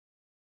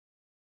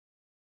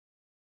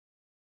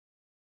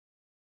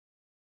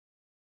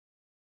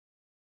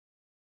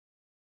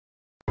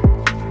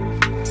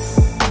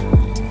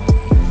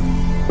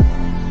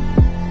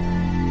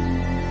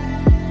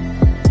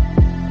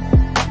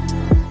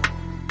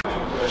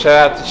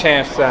Shout out to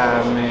Champ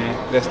side,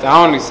 man. That's the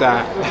only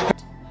side.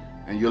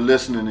 And you're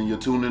listening and you're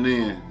tuning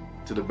in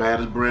to the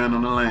baddest brand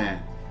on the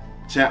land.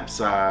 Champ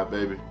side,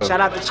 baby.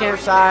 Shout out to Champ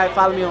side.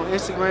 Follow me on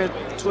Instagram,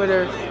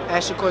 Twitter,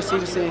 @Shakur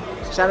Stevenson.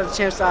 Shout out to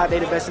Champ side. They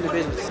the best in the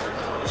business.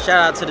 Shout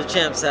out to the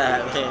Champ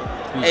side, man.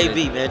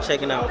 AB, man,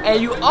 checking out. And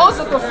you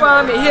also can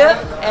find me here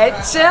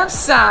at Champ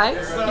side.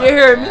 You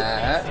hear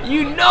me?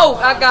 You know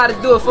I gotta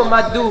do it for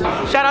my dude.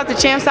 Shout out to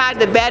Champ side,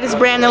 the baddest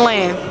brand in the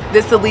land.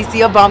 This is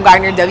Alicia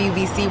Baumgartner,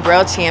 WBC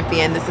World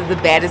Champion. This is the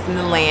baddest in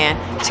the land.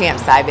 Champ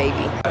side,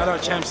 baby. Shout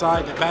out Champ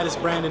side, the baddest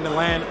brand in the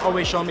land.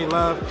 Always show me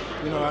love.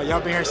 You know, y'all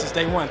been here since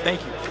day one.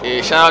 Thank you.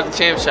 Yeah, shout out to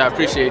Champ side.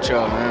 Appreciate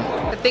y'all,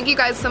 man. Thank you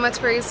guys so much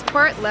for your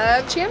support.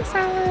 Love Champ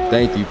side.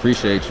 Thank you,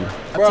 appreciate you.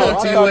 Bro, I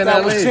thought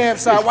that was Champ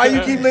side. Why you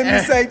keep letting me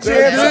say Champ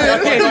side?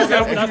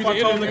 That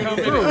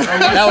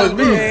was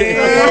me.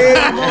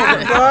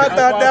 Bro, I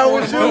thought that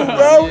was you,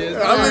 bro.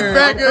 I look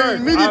back at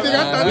immediately.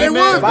 I thought they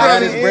was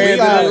Baddest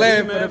brand in the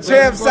land.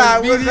 Champ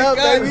side, what's up,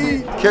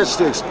 baby? Catch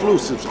the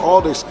exclusives,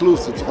 all the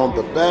exclusives on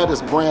the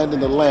baddest brand in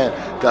the land.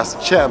 That's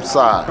Champ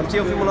side. I'm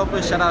Teofimo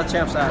Lopez. Shout out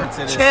Champ side.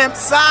 Champ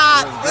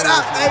side, what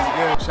up,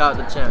 baby? Shout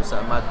out to Champ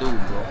side, my dude,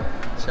 bro.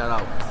 Shout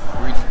out.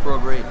 Reach Pro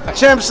Grade.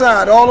 Champ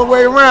side, all the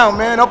way around,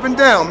 man. Up and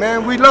down,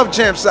 man. We love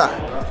Champ side.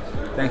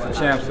 Thanks for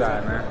Champ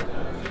side, man.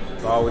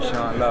 For always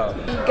showing love.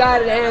 You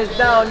got it hands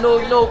down,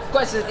 no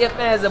questions, ifs,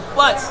 ands, or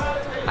buts.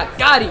 I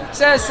got him.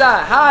 Champ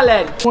side, holla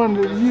at him.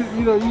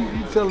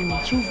 You telling the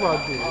truth out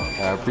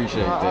there. I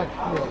appreciate that.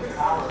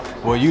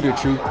 Well, you the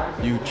truth.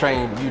 You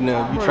train, you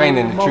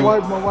training the truth.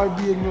 My wife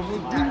be in the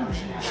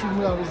shoot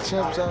me out with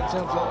Champ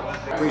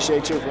side.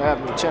 Appreciate you for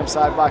having me. Champ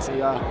side boxing,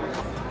 y'all.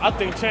 I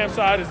think Champ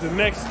side is the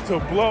next to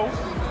blow,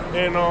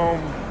 and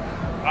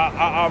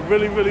I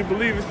really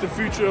believe it's the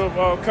future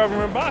of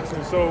covering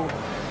boxing. So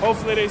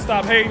hopefully they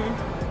stop hating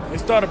and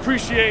start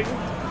appreciating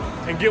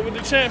and get with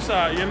the Champ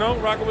side, you know,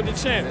 rocking with the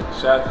champ.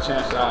 Shout out to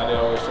Champ side. They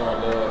always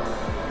showing love.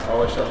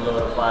 Always showing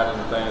love to fighters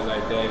and things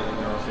like that. You know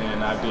what I'm saying?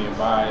 Not being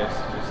biased,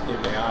 just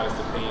giving their honest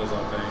opinions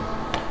on things.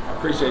 I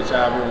appreciate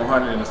y'all being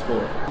 100 in the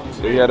sport.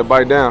 So you had to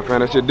bite down, fam.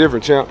 That shit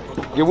different, Champ.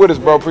 Get with us,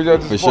 bro.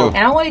 Appreciate the support.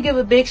 And I want to give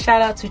a big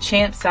shout out to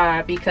Champ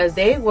side because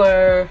they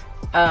were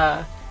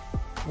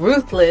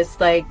ruthless.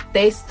 Like,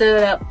 they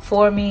stood up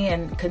for me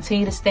and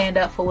continue to stand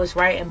up for what's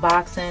right in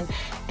boxing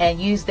and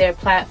use their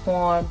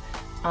platform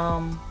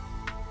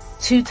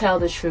to tell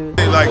the truth.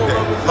 Like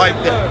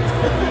that.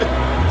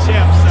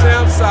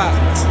 Champ side.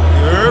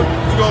 You heard?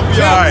 You gonna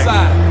be alright.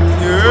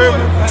 You heard?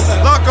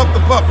 Lock up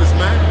the puppets,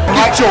 man.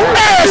 Get your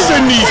ass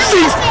in these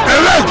seats and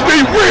let's be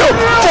real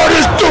for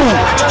this dude.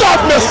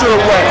 Stop messing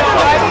around.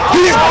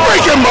 He's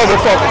breaking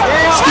motherfucker.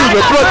 Excuse me,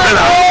 blood that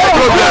out.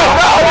 Blood that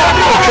out.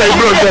 Okay,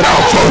 blood that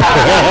out,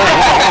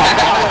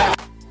 folks.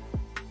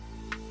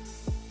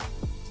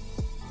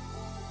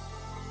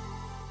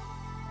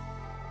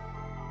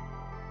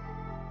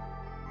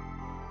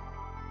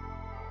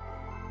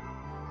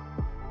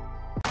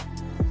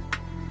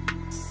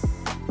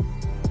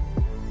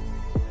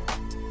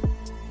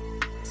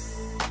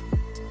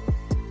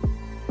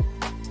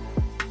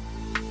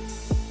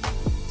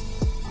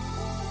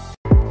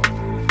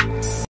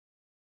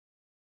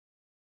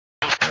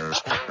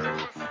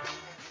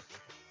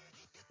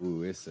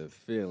 Ooh, it's a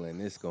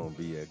feeling. It's gonna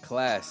be a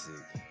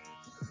classic.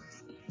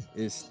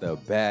 It's the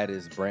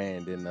baddest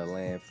brand in the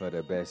land for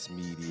the best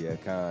media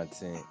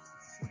content.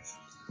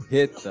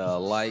 Hit the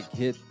like,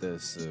 hit the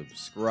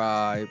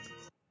subscribe.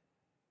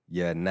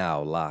 You're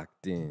now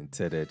locked in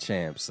to the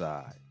Champ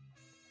side.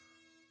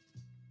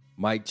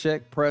 Mic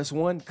check, press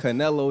 1.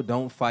 Canelo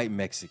don't fight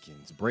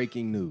Mexicans.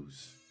 Breaking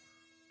news.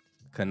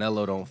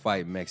 Canelo don't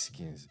fight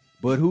Mexicans.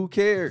 But who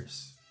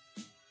cares?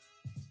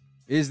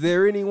 Is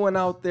there anyone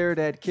out there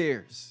that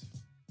cares?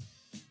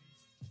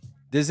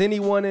 Does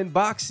anyone in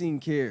boxing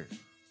care?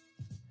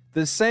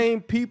 The same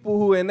people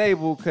who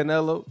enable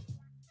Canelo,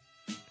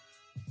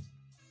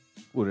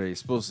 what are they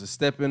supposed to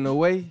step in the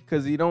way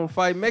because he don't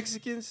fight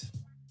Mexicans?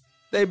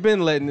 They've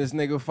been letting this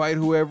nigga fight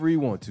whoever he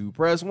want to.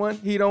 Press 1,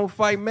 he don't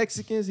fight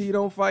Mexicans, he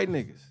don't fight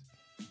niggas.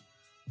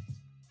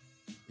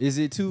 Is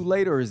it too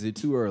late or is it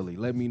too early?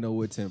 Let me know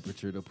what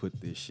temperature to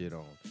put this shit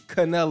on.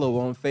 Canelo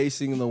on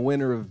facing the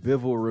winner of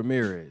Bivol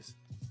Ramirez.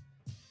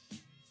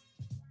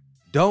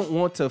 Don't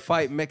want to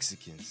fight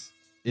Mexicans.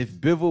 If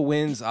Bivol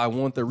wins, I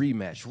want the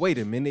rematch. Wait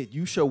a minute,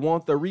 you should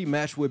want the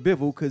rematch with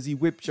Bivol because he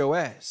whipped your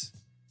ass.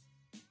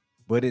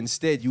 But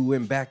instead, you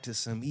went back to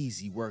some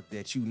easy work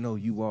that you know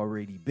you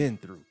already been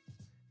through.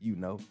 You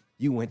know,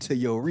 you went to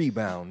your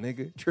rebound,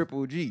 nigga.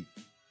 Triple G.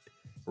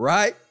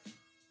 Right?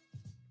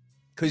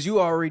 Because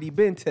you already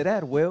been to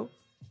that well.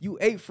 You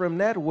ate from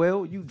that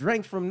well. You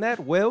drank from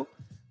that well.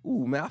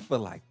 Ooh, man, I feel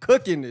like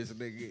cooking this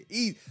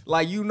nigga.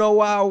 Like, you know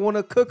why I want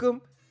to cook him?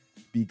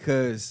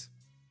 Because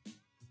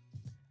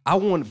I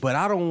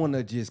don't want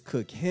to just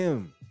cook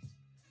him.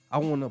 I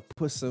want to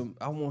put some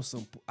other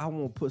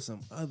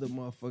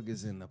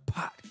motherfuckers in the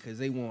pot because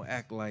they won't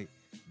act like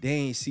they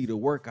ain't see the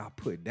work I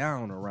put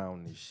down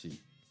around this shit.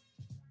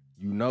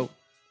 You know?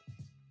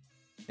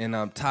 And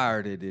I'm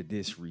tired of the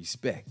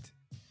disrespect.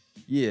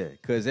 Yeah,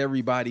 because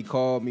everybody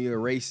called me a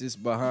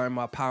racist behind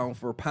my pound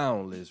for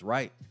pound list,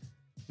 right?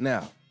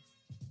 Now,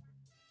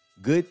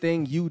 good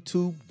thing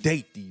YouTube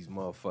date these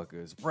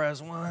motherfuckers.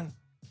 Press 1.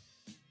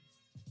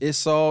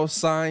 It's all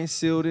signed,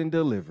 sealed, and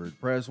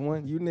delivered. Press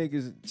 1. You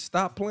niggas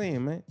stop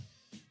playing, man.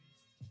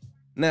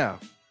 Now,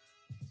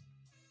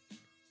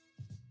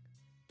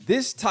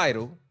 this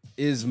title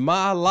is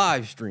my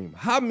live stream.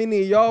 How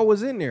many of y'all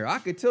was in there? I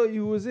could tell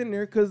you who was in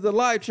there because the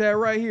live chat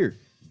right here.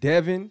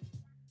 Devin,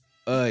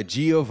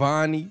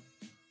 Giovanni,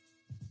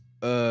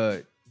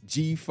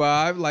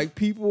 G5, like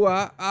people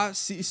I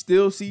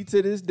still see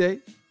to this day,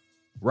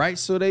 right?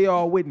 So they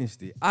all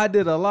witnessed it. I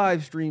did a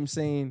live stream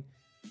saying,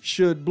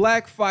 should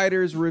black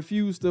fighters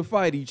refuse to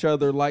fight each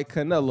other like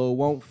Canelo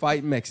won't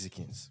fight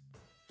Mexicans?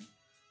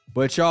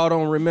 But y'all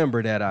don't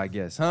remember that, I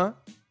guess, huh?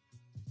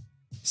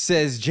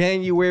 Says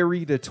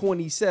January the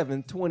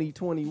 27th,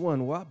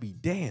 2021. Well, I'll be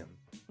damned.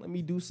 Let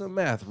me do some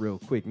math real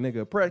quick,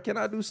 nigga. Brett, can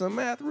I do some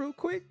math real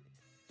quick?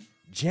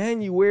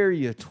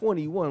 January of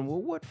 21.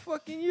 Well, what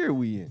fucking year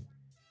we in?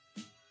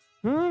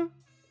 And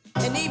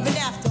even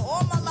after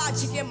all my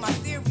logic and my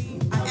theory,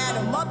 I add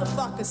a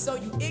motherfucker so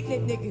you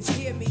ignorant niggas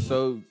hear me.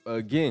 So,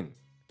 again,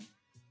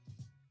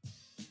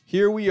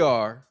 here we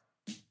are.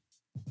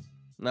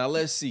 Now,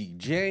 let's see.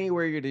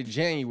 January to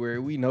January,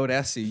 we know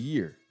that's a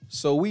year.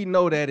 So, we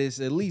know that it's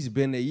at least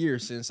been a year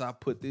since I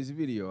put this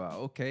video out.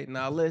 Okay,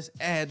 now let's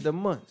add the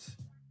months.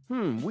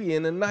 We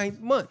in the 9th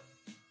month.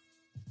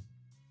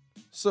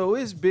 So,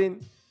 it's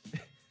been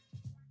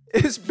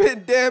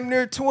damn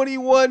near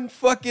 21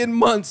 fucking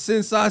months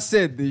since I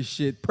said this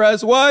shit.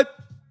 Press what?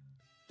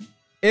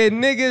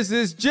 And niggas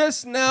is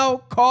just now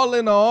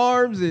calling the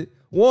arms and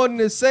wanting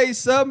to say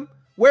something.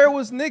 Where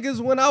was niggas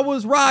when I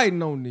was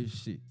riding on this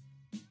shit?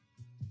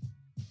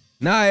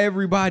 Now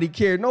everybody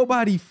cares.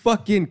 Nobody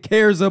fucking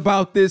cares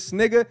about this,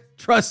 nigga.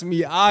 Trust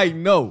me, I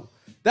know.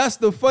 That's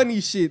the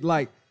funny shit.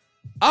 Like,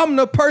 I'm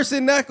the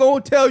person that gonna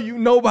tell you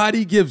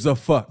nobody gives a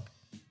fuck.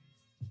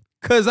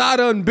 Cause I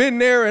done been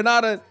there and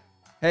I done,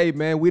 hey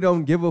man, we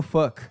don't give a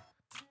fuck.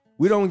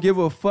 We don't give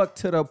a fuck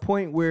to the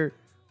point where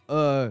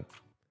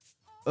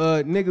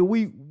nigga,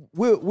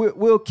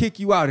 we'll kick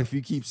you out if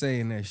you keep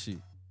saying that shit.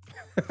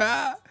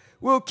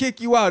 We'll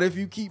kick you out if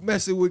you keep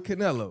messing with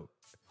Canelo.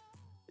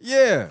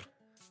 Yeah.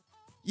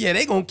 Yeah,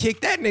 they gonna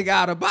kick that nigga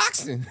out of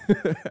boxing.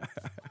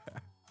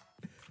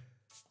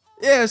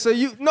 Yeah, so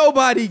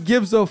nobody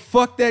gives a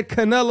fuck that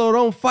Canelo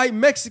don't fight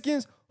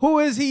Mexicans. Who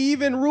is he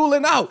even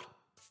ruling out?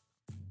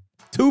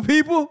 2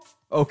 people?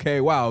 Okay,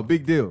 wow,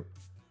 big deal.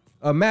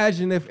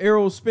 Imagine if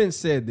Errol Spence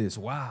said this.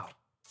 Wow.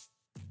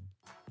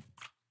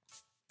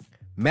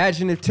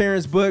 Imagine if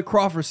Terrence Bud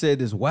Crawford said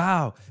this.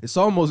 Wow. It's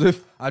almost as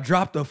if I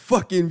dropped a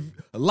fucking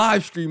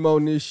live stream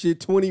on this shit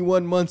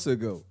 21 months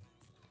ago.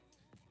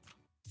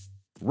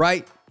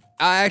 Right?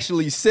 I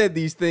actually said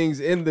these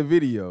things in the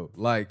video.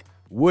 Like,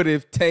 what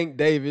if Tank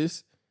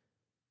Davis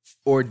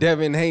or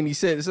Devin Haney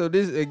said it? So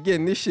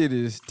this shit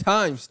is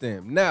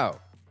timestamped. Now,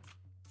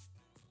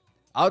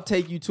 I'll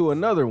take you to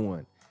another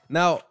one.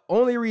 Now,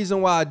 only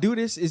reason why I do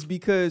this is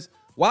because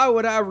why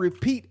would I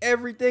repeat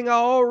everything I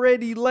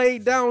already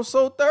laid down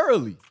so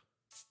thoroughly?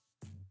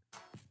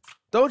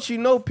 Don't you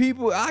know,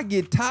 people, I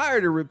get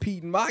tired of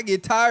repeating. I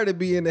get tired of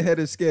being ahead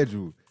of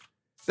schedule.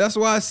 That's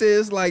why I say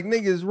it's like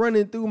niggas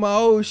running through my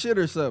old shit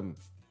or something.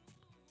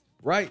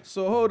 Right?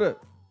 So hold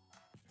up.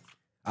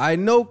 I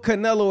know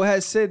Canelo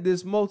has said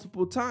this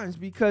multiple times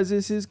because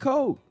it's his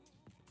code.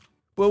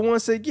 But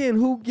once again,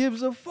 who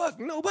gives a fuck?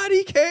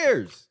 Nobody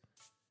cares.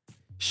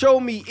 Show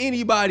me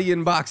anybody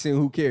in boxing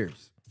who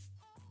cares.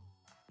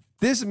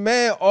 This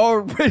man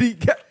already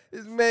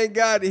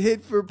got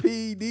hit for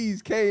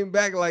PEDs, came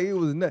back like it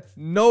was nothing.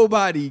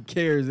 Nobody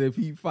cares if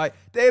he fight.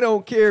 They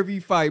don't care if he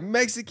fight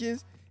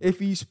Mexicans. If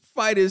he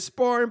fight his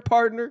sparring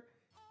partner,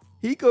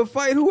 he could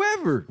fight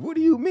whoever. What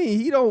do you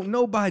mean?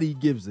 Nobody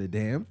gives a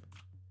damn.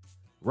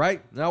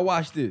 Right? Now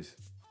watch this.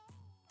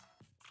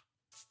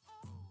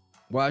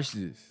 Watch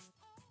this.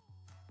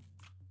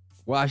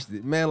 Watch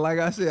this. Man, like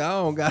I said, I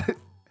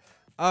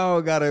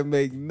don't gotta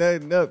make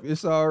nothing up.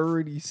 It's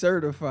already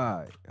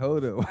certified.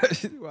 Hold up.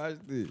 Watch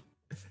this.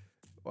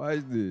 Watch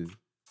this.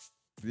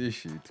 This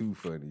shit too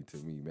funny to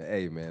me, man.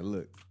 Hey man,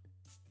 look.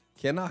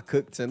 Can I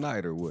cook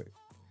tonight or what?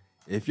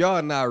 If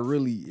y'all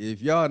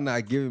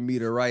not giving me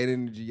the right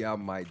energy, I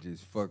might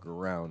just fuck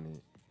around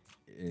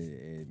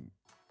and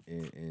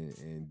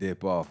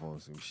dip off on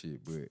some shit.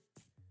 But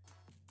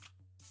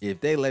if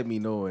they let me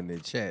know in the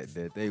chat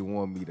that they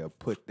want me to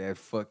put the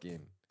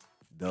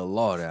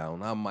law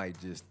down, I might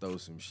just throw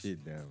some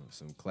shit down,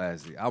 some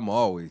classic. I'ma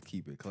always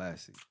keep it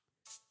classic.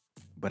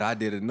 But I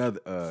did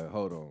another,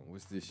 hold on,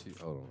 what's this shit?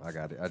 Hold on, I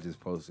got it. I just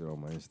posted it on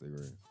my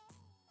Instagram.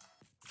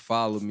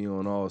 Follow me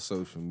on all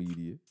social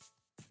media.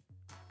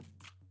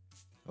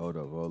 Hold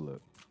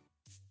up.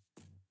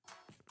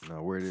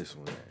 Now, where this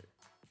one at?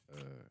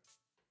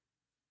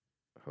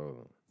 Hold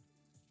on.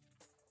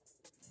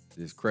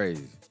 This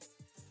crazy.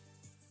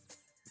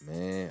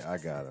 Man, I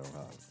got on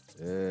holler.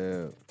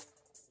 Yeah.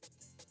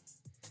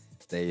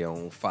 They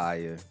on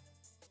fire.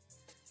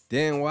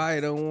 Dan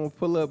Wyatt don't want to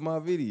pull up my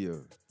video.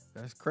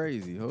 That's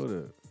crazy. Hold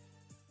up.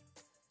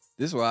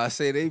 This is why I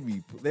say they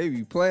be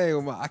playing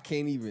with my. I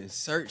can't even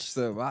search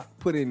stuff. I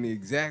put in the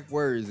exact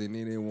words and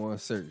then they want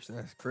to search.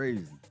 That's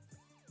crazy.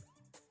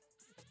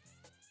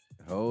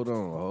 Hold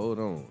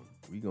on.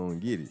 We gonna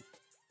get it.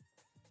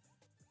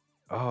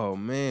 Oh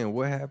man,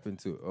 what happened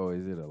to? Oh,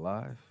 is it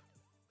alive?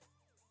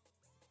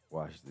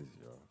 Watch this,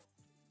 y'all.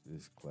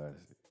 This is classic.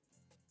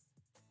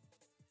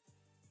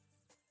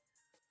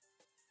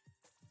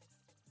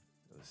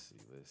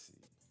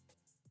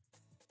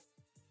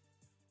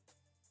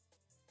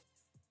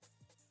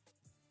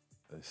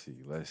 Let's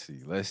see.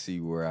 Let's see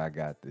where I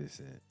got this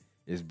at.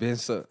 It's been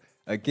so.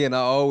 Again, I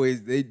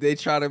always they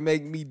try to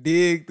make me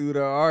dig through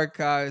the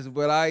archives,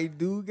 but I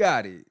do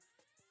got it.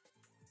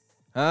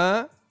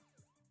 Huh?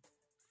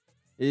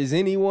 Is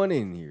anyone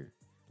in here?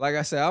 Like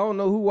I said, I don't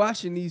know who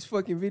watching these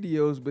fucking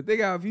videos, but they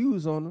got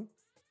views on them.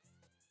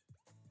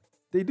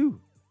 They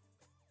do.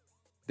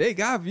 They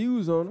got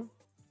views on them.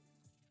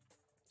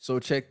 So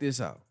check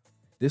this out.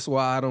 This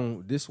why I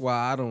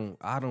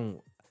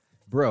don't,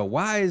 bro,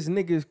 why is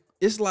niggas,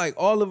 it's like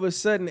all of a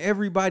sudden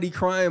everybody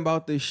crying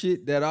about the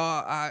shit that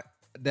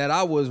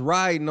I was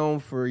riding on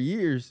for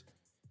years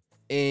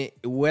and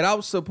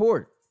without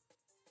support.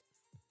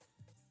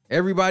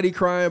 Everybody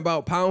crying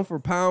about pound for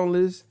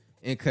poundless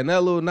and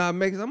Canelo not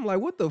making. I'm like,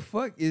 what the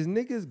fuck is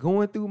niggas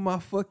going through my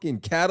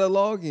fucking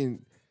catalog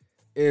and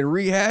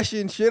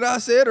rehashing shit I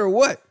said or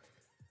what?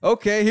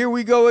 Okay, here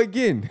we go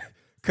again.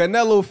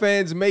 Canelo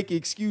fans make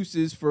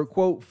excuses for,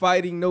 quote,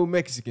 fighting no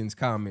Mexicans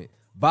comment.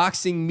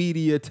 Boxing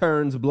media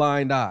turns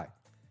blind eye.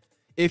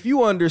 If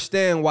you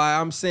understand why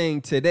I'm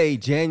saying today,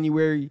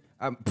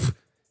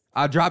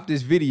 I dropped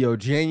this video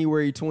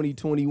January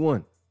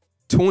 2021,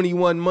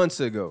 21 months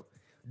ago.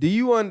 Do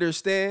you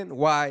understand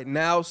why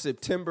now,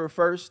 September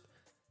 1st,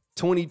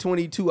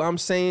 2022, I'm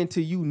saying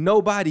to you,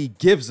 nobody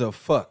gives a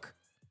fuck.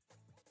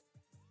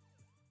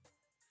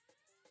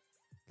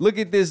 Look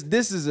at this.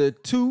 This is a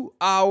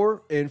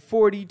 2-hour and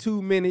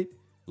 42-minute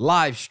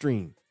live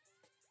stream.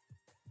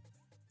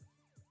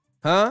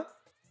 Huh?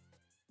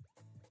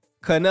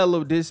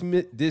 Canelo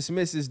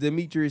dismisses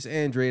Demetrius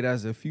Andrade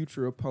as a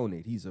future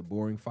opponent. He's a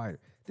boring fighter.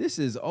 This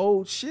is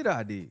old shit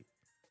I did.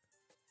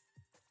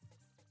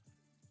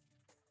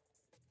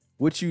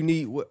 What you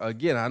need,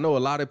 again, I know a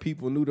lot of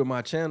people new to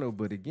my channel,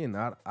 but again,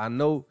 I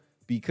know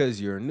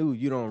because you're new,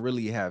 you don't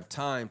really have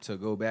time to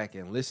go back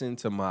and listen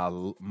to my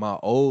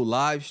old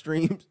live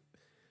streams.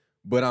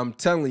 But I'm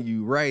telling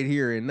you right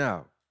here and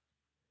now,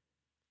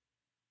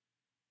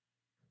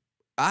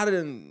 I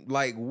didn't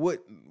like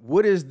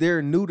what is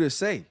there new to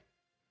say?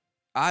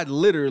 I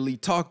literally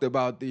talked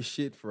about this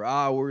shit for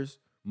hours,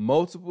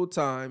 multiple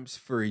times,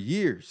 for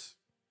years.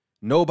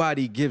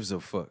 Nobody gives a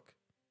fuck.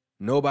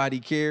 Nobody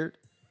cared.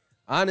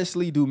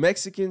 Honestly, do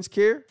Mexicans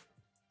care?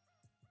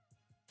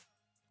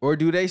 Or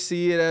do they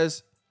see it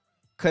as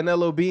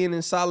Canelo being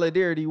in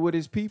solidarity with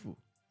his people?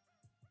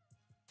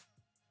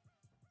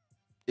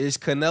 Is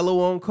Canelo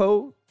on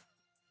code?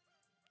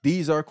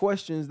 These are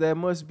questions that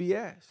must be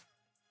asked.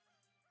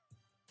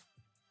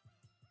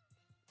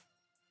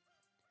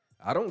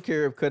 I don't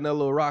care if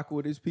Canelo rock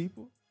with his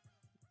people.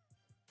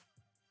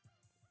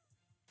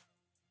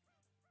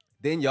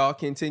 Then y'all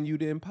continue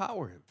to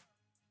empower him.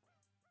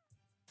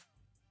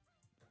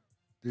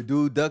 The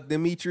dude ducked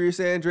Demetrius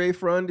Andrade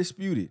for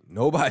undisputed.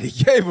 Nobody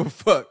gave a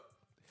fuck.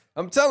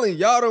 I'm telling you,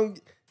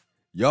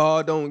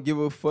 y'all don't give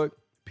a fuck.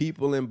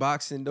 People in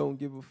boxing don't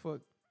give a fuck.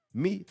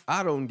 Me,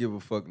 I don't give a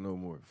fuck no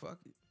more. Fuck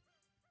it.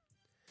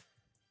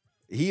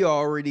 He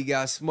already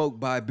got smoked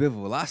by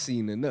Bivol. I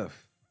seen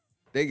enough.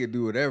 They could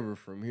do whatever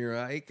from here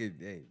on. They could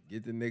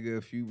get the nigga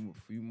a few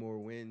more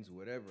wins,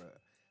 whatever.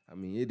 I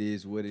mean, it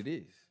is what it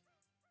is.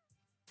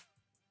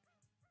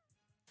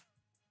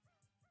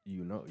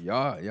 You know,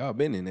 y'all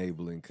been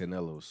enabling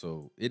Canelo,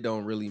 so it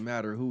don't really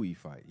matter who he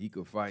fight. He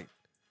could fight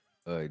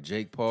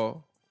Jake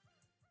Paul.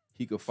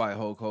 He could fight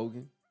Hulk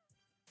Hogan.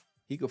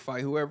 He could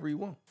fight whoever he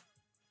wants.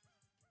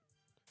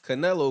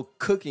 Canelo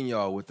cooking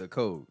y'all with the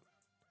code.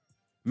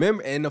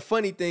 Remember, and the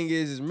funny thing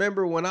is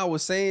remember when I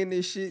was saying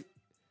this shit,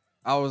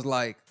 I was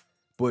like,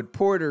 but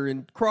Porter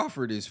and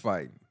Crawford is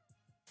fighting.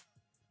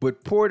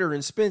 But Porter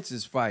and Spence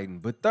is fighting.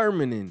 But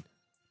Thurman and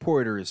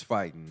Porter is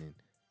fighting. And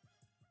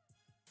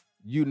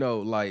you know,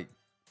 like,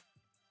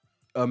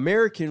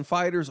 American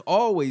fighters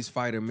always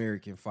fight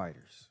American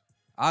fighters.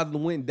 I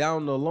went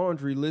down the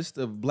laundry list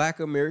of black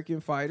American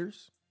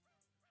fighters,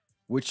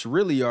 which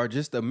really are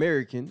just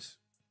Americans,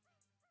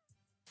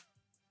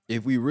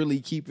 if we really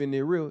keeping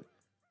it real.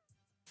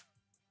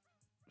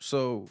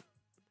 So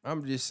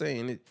I'm just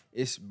saying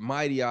it's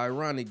mighty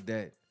ironic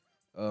that,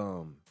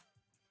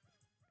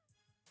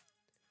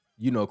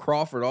 you know,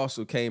 Crawford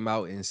also came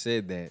out and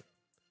said that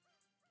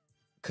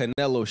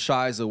Canelo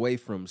shies away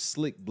from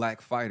slick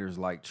black fighters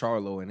like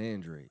Charlo and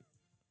Andrade.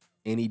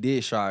 And he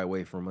did shy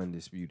away from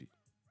undisputed.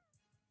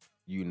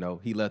 You know,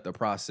 he let the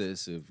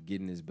process of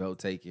getting his belt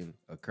taken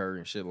occur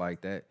and shit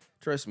like that.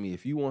 Trust me,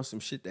 if you want some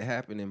shit to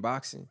happen in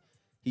boxing,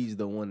 he's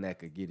the one that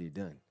could get it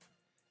done.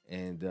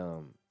 And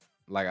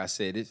like I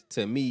said,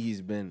 to me,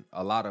 he's been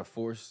a lot of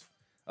force.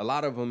 A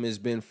lot of them has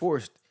been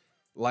forced.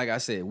 Like I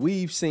said,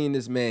 we've seen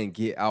this man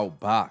get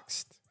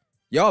outboxed.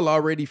 Y'all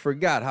already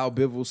forgot how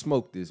Bivol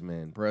smoked this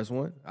man. Press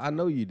one. I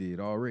know you did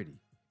already.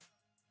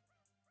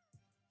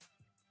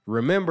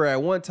 Remember,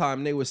 at one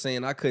time they were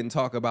saying I couldn't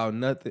talk about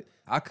nothing.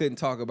 I couldn't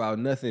talk about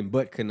nothing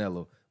but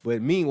Canelo.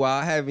 But meanwhile,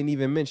 I haven't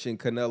even mentioned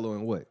Canelo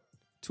in what,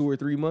 2 or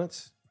 3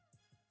 months?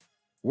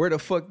 Where the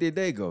fuck did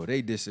they go?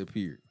 They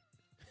disappeared.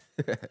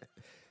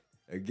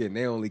 Again,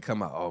 they only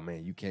come out, oh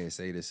man, you can't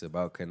say this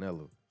about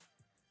Canelo.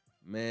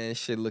 Man,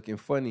 shit looking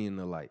funny in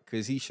the light.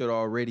 Because he should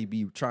already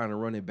be trying to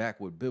run it back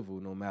with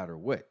Bivol no matter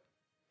what.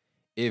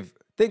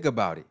 Think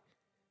about it.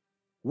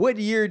 What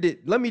year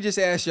let me just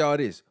ask y'all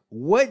this.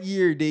 What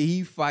year did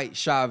he fight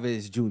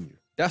Chavez Jr.?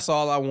 That's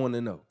all I want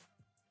to know.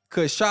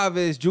 Because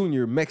Chavez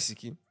Jr.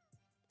 Mexican,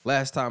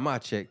 last time I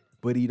checked,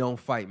 but he don't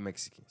fight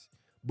Mexicans.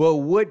 But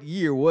what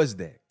year was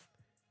that?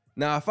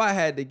 Now, if I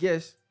had to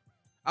guess,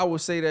 I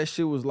would say that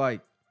shit was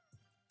like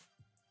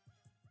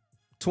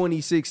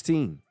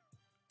 2016.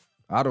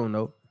 I don't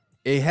know.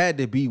 It had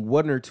to be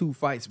 1 or 2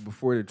 fights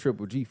before the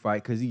Triple G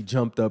fight because he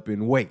jumped up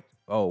in weight.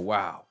 Oh,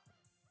 wow.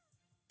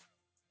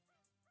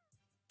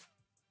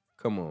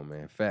 Come on,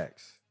 man.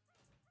 Facts.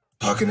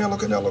 Oh,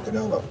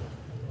 Canelo.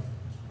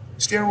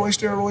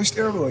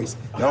 Steroids.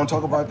 Y'all don't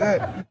talk about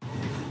that.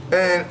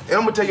 And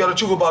I'm gonna tell y'all the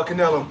truth about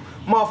Canelo.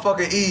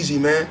 Motherfucker easy,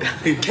 man.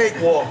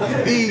 Cakewalk,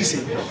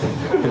 easy.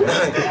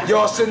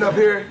 Y'all sitting up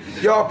here,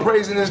 y'all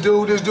praising this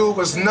dude. This dude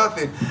was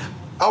nothing.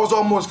 I was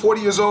almost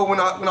 40 years old when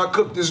I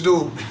cooked this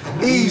dude.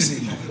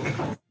 Easy.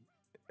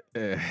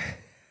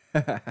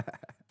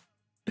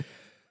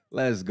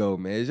 Let's go,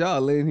 man. Is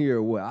y'all in here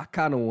or what? I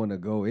kind of want to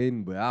go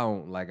in, but I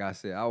don't, like I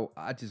said,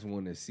 I just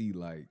want to see,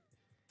 like,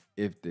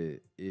 if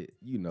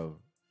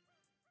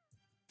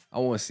I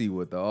want to see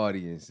what the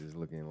audience is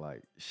looking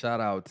like. Shout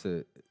out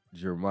to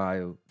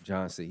Jeremiah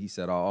Johnson. He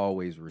said, I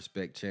always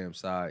respect Champ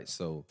side,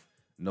 so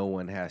no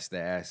one has to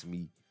ask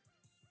me.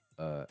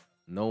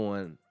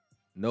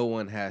 No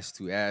one has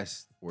to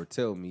ask or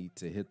tell me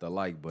to hit the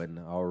like button.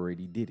 I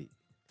already did it.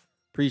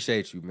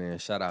 Appreciate you, man.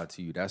 Shout out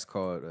to you. That's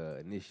called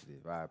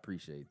initiative. I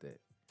appreciate that.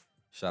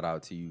 Shout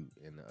out to you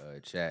in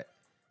the chat.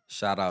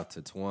 Shout out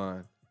to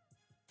Twan.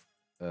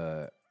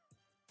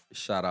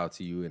 Shout out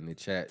to you in the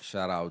chat.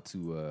 Shout out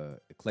to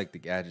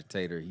Eclectic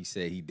Agitator. He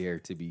said he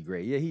dared to be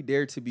great. Yeah, he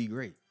dared to be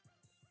great.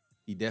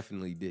 He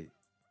definitely did.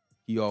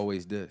 He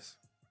always does.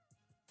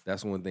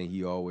 That's one thing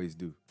he always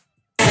do.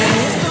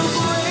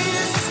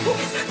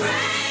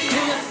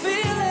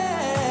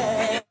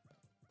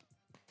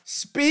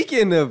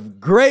 Speaking of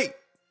great,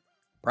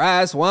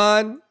 press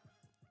one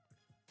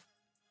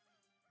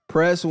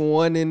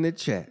in the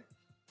chat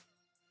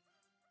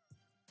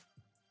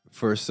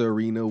for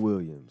Serena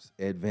Williams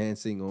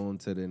advancing on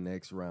to the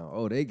next round.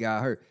 Oh, they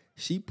got her.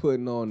 She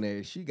putting on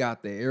there. She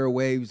got the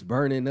airwaves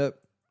burning up.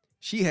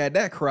 She had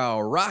that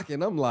crowd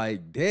rocking. I'm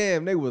like,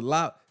 damn, they was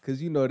loud. Because,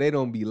 they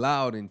don't be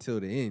loud until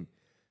the end.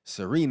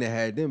 Serena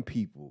had them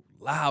people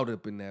loud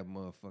up in that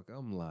motherfucker.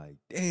 I'm like,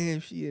 damn,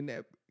 she in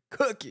that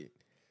cooking.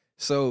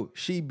 So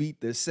she beat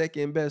the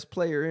second best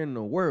player in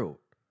the world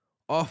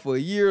off a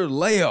year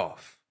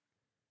layoff.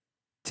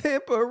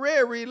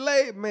 Temporary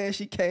lay, man.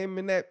 She came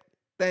in that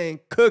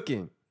thing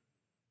cooking.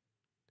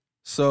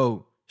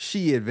 So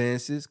she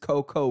advances.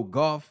 Coco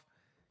Gauff,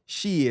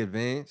 she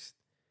advanced.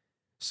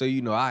 So,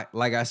 I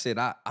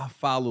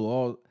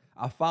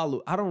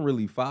don't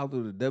really follow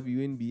the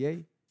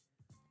WNBA,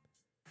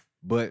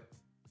 but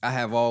I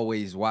have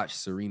always watched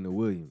Serena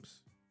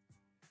Williams.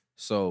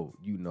 So,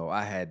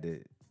 I had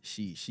to,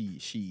 she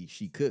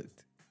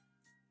cooked.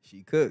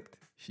 She cooked,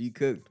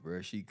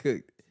 bro. She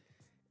cooked.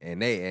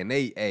 And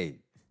they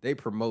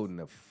promoting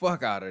the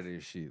fuck out of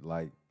this shit.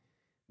 Like,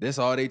 that's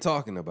all they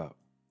talking about.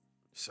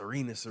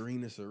 Serena.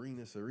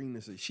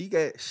 She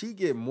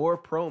get more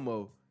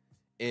promo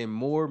and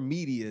more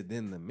media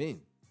than the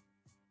men.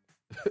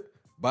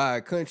 By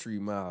a country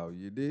mile,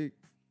 you dig?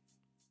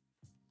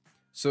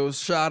 So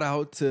shout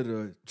out to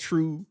the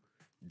true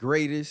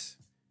greatest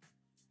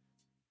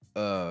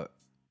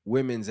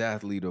women's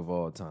athlete of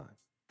all time.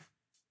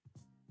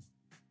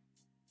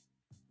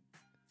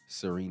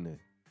 Serena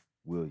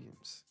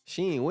Williams.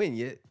 She ain't win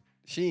yet.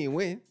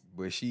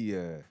 But she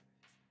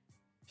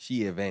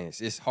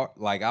advanced. It's hard,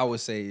 like I would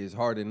say, it's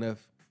hard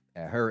enough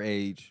at her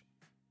age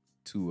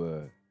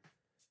to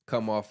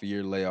come off a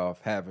year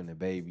layoff, having a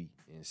baby,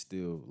 and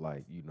still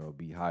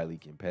be highly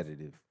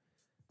competitive.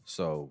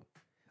 So,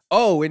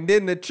 and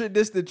then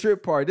the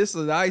trip part. This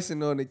is the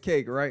icing on the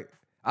cake, right?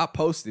 I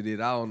posted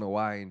it. I don't know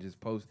why I ain't just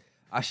post.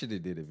 I should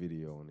have did a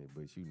video on it,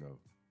 but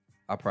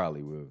I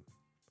probably will.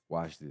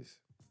 Watch this.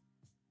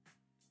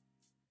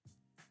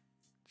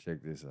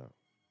 Check this out.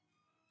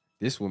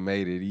 This one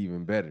made it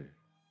even better.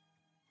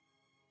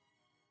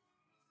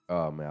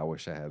 Oh, man, I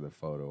wish I had the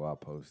photo. I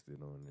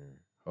posted on there.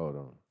 Hold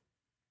on.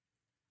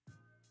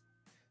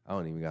 I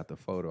don't even got the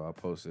photo. I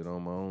posted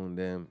on my own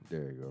damn.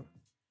 There you go.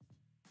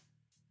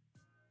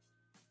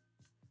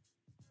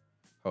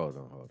 Hold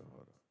on. Let me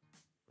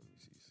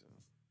see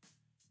something.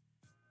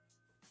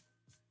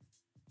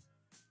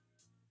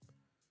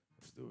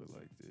 Let's do it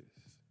like this.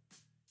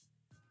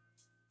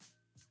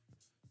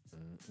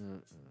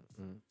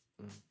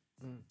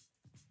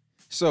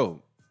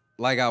 So,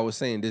 like I was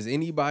saying, does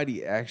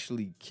anybody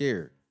actually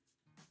care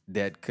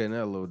that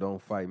Canelo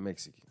don't fight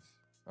Mexicans?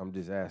 I'm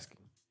just asking.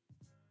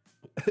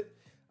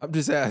 I'm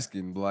just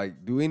asking,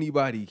 like, do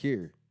anybody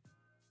care?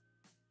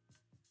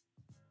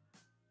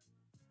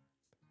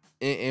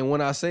 And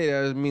when I say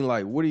that, I mean,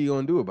 like, what are you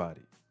gonna do about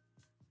it?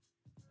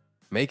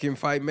 Make him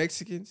fight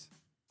Mexicans?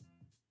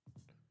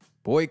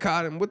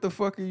 Boycott him? What the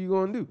fuck are you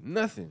gonna do?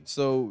 Nothing.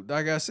 So,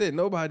 like I said,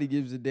 nobody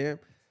gives a damn.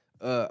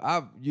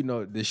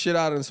 The shit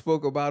I done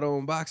spoke about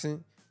on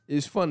boxing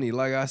is funny.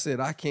 Like I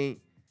said, I can't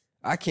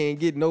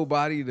get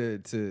nobody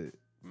to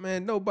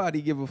man,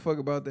 nobody give a fuck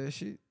about that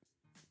shit.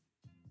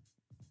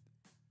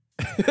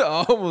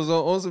 Almost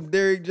on some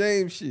Derrick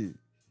James shit.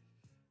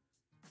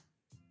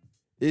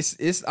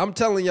 It's I'm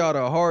telling y'all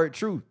the hard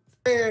truth.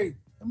 Hey,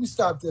 let me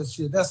stop that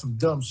shit. That's some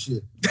dumb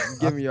shit. I'm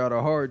giving y'all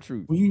the hard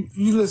truth. When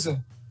you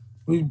listen,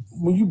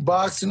 when you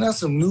boxing, that's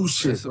some new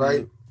shit,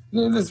 right?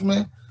 You know, listen,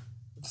 man.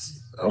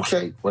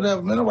 Okay,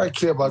 whatever, man. Nobody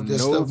care about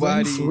this stuff,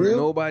 man. You for real?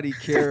 Nobody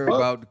care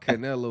about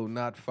Canelo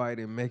not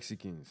fighting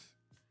Mexicans.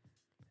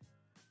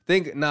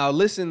 Now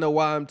listen to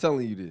why I'm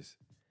telling you this.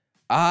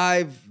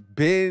 I've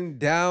been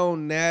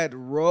down that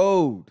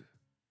road.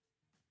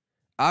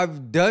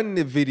 I've done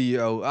the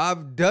video.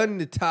 I've done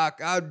the talk.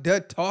 I've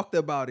talked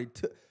about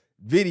it.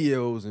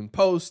 Videos and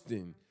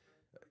posting.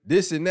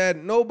 This and that.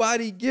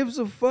 Nobody gives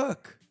a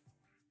fuck.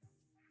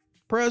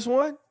 Press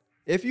 1.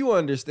 If you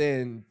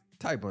understand,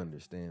 type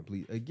understand,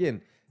 please.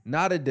 Again,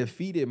 not a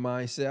defeated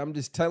mindset. I'm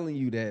just telling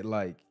you that,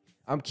 like,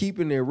 I'm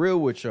keeping it real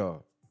with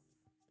y'all.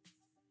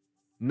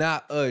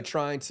 Not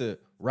trying to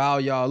rile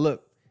y'all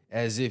up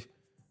as if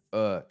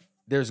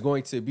there's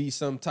going to be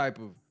some type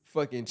of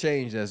fucking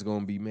change that's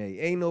gonna be made.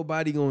 Ain't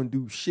nobody gonna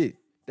do shit.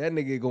 That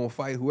nigga gonna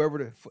fight whoever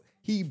the fuck.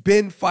 He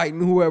been fighting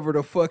whoever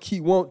the fuck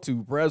he want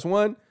to. Press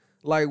 1.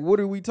 Like, what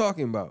are we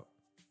talking about?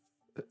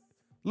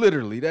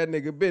 Literally, that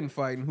nigga been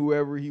fighting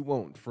whoever he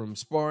want, from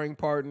sparring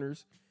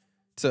partners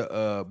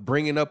to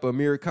bringing up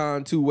Amir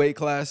Khan 2 weight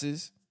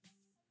classes.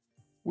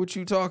 What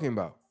you talking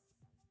about?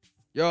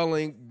 Y'all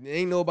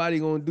ain't nobody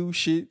gonna do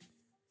shit.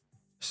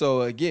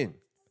 So again,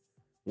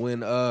 when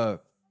the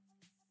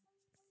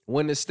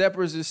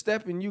steppers is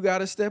stepping, you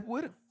gotta step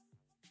with them.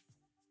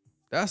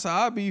 That's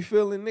how I be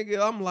feeling,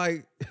 nigga. I'm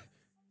like,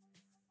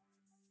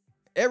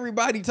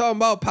 everybody talking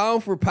about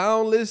pound for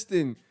pound list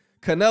and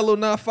Canelo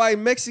not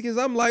fighting Mexicans.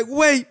 I'm like,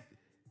 wait,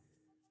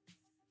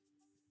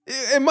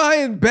 am I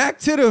in Back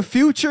to the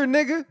Future,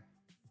 nigga?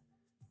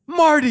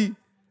 Marty,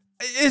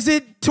 is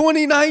it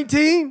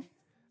 2019?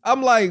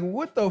 I'm like,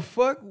 what the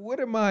fuck? What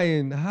am I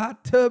in?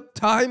 Hot Tub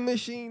Time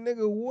Machine,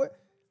 nigga?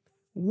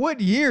 What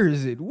year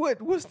is it?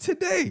 What's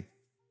today?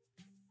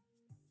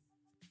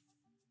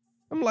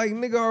 I'm like,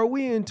 nigga, are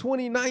we in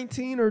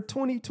 2019 or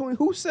 2020?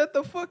 Who set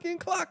the fucking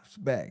clocks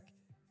back?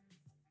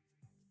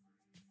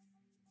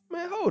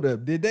 Man, hold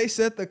up. Did they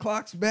set the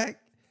clocks back?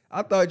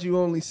 I thought you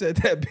only set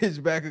that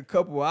bitch back a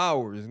couple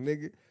hours,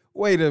 nigga.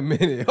 Wait a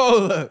minute.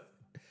 Hold up.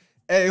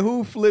 Hey,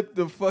 who flipped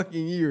the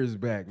fucking years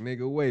back,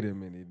 nigga? Wait a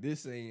minute.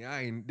 This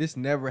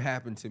never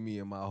happened to me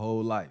in my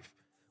whole life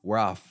where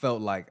I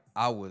felt like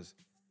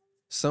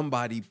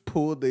somebody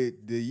pulled the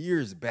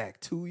years back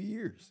 2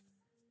 years.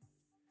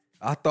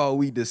 I thought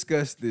we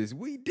discussed this.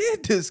 We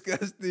did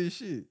discuss this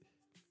shit.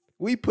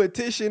 We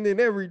petitioned and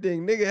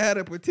everything. Nigga had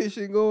a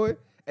petition going.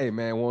 Hey,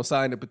 man, won't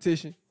sign the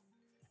petition?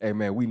 Hey,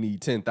 man, we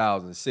need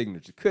 10,000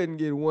 signatures. Couldn't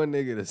get one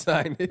nigga to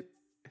sign it.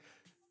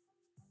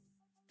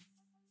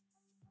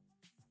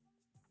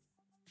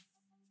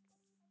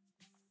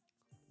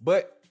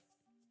 But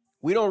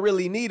we don't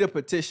really need a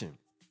petition,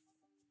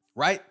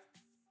 right?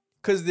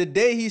 Because the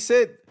day he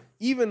said,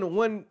 even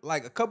when,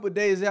 like, a couple of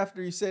days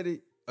after he said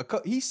it,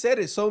 he said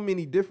it so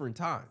many different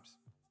times.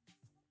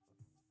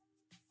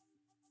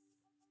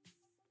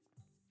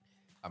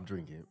 I'm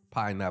drinking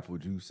pineapple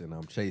juice and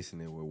I'm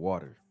chasing it with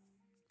water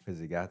because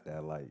it got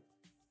that, like,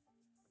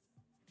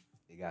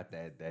 it got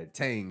that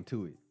tang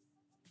to it.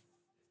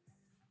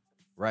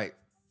 Right.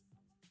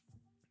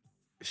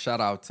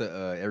 Shout out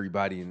to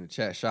everybody in the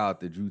chat. Shout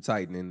out to Drew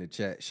Titan in the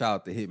chat. Shout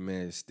out to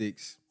Hitman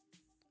Sticks,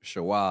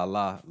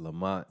 Shawala,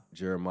 Lamont,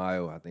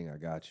 Jeremiah. I think I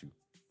got you.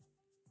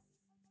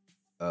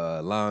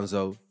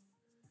 Lonzo,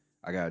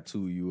 I got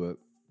 2 of you up.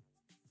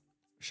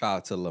 Shout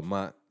out to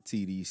Lamont,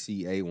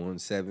 TDC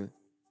A17.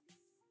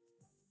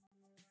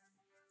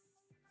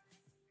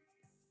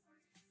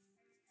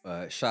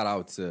 Shout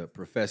out to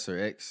Professor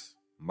X,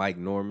 Mike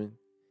Norman,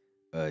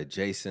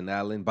 Jason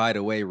Allen. By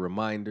the way,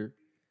 reminder,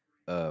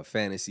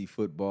 fantasy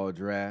football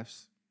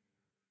drafts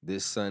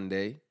this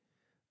Sunday.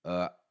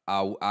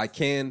 I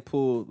can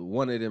pull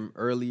one of them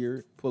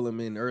earlier, pull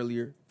them in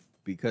earlier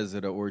because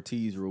of the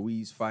Ortiz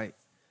Ruiz fight.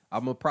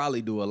 I'm gonna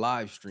probably do a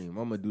live stream.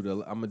 I'm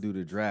gonna do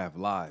the draft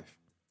live.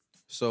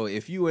 So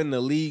if you in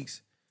the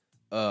leagues,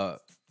 look,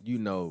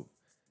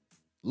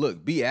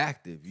 be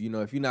active.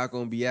 If you're not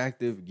gonna be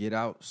active, get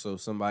out so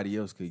somebody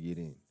else could get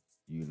in.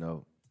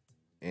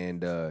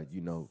 And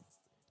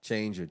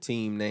change your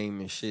team name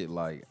and shit.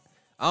 Like,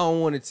 I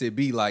don't want it to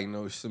be like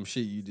some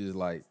shit you just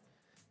like.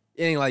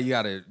 It ain't like you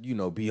gotta,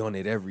 be on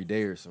it every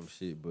day or some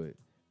shit, but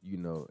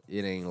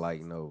it ain't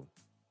like no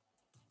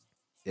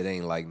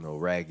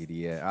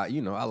raggedy.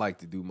 I like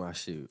to do my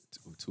shit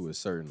to a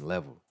certain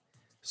level.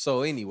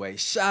 So anyway,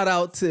 shout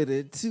out to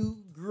the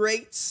two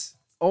greats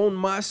on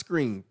my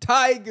screen,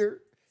 Tiger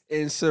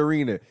and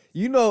Serena.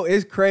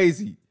 It's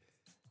crazy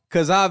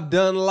because I've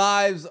done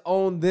lives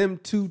on them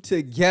two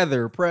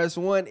together. Press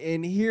 1,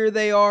 and here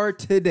they are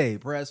today.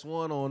 Press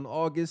 1 on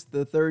August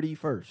the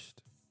 31st.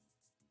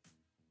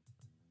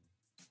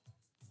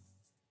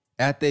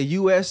 At the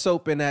U.S.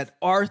 Open at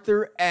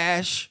Arthur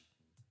Ashe,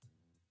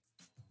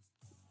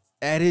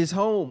 at his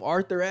home,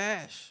 Arthur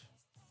Ashe.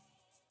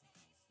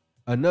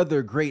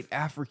 Another great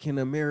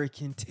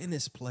African-American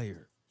tennis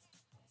player.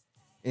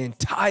 And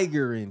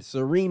Tiger and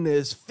Serena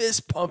is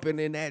fist pumping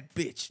in that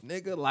bitch,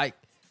 nigga, like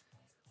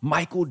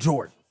Michael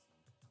Jordan.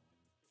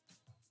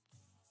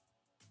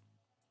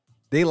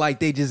 They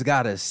just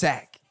got a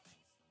sack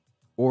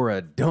or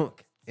a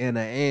dunk and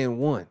an and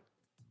one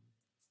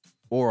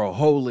or a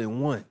hole in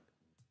one.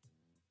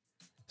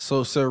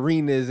 So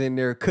Serena is in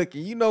there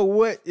cooking. You know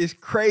what? It's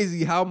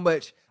crazy how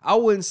much, I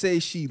wouldn't say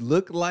she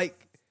looked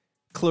like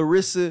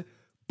Clarissa,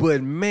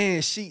 but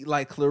man,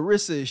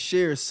 Clarissa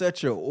shares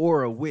such an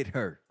aura with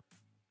her.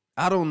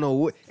 I don't know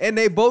what, and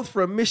they both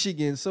from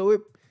Michigan,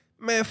 so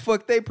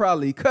they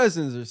probably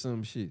cousins or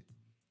some shit.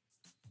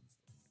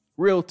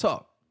 Real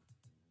talk.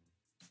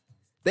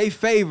 They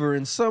favor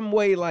in some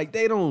way, like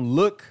they don't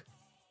look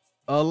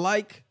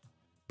alike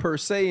per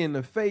se in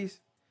the face,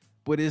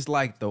 but it's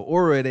like the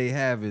aura they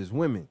have as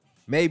women.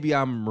 Maybe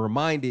I'm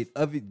reminded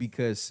of it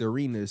because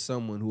Serena is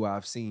someone who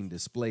I've seen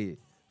display it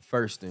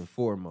first and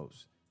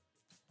foremost.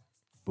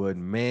 But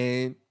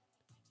man,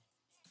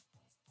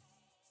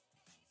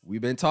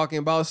 we've been talking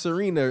about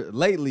Serena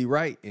lately,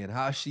 right? And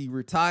how she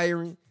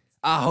retiring.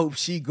 I hope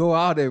she go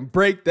out and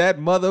break that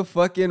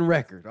motherfucking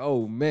record.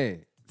 Oh,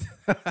 man.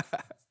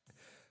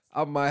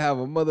 I might have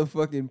a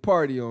motherfucking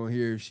party on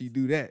here if she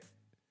do that.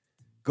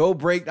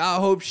 I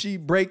hope she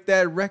break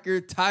that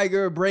record.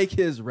 Tiger break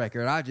his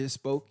record. I just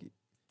spoke it.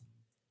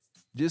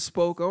 Just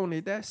spoke on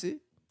it. That's it.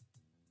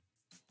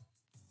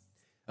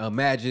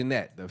 Imagine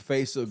that. The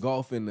face of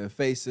golf and the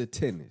face of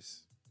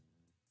tennis.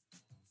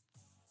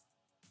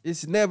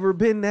 It's never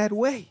been that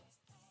way.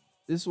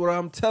 This is what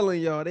I'm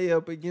telling y'all. They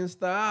up against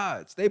the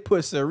odds. They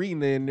put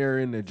Serena in there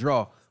in the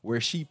draw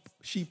where she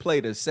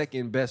played the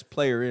second best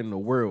player in the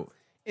world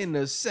in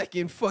the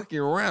second fucking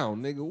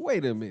round, nigga.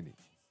 Wait a minute.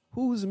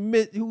 Who's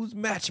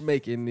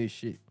matchmaking this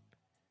shit?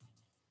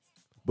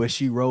 But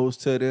she rose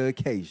to the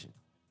occasion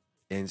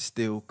and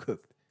still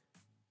cooked.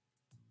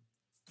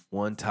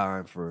 One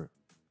time for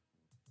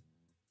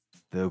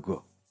the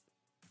GOAT.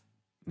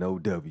 No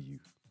W.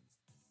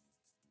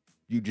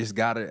 You just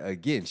gotta,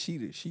 again,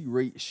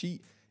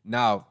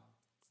 now,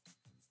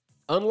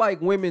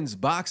 unlike women's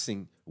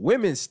boxing,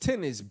 women's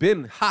tennis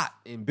been hot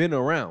and been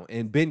around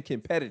and been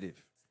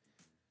competitive.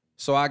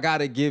 So I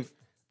gotta give,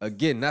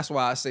 again, that's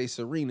why I say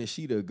Serena,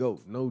 she the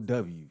GOAT, no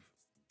W.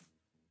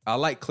 I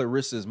like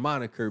Clarissa's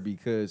moniker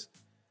because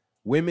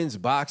women's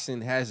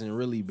boxing hasn't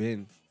really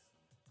been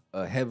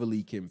a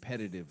heavily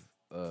competitive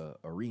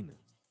arena.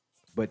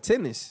 But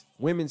tennis,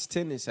 women's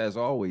tennis has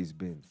always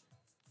been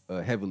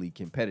heavily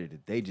competitive.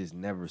 They just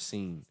never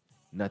seen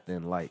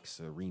nothing like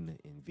Serena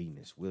and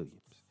Venus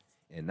Williams.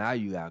 And now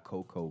you got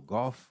Coco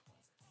Gauff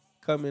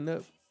coming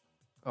up.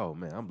 Oh,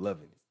 man, I'm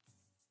loving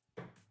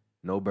it.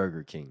 No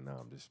Burger King. No,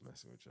 I'm just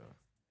messing with y'all.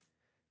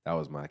 That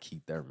was my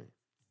Keith Thurman.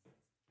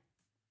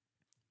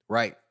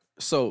 Right.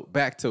 So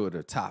back to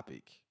the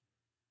topic.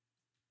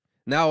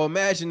 Now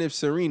imagine if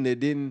Serena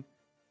didn't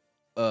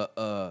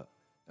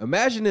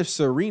imagine if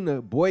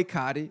Serena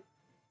boycotted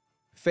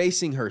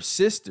facing her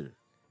sister.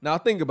 Now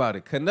think about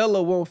it.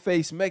 Canelo won't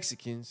face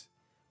Mexicans,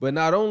 but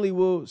not only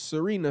will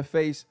Serena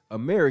face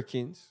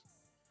Americans,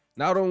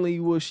 not only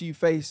will she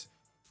face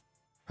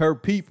her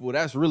people,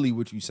 that's really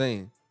what you're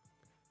saying,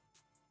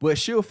 but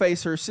she'll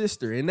face her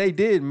sister. And they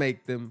did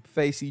make them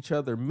face each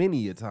other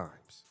many a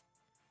times.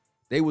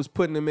 They was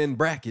putting them in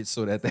brackets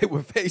so that they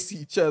would face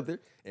each other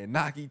and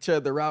knock each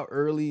other out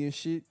early and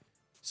shit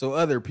so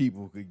other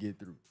people could get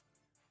through.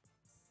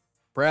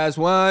 Prize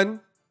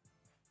one.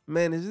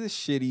 Man, is this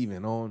shit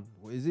even on?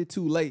 Is it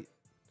too late?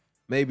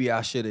 Maybe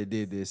I should have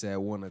did this at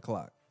 1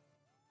 o'clock.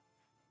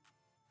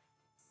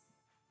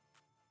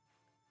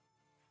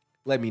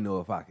 Let me know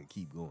if I could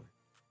keep going.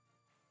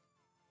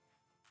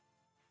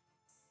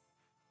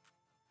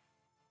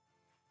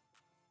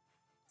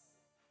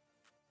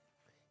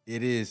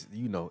 It is,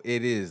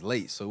 it is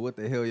late. So what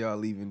the hell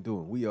y'all even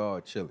doing? We all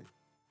chilling.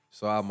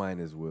 So I might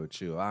as well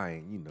chill. I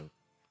ain't,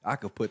 I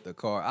could put the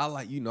car. I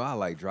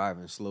like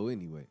driving slow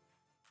anyway.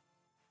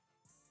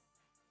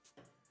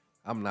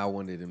 I'm not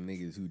one of them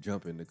niggas who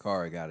jump in the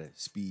car and gotta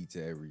speed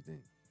to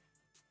everything.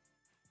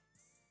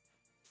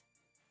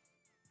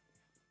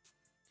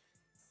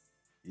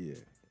 Yeah,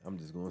 I'm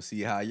just gonna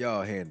see how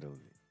y'all handle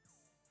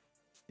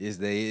it. Is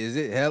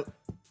it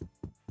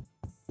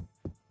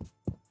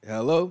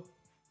Hello?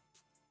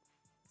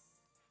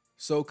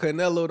 So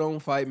Canelo don't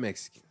fight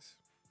Mexicans.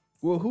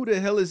 Well, who the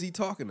hell is he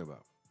talking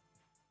about?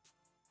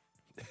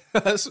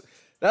 That's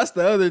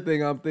the other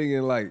thing I'm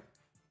thinking, like,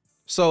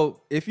 so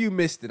if you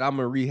missed it, I'm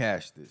going to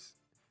rehash this.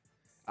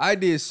 I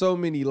did so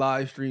many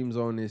live streams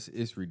on this,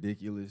 it's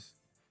ridiculous.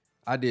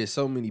 I did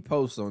so many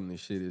posts on this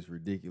shit, it's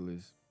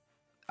ridiculous.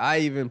 I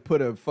even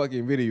put a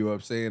fucking video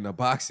up saying the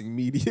boxing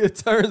media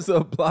turns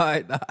a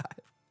blind eye.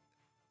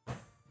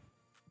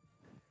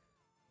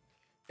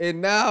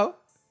 And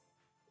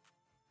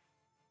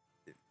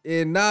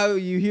now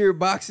you hear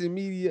boxing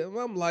media.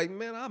 I'm like,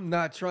 man, I'm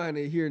not trying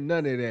to hear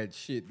none of that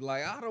shit.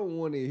 Like, I don't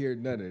want to hear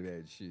none of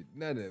that shit.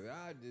 None of it.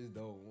 I just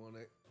don't want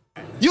it.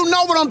 You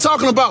know what I'm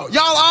talking about.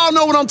 Y'all all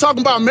know what I'm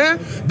talking about,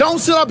 man. Don't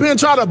sit up here and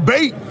try to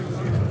bait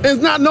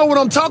and not know what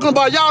I'm talking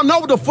about. Y'all know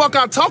what the fuck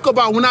I talk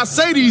about when I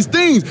say these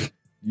things.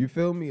 You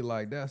feel me?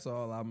 Like, that's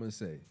all I'm going to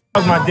say.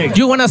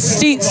 You want to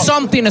see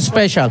something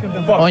special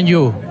on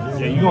you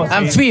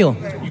and feel.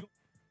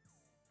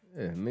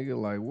 Yeah, nigga,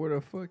 like, where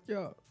the fuck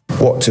y'all?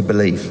 What to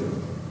believe?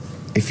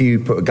 If you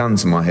put a gun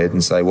to my head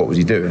and say, what was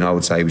he doing? I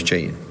would say he was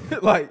cheating.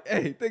 Like,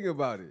 hey, think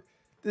about it.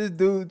 This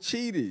dude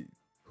cheated.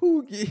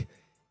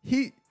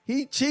 He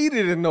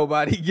cheated and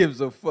nobody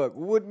gives a fuck.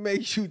 What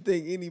makes you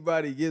think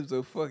anybody gives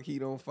a fuck he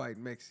don't fight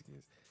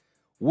Mexicans?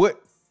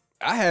 What?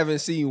 I haven't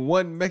seen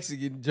one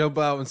Mexican jump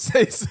out and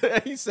say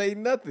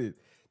nothing.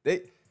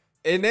 They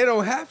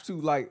don't have to.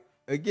 Like,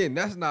 again,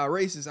 that's not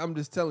racist. I'm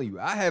just telling you.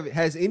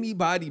 Has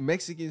anybody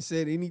Mexican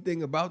said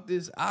anything about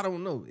this? I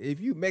don't know. If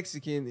you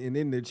Mexican and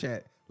in the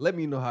chat, let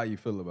me know how you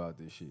feel about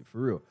this shit. For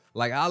real.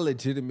 Like, I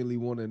legitimately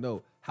want to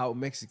know how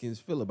Mexicans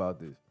feel about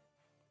this.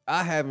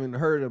 I haven't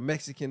heard a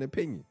Mexican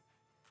opinion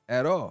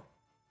at all.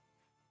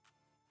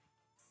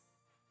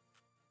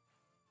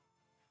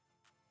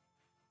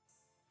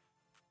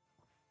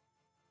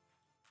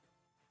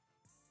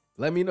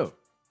 Let me know.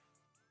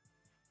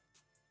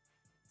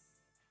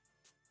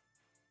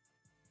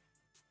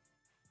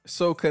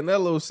 So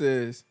Canelo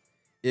says,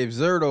 if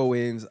Zerto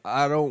wins,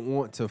 I don't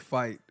want to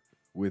fight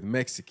with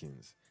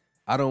Mexicans.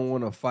 I don't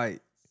want to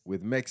fight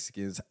with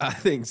Mexicans. I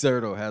think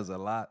Zerto has a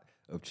lot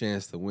of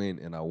chance to win,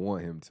 and I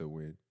want him to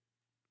win.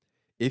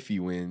 If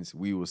he wins,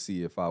 we will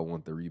see if I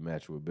want the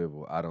rematch with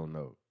Bivol. I don't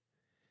know.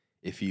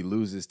 If he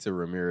loses to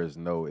Ramirez,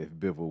 no. If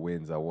Bivol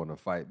wins, I want to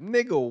fight.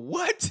 Nigga,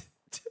 what?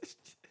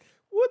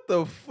 What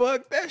the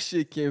fuck? That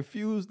shit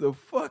confused the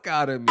fuck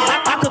out of me.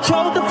 I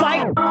controlled the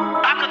fight.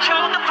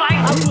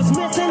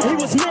 He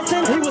was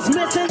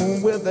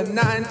missing. With the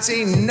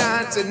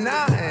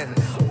 1999.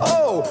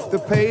 Oh, the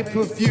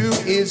pay-per-view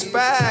is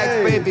back.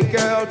 Hey. Baby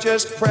girl,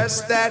 just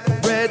press that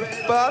red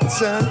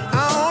button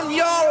on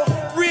your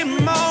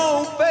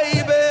remote,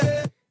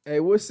 baby. Hey,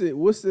 what's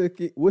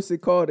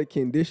it called? A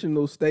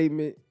conditional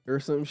statement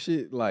or some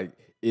shit? Like,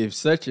 if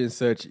such and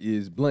such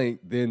is blank,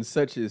 then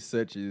such and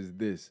such is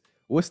this.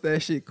 What's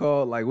that shit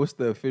called? Like, what's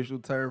the official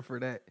term for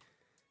that?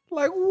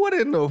 Like, what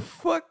in the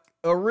fuck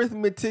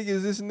arithmetic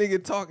is this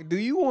nigga talking? Do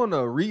you want to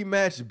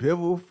rematch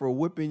Bivol for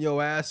whipping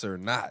your ass or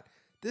not?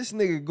 This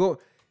nigga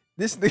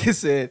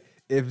said,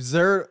 if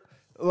Zerto,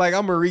 like,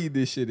 I'm gonna read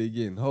this shit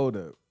again. Hold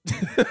up.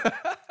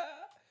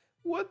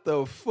 What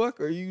the fuck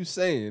are you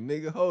saying,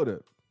 nigga? Hold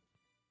up.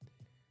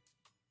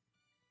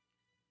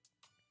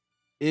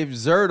 If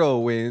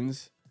Zerto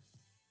wins,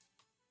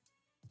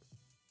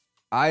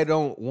 I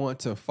don't want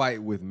to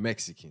fight with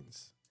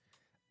Mexicans.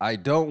 I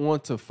don't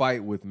want to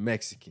fight with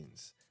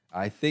Mexicans.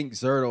 I think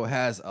Zerto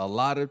has a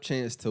lot of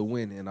chance to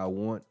win, and I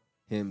want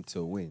him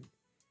to win.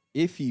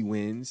 If he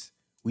wins,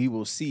 we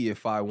will see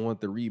if I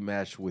want the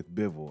rematch with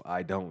Bivol.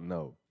 I don't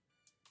know.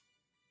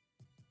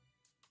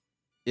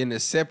 In a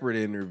separate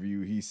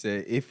interview, he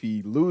said if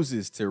he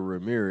loses to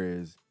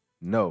Ramirez,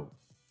 no.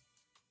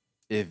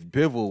 If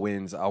Bivol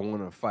wins, I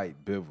want to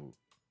fight Bivol.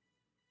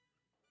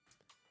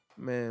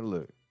 Man,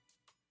 look.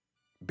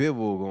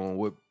 Bivol gonna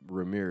whip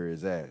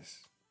Ramirez's ass.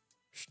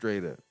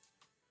 Straight up.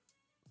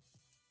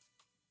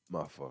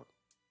 My fault.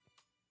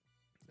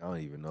 I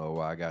don't even know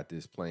why I got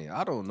this playing.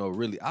 I don't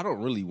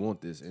really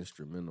want this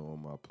instrumental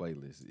on my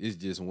playlist. It's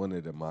just one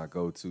of my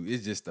go-to.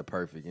 It's just the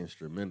perfect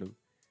instrumental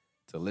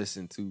to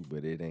listen to,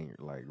 but it ain't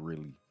like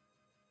really,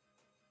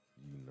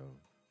 you know.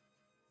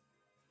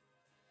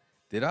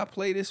 Did I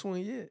play this one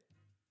yet?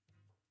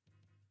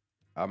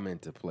 I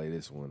meant to play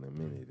this one a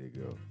minute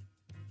ago.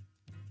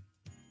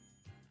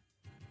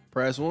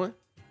 Press 1.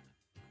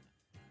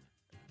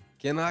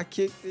 Can I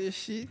kick this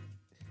shit?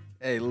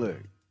 Hey, look.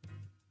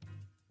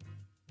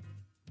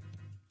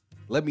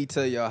 Let me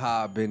tell y'all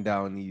how I've been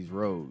down these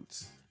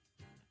roads.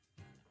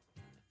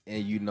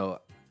 And you know,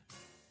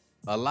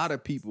 a lot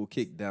of people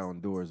kick down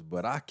doors,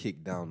 but I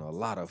kick down a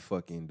lot of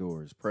fucking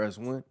doors. Press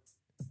 1.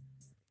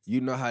 You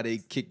know how they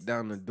kick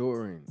down the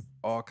door and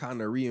all kind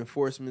of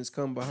reinforcements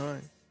come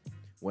behind?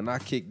 When I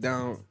kicked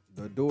down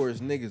the doors,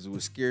 niggas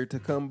was scared to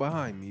come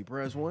behind me.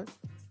 Press 1.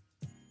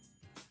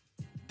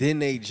 Then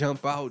they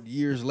jump out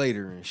years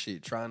later and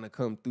shit, trying to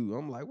come through.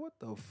 I'm like, what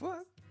the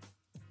fuck?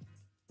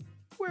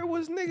 Where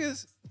was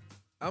niggas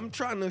I'm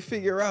trying to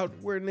figure out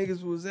where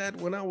niggas was at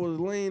when I was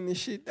laying this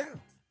shit down.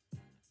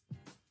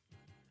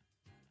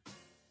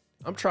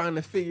 I'm trying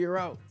to figure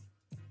out.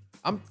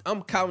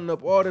 I'm counting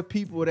up all the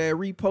people that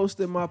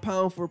reposted my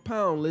pound for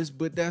pound list,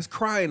 but that's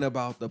crying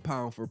about the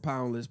pound for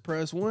pound list.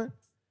 Press 1.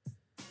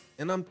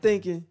 And I'm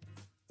thinking,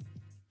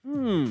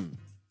 some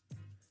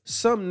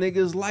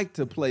niggas like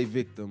to play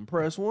victim.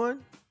 Press 1.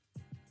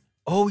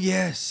 Oh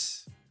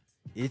yes,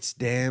 it's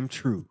damn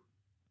true.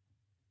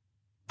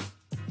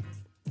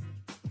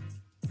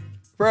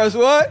 Press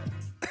what?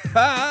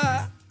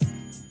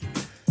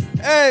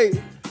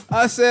 Hey,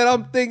 I said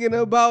I'm thinking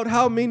about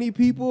how many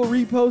people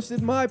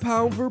reposted my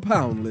pound for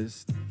pound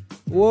list.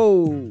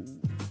 Whoa,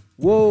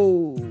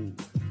 whoa,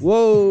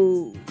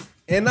 whoa.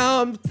 And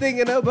now I'm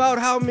thinking about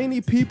how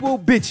many people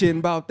bitching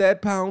about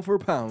that pound for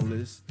pound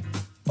list.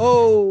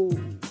 Oh,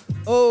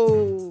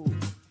 oh.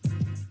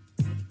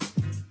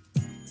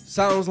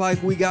 Sounds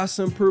like we got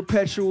some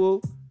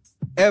perpetual,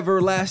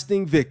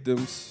 everlasting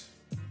victims.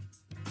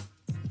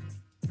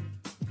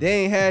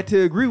 They ain't had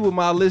to agree with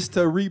my list to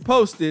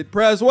repost it.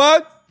 Press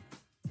what?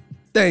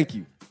 Thank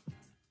you.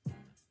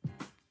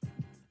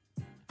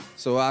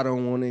 So I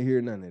don't want to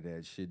hear none of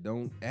that shit.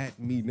 Don't at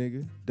me,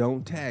 nigga.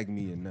 Don't tag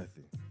me in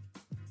nothing.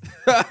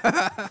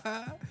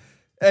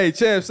 Hey,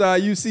 Champs,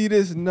 you see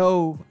this?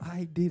 No,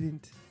 I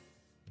didn't.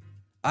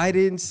 I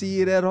didn't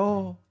see it at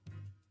all.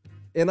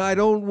 And I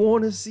don't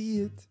want to see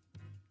it.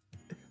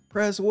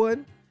 Press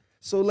 1.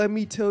 So let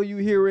me tell you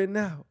here and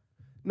now.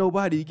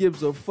 Nobody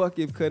gives a fuck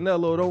if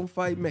Canelo don't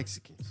fight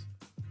Mexicans.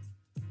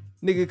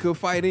 Nigga could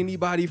fight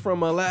anybody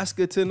from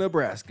Alaska to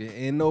Nebraska,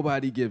 and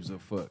nobody gives a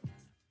fuck.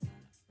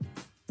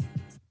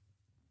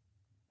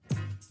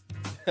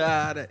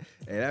 Hey,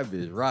 that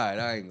bitch right.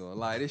 I ain't gonna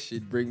lie. This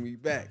shit bring me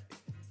back.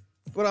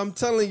 But I'm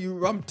telling you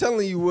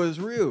what's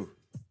real.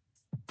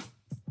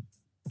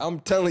 I'm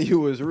telling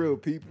you what's real,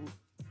 people.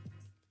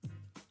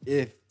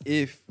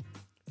 If,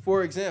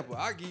 for example,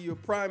 I'll give you a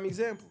prime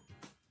example.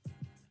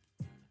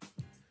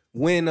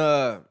 When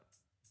I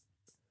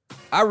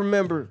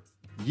remember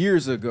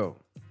years ago,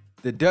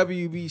 the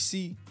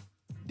WBC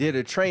did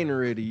a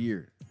trainer of the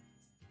year,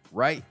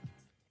 right?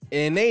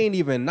 And they ain't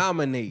even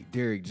nominate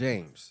Derrick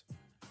James.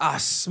 I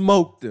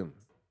smoked him.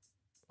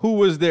 Who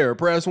was there?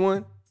 Press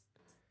 1.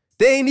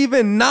 They ain't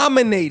even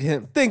nominate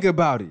him. Think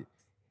about it.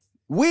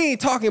 We ain't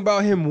talking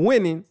about him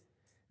winning.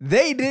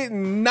 They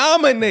didn't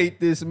nominate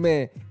this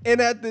man. And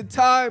at the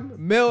time,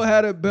 Mel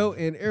had a belt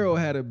and Errol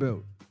had a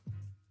belt.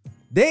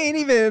 They ain't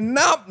even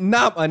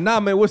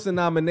nominate. What's the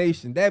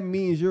nomination? That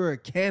means you're a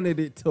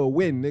candidate to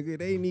win, nigga.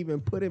 They ain't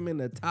even put him in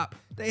the top.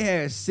 They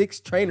had 6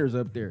 trainers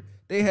up there.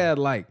 They had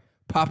like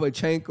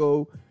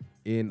Papachenko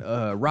and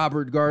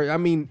Robert Garcia. I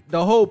mean,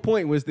 the whole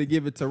point was to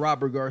give it to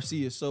Robert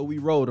Garcia, so we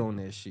rode on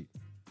that shit.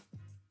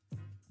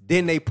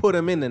 Then they put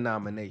him in the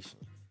nomination.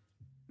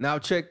 Now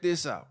check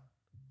this out.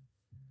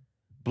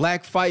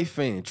 Black Fight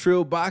Fan,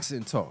 Trill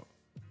Boxing Talk.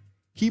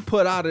 He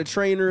put out a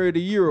Trainer of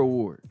the Year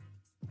award.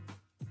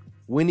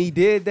 When he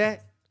did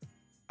that,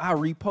 I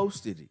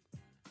reposted it.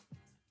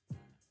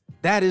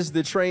 That is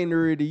the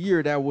Trainer of the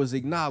Year that was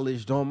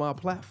acknowledged on my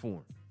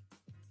platform.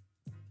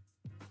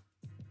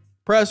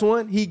 Press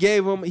 1,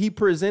 he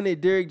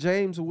presented Derrick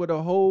James with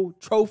a whole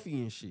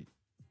trophy and shit.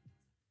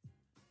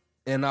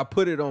 And I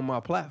put it on my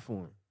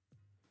platform.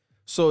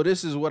 So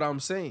this is what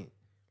I'm saying.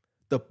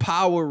 The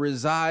power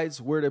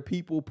resides where the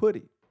people put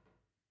it.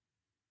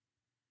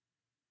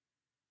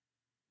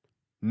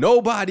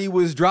 Nobody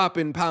was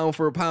dropping pound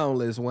for pound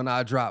list when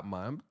I dropped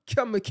mine.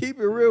 I'm gonna keep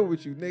it real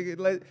with you,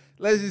 nigga.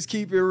 Let's just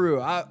keep it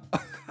real.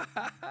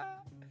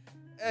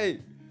 Hey,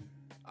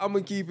 I'm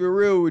gonna keep it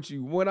real with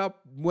you.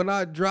 When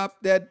I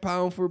dropped that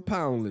pound for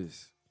pound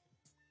list,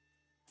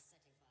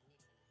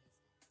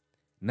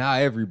 now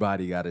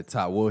everybody got a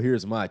top. Well,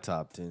 here's my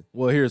top 10.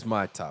 Well, here's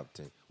my top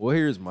 10. Well,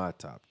 here's my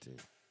top 10.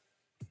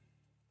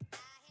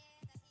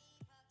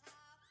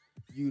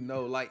 You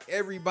know, like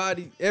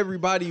everybody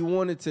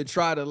wanted to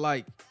try to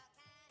like,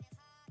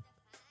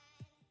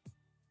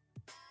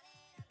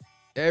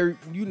 I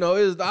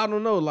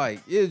don't know,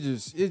 like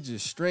it's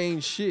just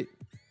strange shit.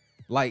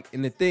 Like,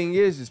 and the thing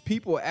is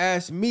people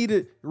ask me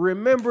to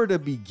remember the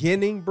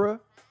beginning, bruh.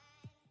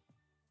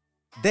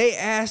 They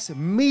asked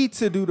me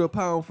to do the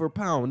pound for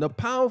pound. The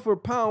pound for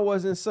pound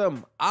wasn't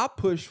something I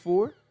pushed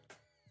for.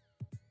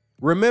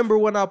 Remember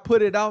when I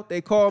put it out,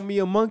 they called me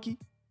a monkey?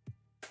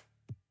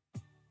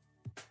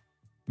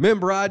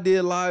 Remember I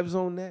did lives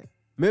on that?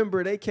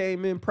 Remember they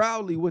came in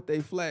proudly with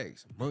their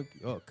flags.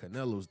 Monkey, oh,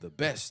 Canelo's the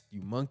best,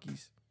 you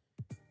monkeys.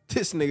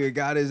 This nigga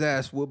got his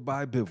ass whooped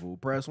by Bivol.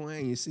 Press 1, I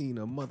ain't seen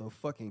a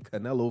motherfucking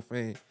Canelo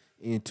fan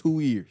in 2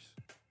 years.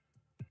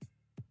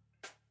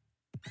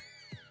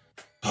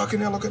 Oh,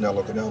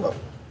 Canelo.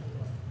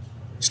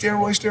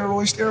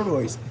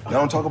 Steroids. Y'all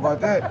don't talk about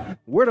that.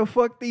 Where the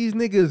fuck these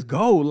niggas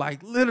go?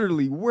 Like,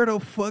 literally, where the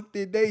fuck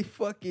did they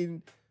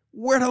fucking...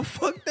 Where the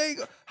fuck they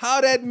go?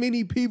 How that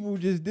many people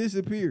just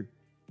disappear?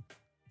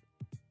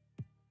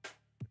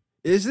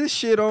 Is this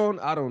shit on?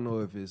 I don't know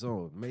if it's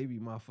on. Maybe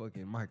my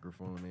fucking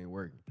microphone ain't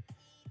working.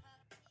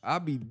 I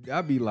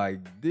be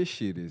like, this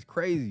shit is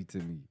crazy to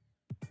me.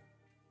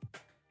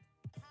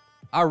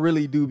 I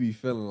really do be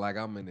feeling like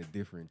I'm in a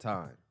different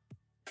time.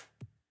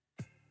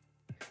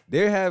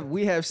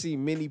 We have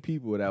seen many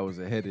people that was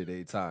ahead of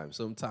their time.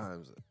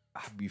 Sometimes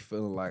I be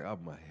feeling like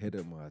I'm ahead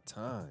of my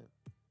time.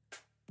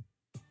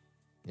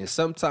 And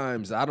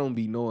sometimes I don't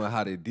be knowing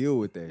how to deal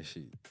with that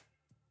shit.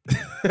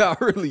 I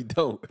really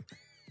don't.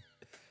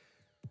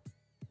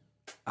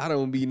 I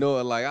don't be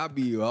knowing, like, I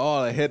be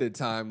all ahead of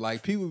time.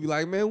 Like, people be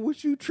like, man,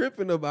 what you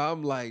tripping about?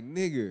 I'm like,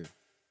 nigga,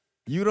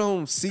 you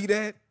don't see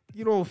that?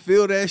 You don't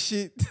feel that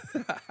shit?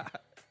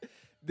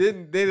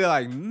 Then they're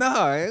like,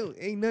 nah,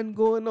 ain't nothing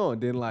going on.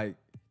 Then like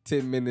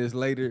 10 minutes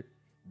later,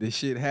 the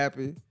shit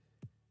happened.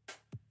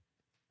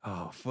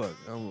 Oh, fuck.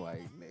 I'm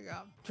like, nigga,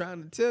 I'm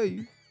trying to tell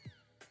you.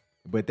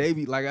 But they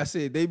be, like I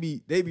said, they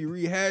be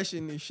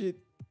rehashing this shit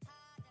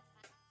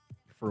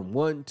from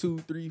 1, 2,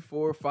 3,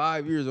 4,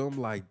 5 years.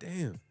 I'm like,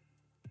 damn.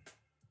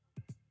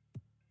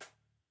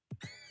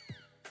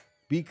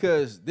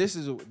 Because this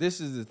is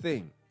the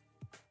thing.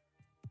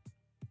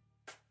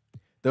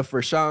 The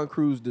Fashawn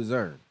Cruz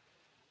DAZN.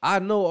 I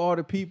know all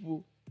the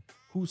people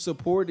who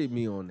supported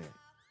me on that.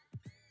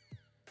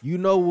 You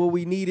know what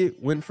we needed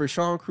when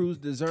Fashawn Cruz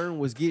DAZN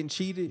was getting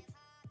cheated?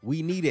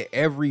 We needed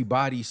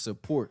everybody's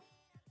support.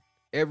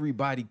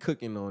 Everybody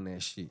cooking on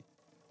that shit.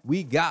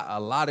 We got a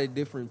lot of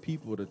different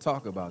people to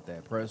talk about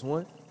that. Press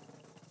 1.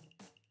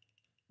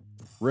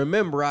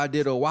 Remember, I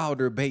did a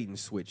Wilder bait and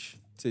switch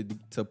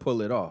to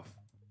pull it off.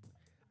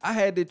 I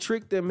had to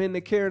trick them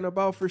into caring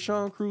about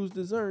Fashawn Cruz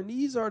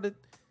DAZN.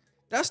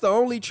 That's the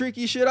only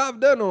tricky shit I've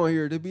done on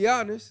here, to be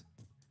honest.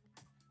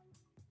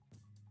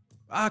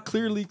 I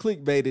clearly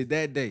clickbaited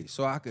that day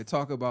so I could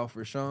talk about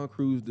Fashawn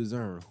Cruz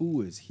DAZN,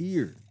 who is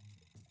here.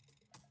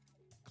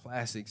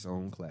 Classics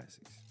on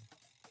classics.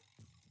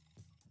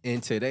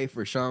 And today,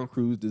 Fashawn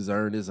Cruz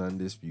DAZN is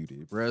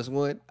undisputed. Press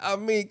 1. I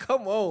mean,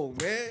 come on,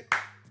 man.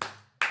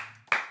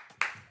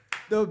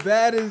 The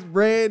baddest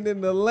brand in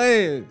the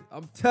land.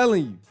 I'm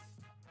telling you.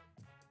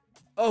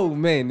 Oh,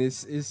 man,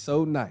 it's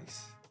so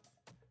nice.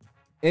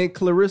 And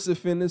Clarissa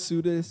finna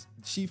sue this.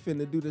 She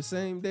finna do the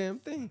same damn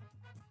thing.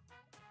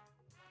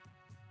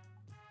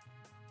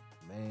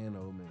 Man,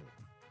 oh man.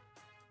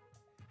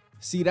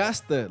 See,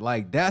 that's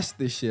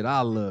the shit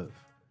I love.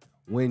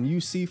 When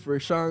you see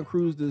Fashawn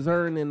Cruz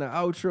DAZN in the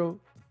outro,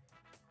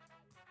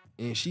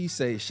 and she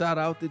say, shout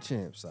out the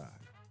champ side.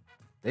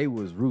 They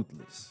was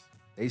ruthless.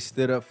 They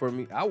stood up for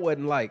me. I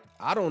wasn't like,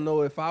 I don't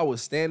know if I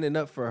was standing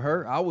up for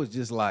her. I was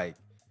just like,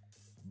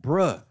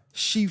 bruh,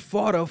 she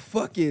fought a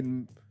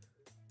fucking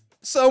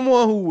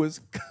someone who was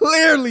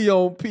clearly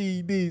on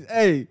PEDs.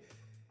 Hey,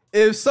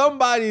 if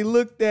somebody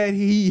looked at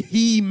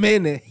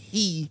Jimenez,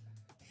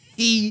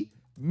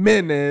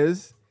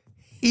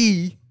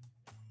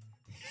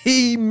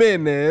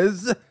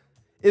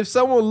 if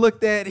someone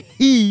looked at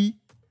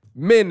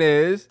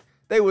Jimenez,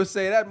 they would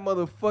say that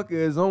motherfucker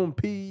is on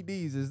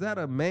PEDs. Is that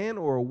a man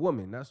or a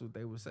woman? That's what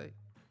they would say.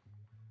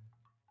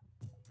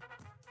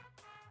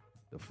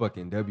 The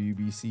fucking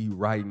WBC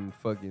writing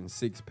fucking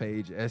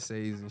 6-page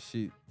essays and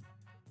shit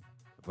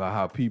about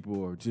how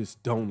people are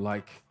just don't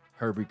like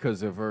her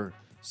because of her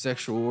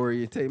sexual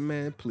orientation.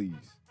 Man,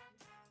 please.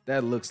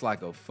 That looks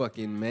like a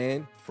fucking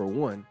man, for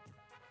one.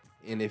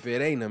 And if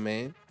it ain't a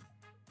man,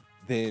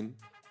 then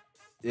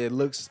it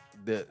looks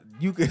that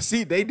you can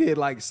see they did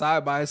like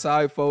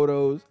side-by-side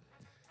photos.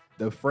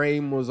 The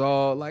frame was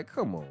all like,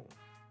 come on.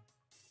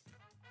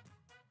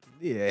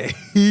 Yeah,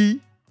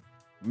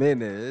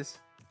 Jimenez.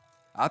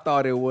 I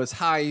thought it was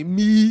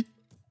Jaime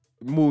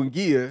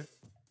Munguia.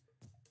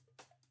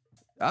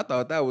 I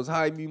thought that was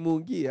Jaime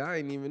Munguia. I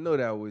didn't even know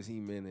that was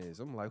Jimenez.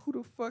 I'm like, who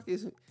the fuck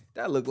is it?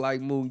 That look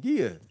like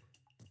Munguia.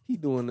 He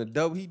doing a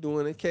double. He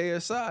doing a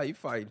KSI. You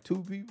fighting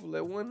 2 people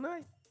at one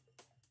night.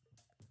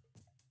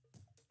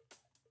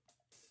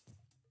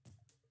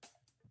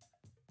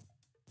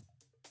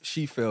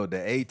 She failed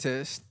the A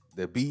test,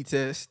 the B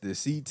test, the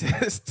C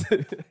test.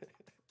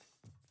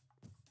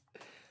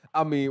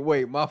 I mean,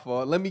 wait, my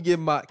fault.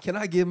 Can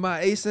I get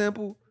my A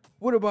sample?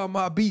 What about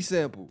my B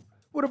sample?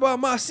 What about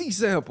my C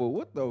sample?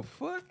 What the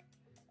fuck?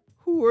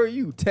 Who are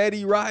you,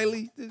 Teddy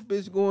Riley? This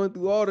bitch going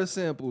through all the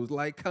samples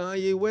like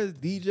Kanye West,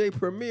 DJ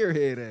Premier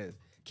head ass.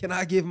 Can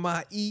I give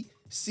my E,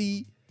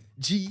 C,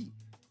 G,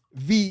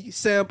 V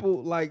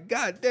sample? Like,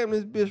 goddamn,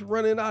 this bitch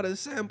running out of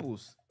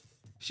samples.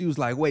 She was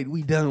like, wait,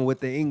 we done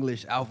with the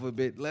English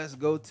alphabet. Let's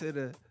go to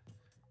the,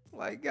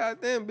 like,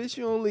 goddamn, bitch,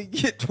 you only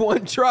get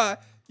one try.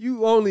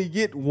 You only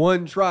get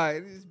one try.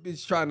 This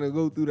bitch trying to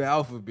go through the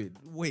alphabet.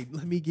 Wait,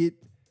 let me get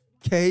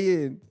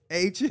K and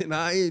H and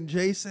I and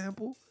J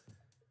sample.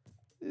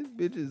 This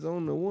bitch is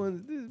on the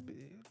ones, this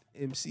bitch,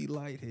 MC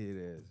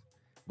Lighthead ass.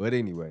 But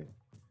anyway.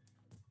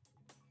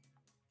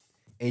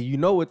 And you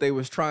know what they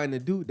was trying to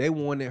do? They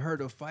wanted her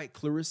to fight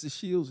Clarissa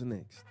Shields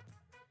next.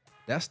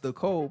 That's the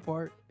cold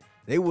part.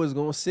 They was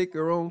gonna sick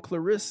her on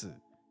Clarissa.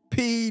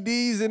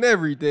 PEDs and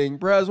everything.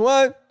 Press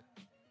 1.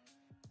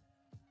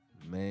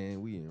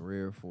 Man, we in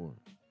rare form.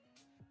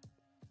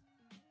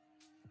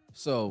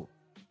 So,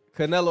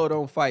 Canelo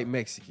don't fight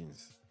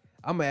Mexicans.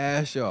 I'm gonna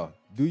ask y'all,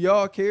 do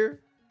y'all care?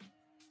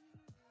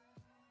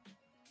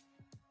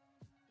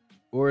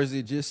 Or is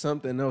it just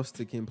something else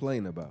to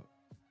complain about?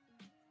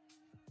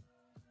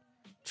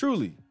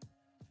 Truly.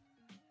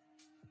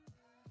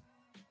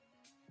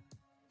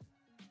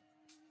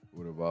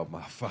 What about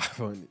my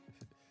 500?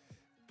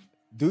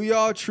 Do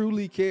y'all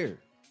truly care?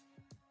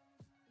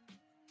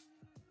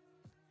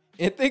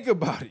 And think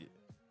about it.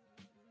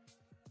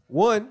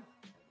 One,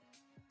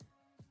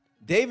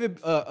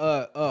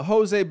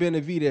 Jose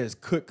Benavidez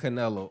cooked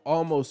Canelo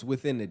almost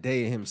within the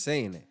day of him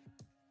saying that.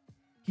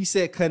 He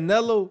said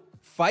Canelo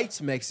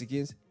fights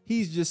Mexicans.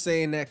 He's just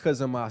saying that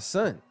because of my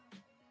son.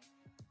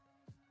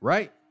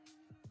 Right?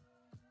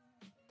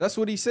 That's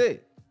what he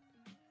said.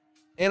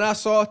 And I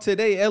saw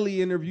today,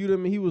 Ellie interviewed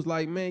him, and he was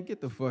like, man,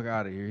 get the fuck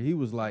out of here. He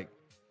was like,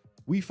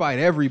 we fight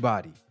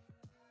everybody.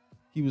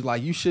 He was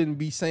like, you shouldn't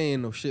be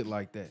saying no shit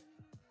like that.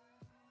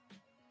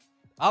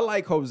 I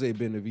like Jose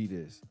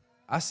Benavidez.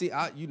 I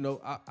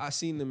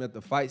seen him at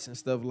the fights and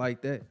stuff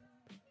like that.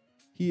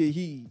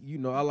 He,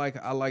 I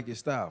like his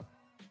style.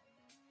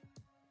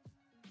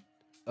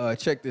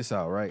 Check this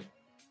out, right?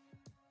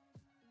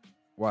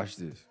 Watch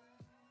this.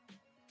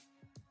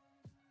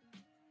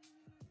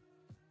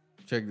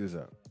 Check this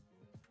out.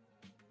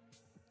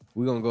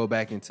 We're going to go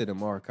back into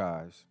them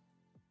archives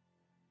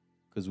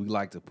because we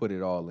like to put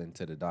it all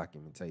into the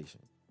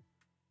documentation.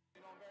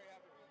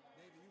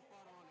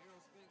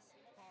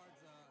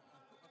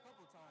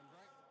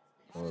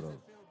 Hold on.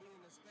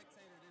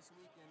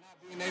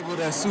 Being able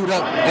to suit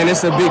up, and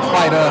it's a big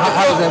fight.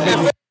 How does that make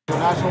you?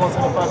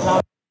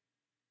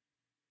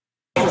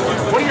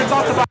 What are your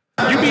thoughts about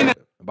you being?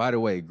 By the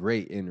way,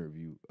 great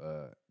interview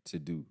to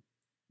do.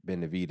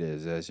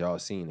 Benavidez, as y'all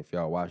seen, if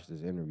y'all watched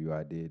this interview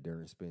I did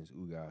during Spence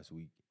Ugas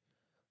week.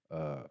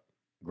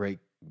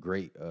 Great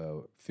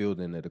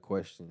fielding of the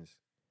questions,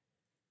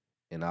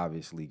 and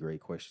obviously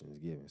great questions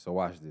given. So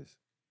watch this.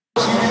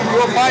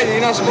 You're a fighter.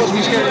 You're not supposed to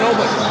be scared of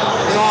nobody.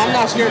 I'm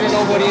not scared of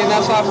nobody, and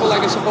that's how I feel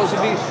like it's supposed to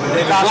be.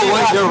 What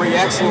was your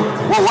reaction?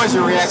 What was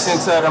your reaction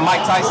to the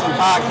Mike Tyson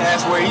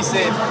podcast where he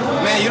said,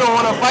 "Man, you don't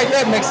want to fight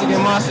that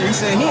Mexican monster"? He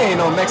said he ain't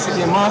no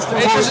Mexican monster.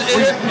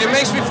 It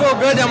makes me feel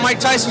good that Mike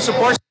Tyson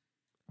supports.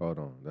 Hold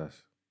on,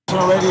 that's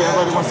already.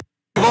 Everybody wants.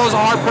 Bo is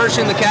a hard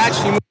person to catch.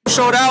 He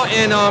showed out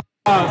in to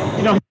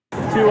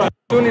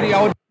opportunity.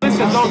 I would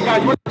listen. Those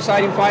guys were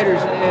exciting fighters.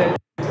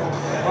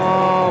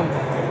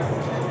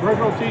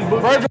 Virgil,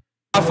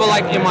 I feel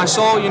like in my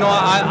soul,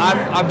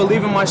 I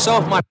believe in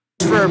myself. My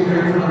for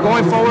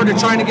going forward and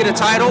trying to get a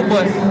title,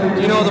 but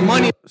the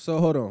money. So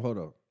hold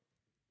on.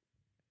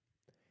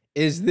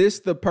 Is this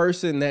the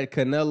person that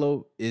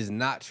Canelo is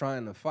not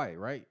trying to fight?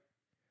 Right?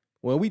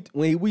 When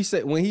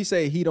he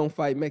say he don't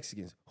fight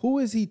Mexicans, who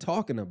is he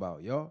talking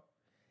about, y'all?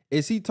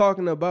 Is he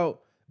talking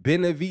about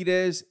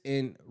Benavidez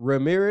and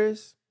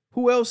Ramirez?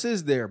 Who else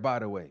is there, by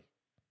the way?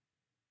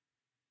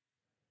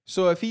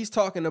 So if he's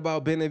talking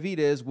about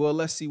Benavidez, well,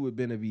 let's see what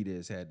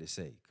Benavidez had to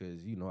say.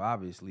 Because,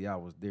 obviously I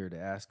was there to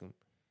ask him.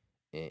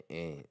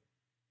 And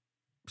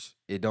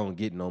it don't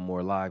get no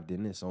more live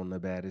than this on the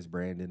baddest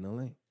brand in the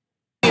lane.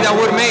 That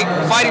would make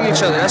fighting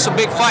each other. That's a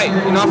big fight.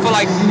 I feel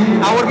like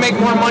I would make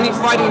more money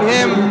fighting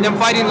him than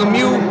fighting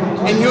Lemieux.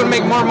 And he would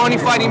make more money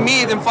fighting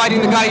me than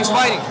fighting the guy he's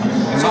fighting.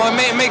 So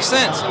it makes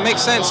sense. It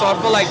makes sense. So I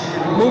feel like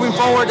moving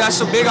forward,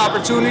 that's a big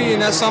opportunity,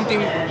 and that's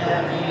something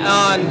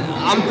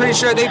I'm pretty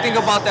sure they think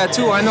about that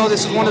too. I know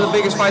this is one of the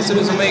biggest fights there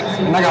is to make.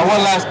 And I got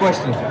one last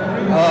question.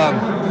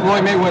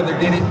 Floyd Mayweather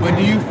did it, but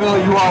do you feel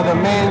you are the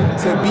man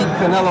to beat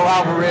Canelo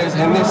Alvarez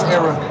in this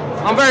era?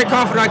 I'm very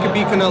confident I can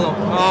beat Canelo.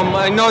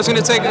 I know it's going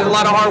to take a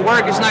lot of hard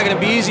work. It's not going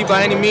to be easy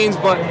by any means,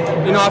 but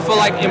I feel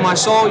like in my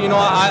soul,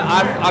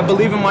 I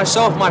believe in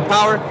myself, my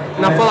power,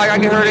 and I feel like I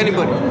can hurt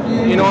anybody.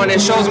 And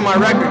it shows in my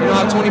record.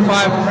 I have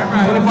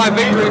 25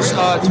 victories,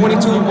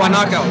 22 by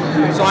knockout.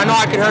 So I know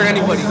I can hurt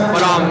anybody.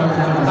 But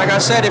like I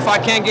said, if I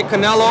can't get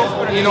Canelo,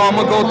 I'm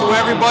gonna go through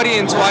everybody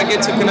until I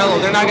get to Canelo.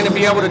 They're not going to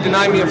be able to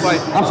deny me a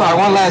fight. I'm sorry.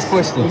 One last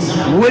question.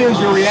 What is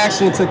your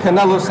reaction to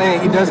Canelo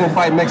saying he doesn't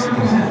fight Mexicans?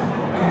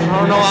 I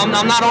don't know.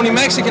 I'm not only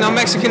Mexican. I'm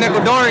Mexican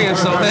Ecuadorian.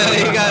 So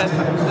you got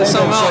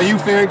something else. So you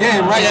fair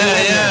game, right?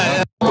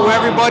 Yeah. To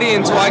everybody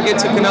until I get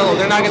to Canelo,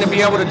 they're not going to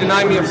be able to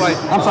deny me a fight.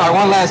 I'm sorry.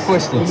 One last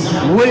question.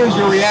 What is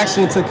your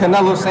reaction to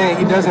Canelo saying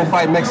he doesn't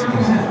fight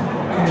Mexicans?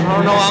 I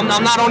don't know.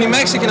 I'm not only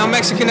Mexican. I'm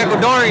Mexican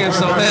Ecuadorian.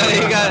 So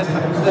you got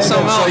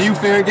something else. So you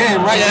fair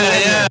game, right?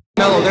 Yeah.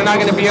 Canelo, they're not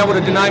going to be able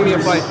to deny me a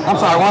fight. I'm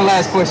sorry. One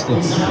last question.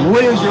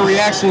 What is your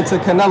reaction to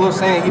Canelo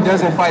saying he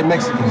doesn't fight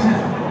Mexicans?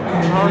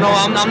 I don't know.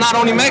 I'm not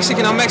only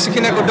Mexican. I'm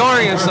Mexican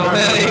Ecuadorian. So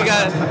you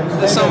got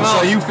something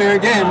else. So you fair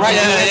game, right?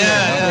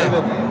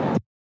 Yeah.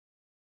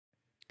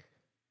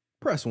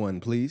 Press 1,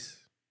 please.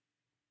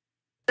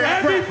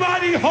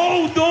 Everybody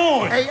hold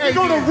on. Hey,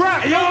 go to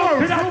rap. Yo,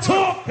 can I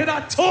talk? Can I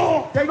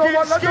talk?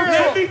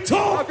 Let me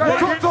talk.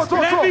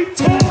 Let me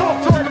talk.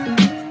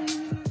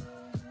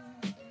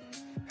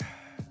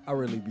 I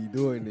really be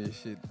doing this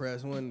shit.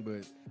 Press 1,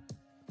 but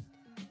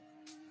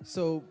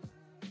so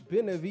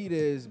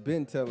Benavidez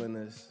been telling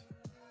us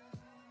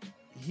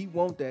he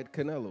want that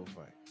Canelo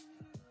fight.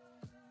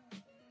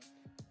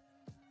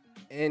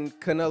 And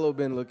Canelo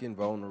been looking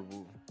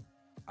vulnerable.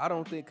 I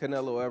don't think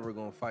Canelo ever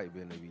gonna fight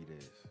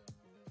Benavidez.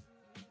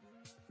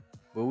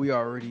 But we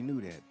already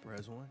knew that,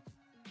 Press One.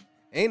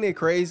 Ain't it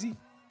crazy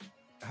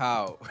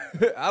how,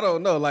 I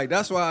don't know, like,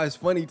 that's why it's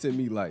funny to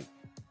me, like,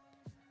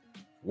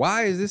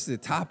 why is this a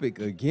topic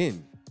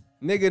again?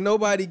 Nigga,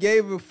 nobody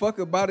gave a fuck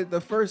about it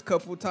the first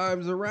couple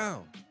times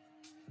around.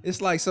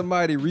 It's like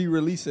somebody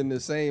re-releasing the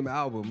same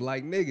album.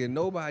 Like, nigga,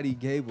 nobody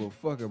gave a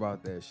fuck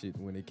about that shit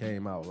when it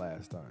came out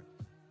last time.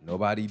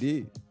 Nobody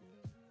did.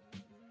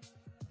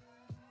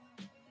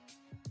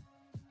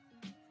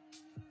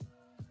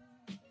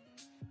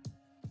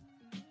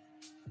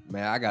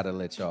 Man, I gotta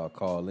let y'all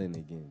call in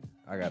again.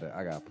 I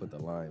gotta put the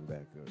line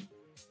back up.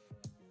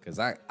 Cause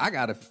I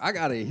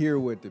gotta hear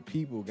what the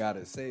people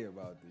gotta say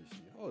about this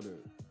shit. Hold up.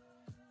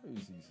 Let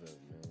me see something,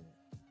 man.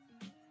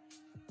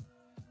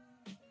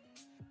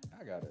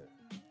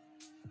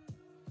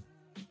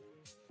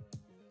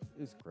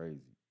 It's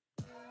crazy.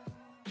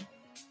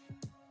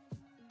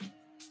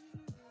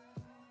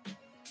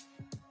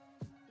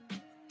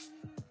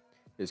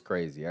 It's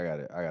crazy. I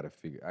gotta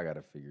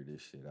figure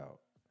this shit out.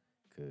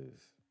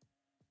 Cause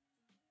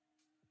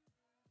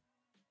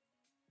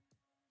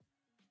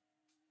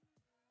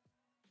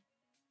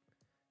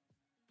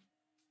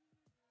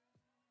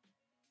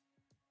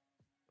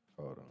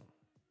hold on.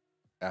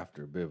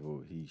 After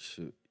Bivol, he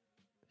shook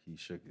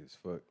his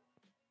fuck.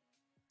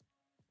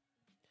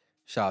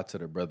 Shout out to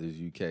the brothers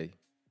UK.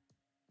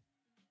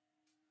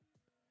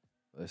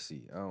 Let's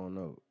see. I don't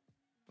know.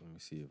 Let me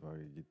see if I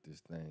can get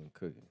this thing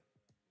cooking.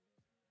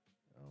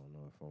 I don't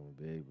know if I'm gonna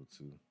be able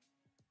to.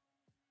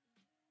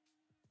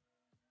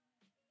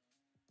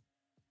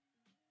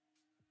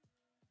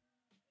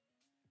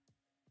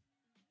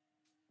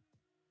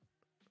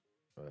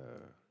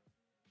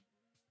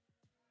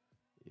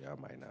 Yeah, I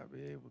might not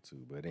be able to,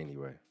 but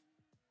anyway.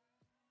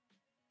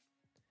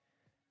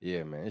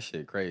 Yeah, man, this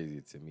shit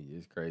crazy to me.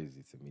 It's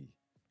crazy to me.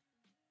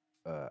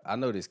 I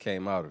know this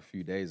came out a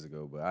few days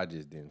ago, but I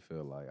just didn't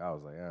feel like, I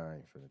was like, I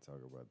ain't finna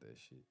talk about that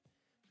shit.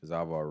 Because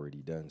I've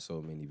already done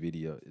so many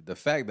videos. The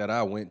fact that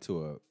I went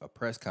to a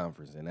press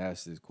conference and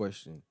asked this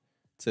question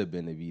to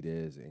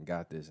Benavidez and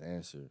got this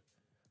answer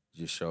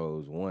just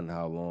shows, one,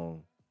 how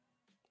long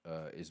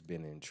it's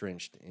been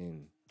entrenched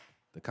in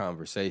the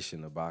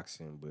conversation of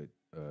boxing, but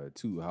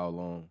two, how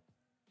long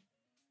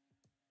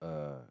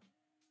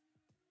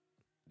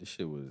this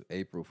shit was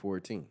April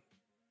 14th.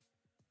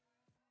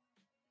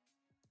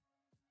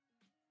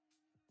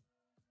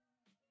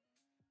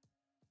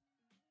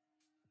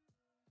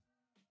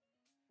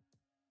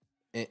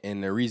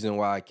 And the reason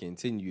why I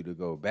continue to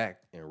go back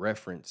and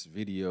reference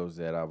videos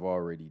that I've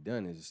already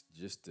done is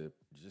just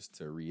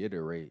to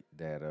reiterate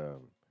that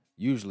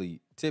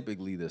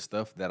typically the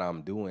stuff that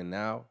I'm doing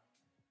now,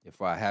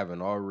 if I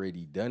haven't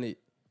already done it,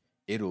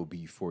 it'll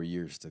be for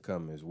years to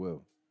come as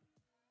well.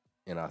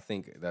 And I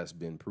think that's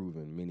been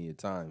proven many a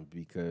time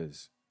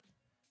because,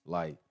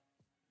 like,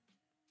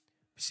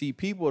 see,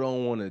 people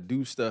don't want to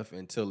do stuff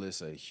until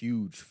it's a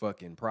huge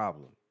fucking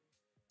problem.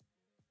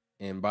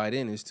 And by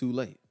then it's too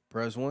late.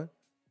 Press one.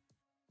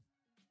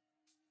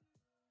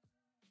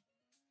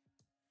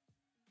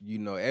 You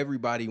know,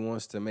 everybody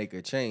wants to make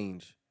a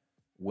change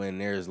when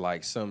there's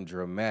like some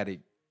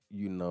dramatic,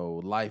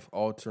 life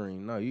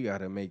altering. No, you got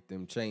to make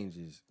them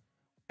changes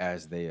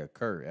as they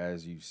occur,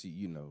 as you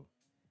see,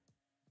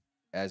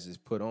 as it's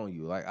put on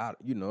you. Like, I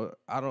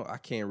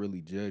can't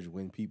really judge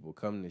when people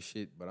come to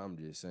shit, but I'm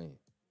just saying.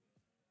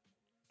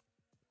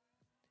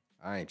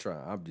 I ain't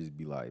trying. I'll just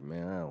be like,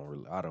 man,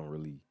 I don't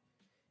really.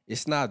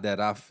 It's not that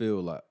I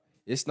feel like,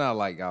 it's not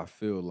like I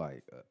feel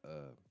like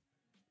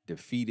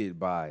defeated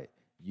by,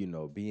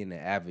 being an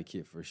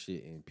advocate for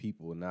shit and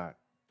people not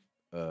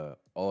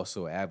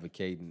also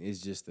advocating. It's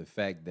just the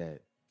fact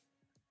that,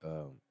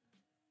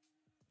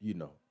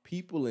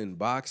 people in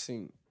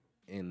boxing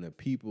and the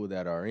people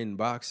that are in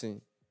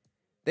boxing,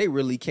 they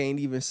really can't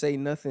even say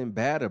nothing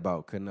bad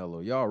about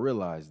Canelo. Y'all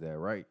realize that,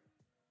 right?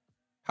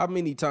 How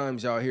many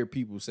times y'all hear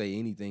people say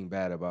anything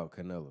bad about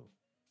Canelo?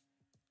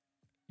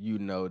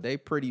 They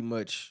pretty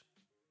much,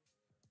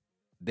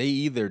 they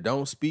either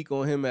don't speak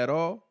on him at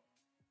all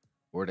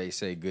or they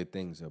say good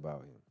things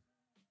about him.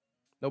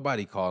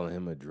 Nobody calling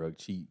him a drug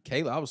cheat.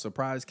 I was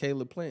surprised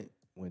Caleb Plant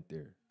went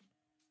there.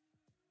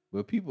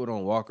 But people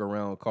don't walk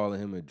around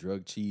calling him a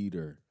drug cheat,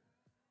 or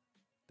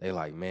they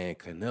like, man,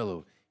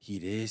 Canelo, he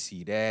this,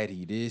 he that,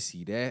 he this,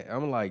 he that.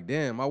 I'm like,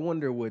 damn, I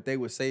wonder what they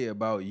would say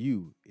about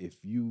you if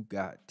you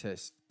got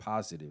test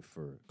positive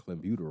for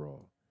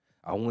clenbuterol.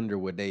 I wonder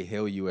would they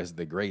hail you as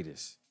the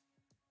greatest.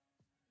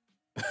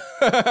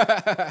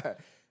 I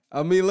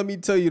mean, let me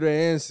tell you the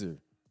answer.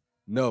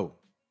 No.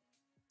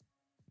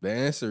 The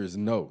answer is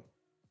no.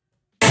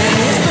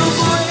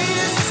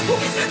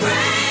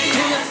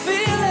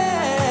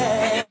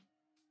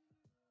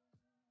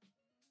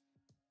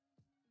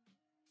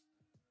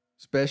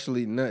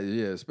 Especially none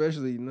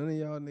of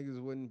y'all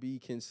niggas wouldn't be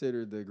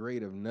considered the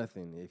great of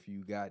nothing if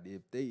you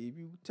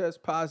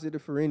test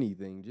positive for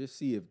anything. Just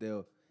see if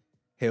they'll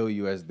hail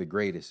you as the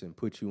greatest and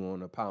put you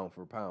on a pound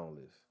for pound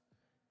list.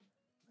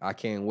 I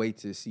can't wait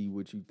to see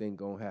what you think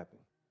gonna happen.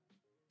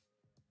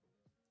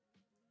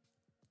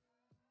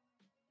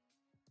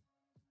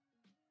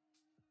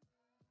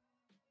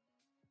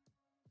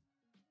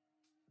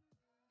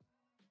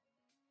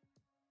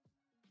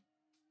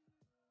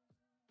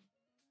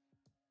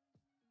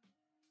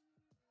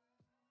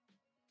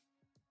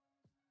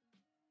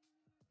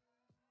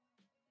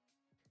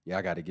 Yeah,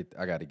 I gotta get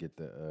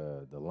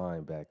the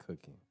line back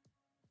cooking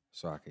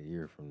so I can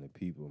hear from the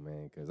people,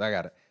 man. Cause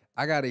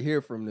I gotta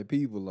hear from the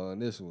people on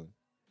this one.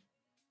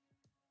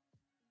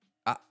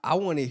 I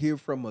want to hear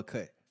from a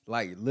cut.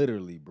 Like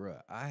literally,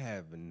 bruh. I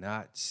have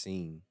not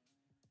seen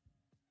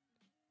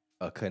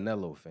a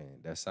Canelo fan.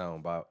 The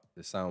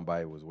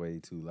soundbite was way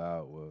too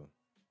loud. Well,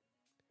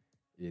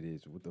 it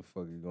is. What the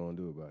fuck you gonna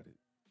do about it?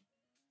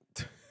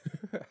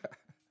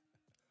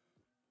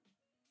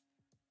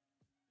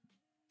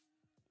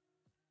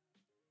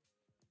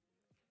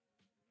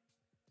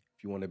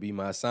 If you want to be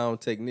my sound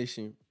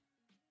technician,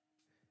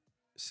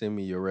 send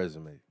me your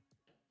resume.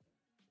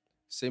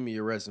 Send me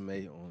your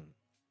resume on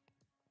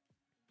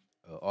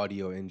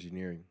audio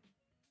engineering,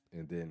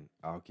 and then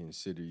I'll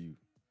consider you,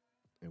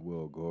 and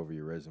we'll go over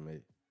your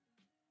resume.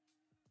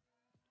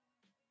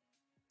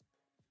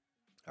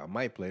 I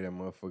might play that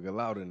motherfucker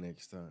louder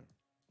next time.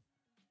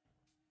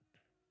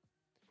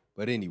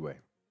 But anyway.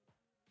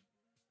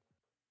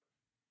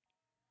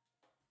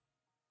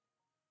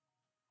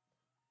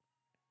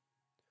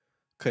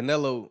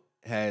 Canelo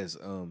has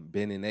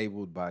been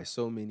enabled by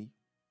so many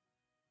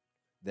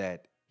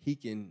that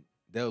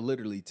they'll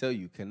literally tell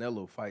you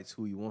Canelo fights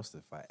who he wants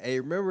to fight. Hey,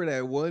 remember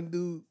that one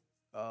dude?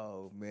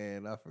 Oh,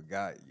 man, I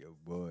forgot your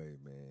boy,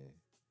 man.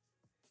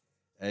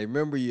 Hey,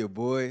 remember your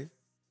boy?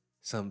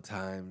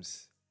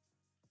 Sometimes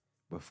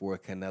before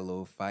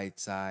Canelo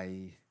fights,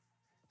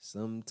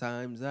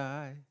 sometimes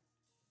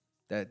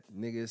that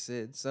nigga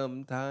said,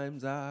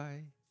 sometimes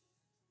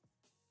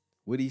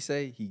what'd he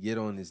say? He get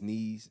on his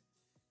knees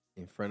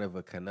in front of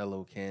a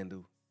Canelo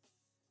candle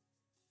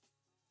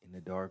in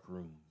a dark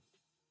room,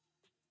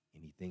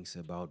 and he thinks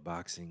about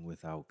boxing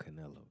without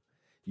Canelo.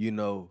 You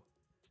know,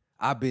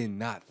 I've been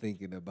not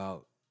thinking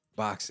about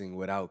boxing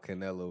without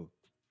Canelo.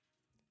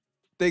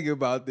 Think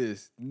about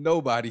this.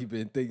 Nobody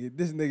been thinking.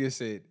 This nigga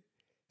said,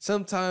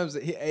 sometimes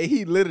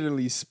he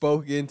literally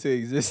spoke into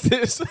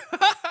existence.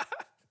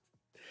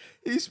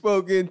 He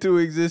spoke into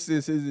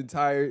existence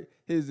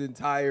his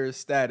entire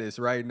status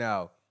right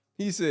now.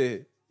 He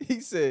said,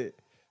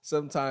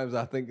 sometimes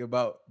I think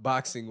about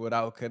boxing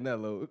without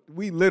Canelo.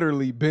 We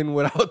literally been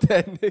without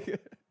that nigga.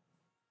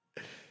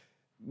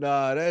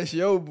 Nah, that's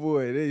your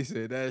boy. They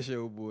said that's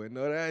your boy.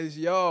 No, that's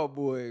y'all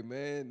boy,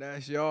 man.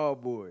 That's y'all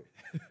boy.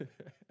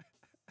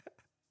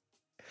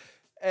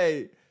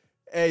 Hey,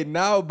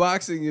 now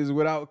boxing is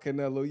without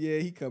Canelo. Yeah,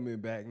 he coming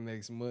back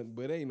next month,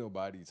 but ain't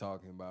nobody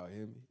talking about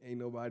him. Ain't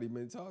nobody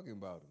been talking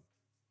about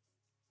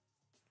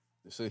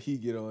him. So he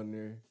get on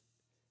there.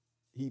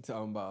 He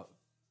talking about,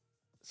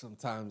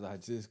 sometimes I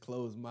just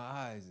close my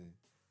eyes and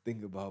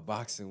think about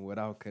boxing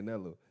without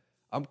Canelo.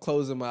 I'm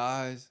closing my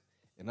eyes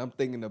and I'm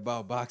thinking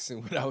about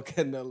boxing without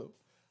Canelo.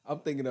 I'm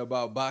thinking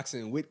about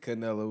boxing with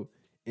Canelo,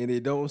 and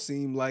it don't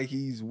seem like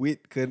he's with.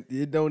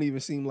 It don't even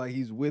seem like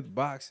he's with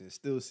boxing. It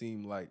still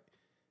seem like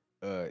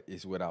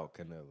it's without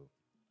Canelo.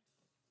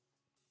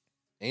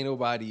 Ain't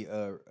nobody.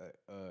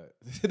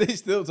 They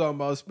still talking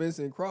about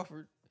Spencer and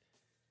Crawford.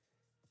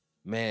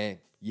 Man,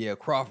 yeah,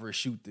 Crawford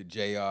shoot the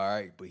JR,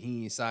 right? But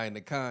he ain't signed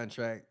the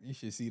contract. You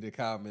should see the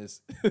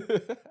comments.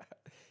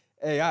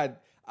 Hey, I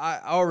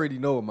already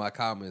know what my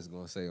comments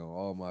gonna say on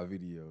all my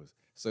videos.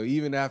 So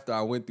even after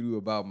I went through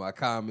about my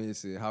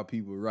comments and how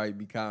people write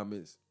me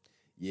comments,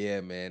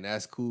 yeah, man,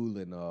 that's cool.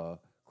 And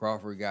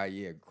Crawford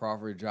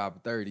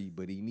dropped 30,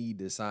 but he need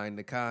to sign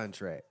the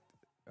contract.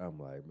 I'm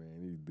like,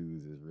 man, these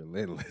dudes is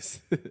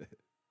relentless.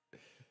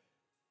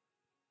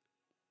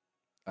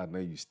 I know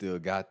you still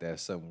got that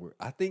somewhere.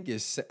 I think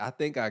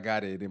I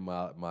got it in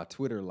my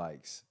Twitter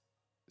likes.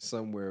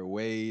 Somewhere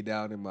way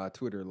down in my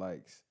Twitter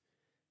likes.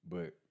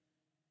 But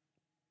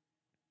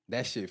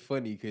that shit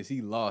funny because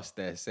he lost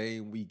that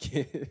same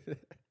weekend.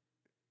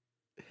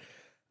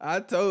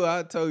 I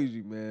told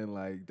you, man,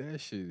 like that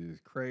shit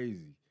is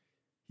crazy.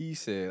 He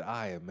said,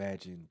 I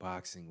imagine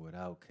boxing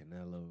without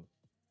Canelo.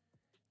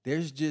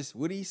 There's just,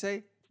 what did he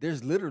say?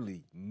 There's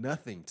literally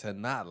nothing to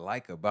not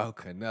like about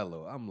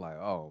Canelo. I'm like,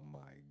 oh my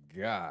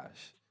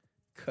gosh.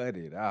 Cut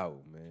it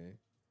out, man.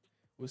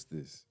 What's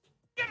this?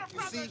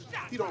 You see,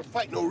 he don't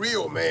fight no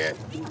real man.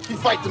 He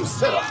fight them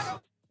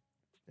setups.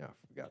 Yeah,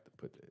 I forgot to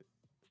put that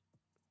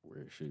where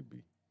it should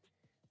be.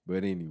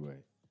 But anyway.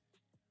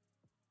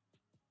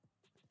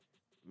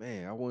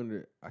 Man, I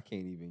wonder, I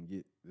can't even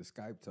get the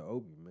Skype to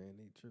open, man.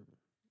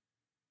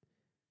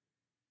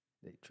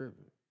 They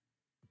tripping.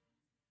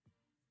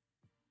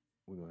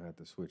 We're going to have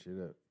to switch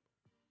it up.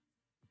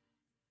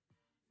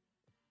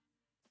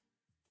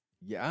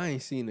 Yeah, I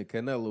ain't seen a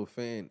Canelo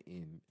fan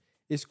in,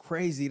 it's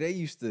crazy. They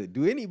used to,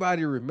 do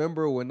anybody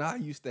remember when I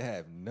used to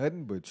have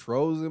nothing but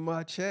trolls in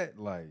my chat?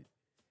 Like,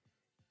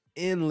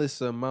 endless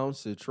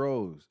amounts of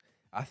trolls.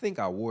 I think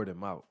I wore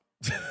them out.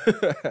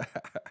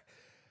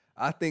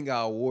 I think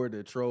I wore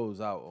the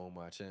trolls out on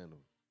my channel.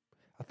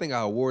 I think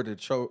I wore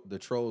the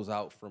trolls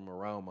out from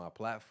around my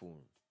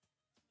platform.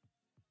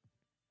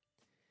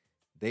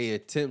 Their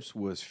attempts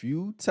was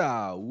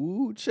futile.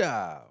 Woo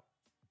child.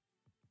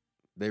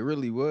 They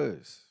really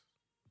was.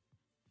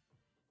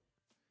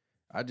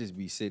 I just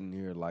be sitting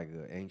here like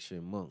an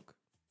ancient monk.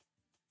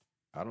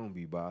 I don't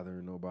be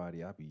bothering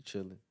nobody. I be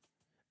chilling.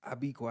 I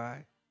be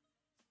quiet.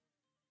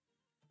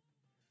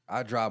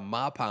 I drop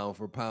my pound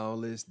for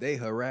pound list. They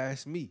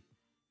harass me.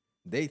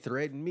 They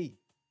threaten me.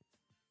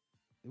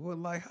 It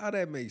wasn't like, how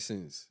that makes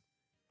sense?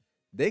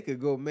 They could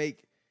go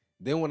make.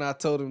 Then when I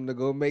told them to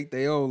go make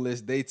their own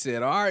list, they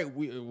said, all right,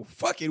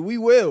 fuck it, we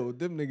will.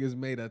 Them niggas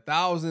made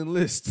 1,000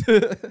 lists.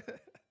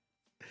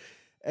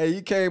 Hey,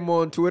 you came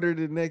on Twitter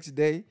the next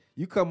day.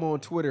 You come on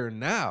Twitter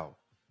now.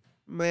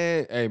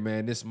 Man, hey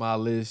man, this is my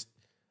list.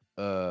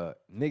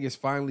 Niggas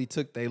finally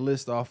took their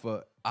list off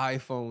a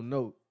iPhone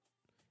note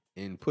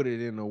and put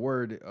it in a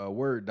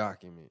Word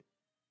document.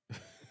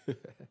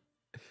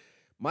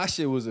 My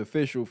shit was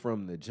official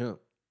from the jump.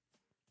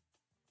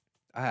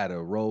 I had a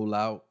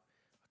rollout,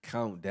 a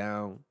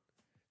countdown.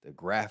 The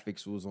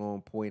graphics was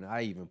on point.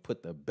 I even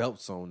put the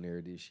belts on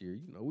there this year.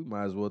 You know, we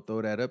might as well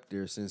throw that up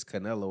there since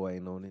Canelo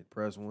ain't on it.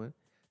 Press one.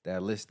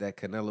 That list that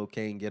Canelo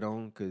can't get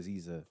on because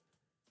he's a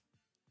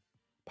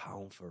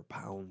pound for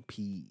pound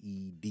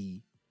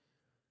PED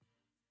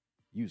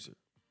user.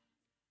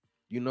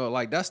 You know,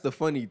 like that's the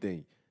funny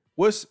thing.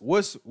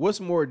 What's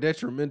more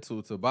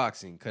detrimental to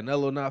boxing?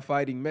 Canelo not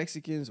fighting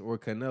Mexicans or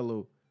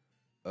Canelo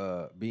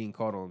being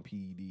caught on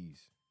PEDs?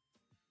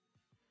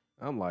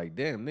 I'm like,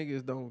 damn,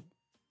 niggas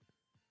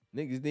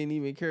didn't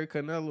even care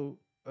Canelo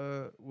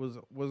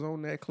was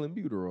on that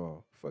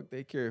clenbuterol. Fuck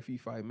they care if he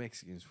fight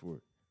Mexicans for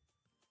it.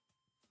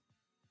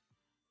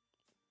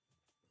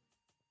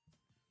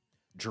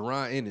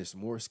 Jerron Ennis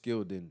more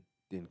skilled than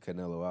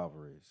Canelo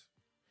Alvarez.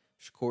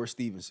 Shakur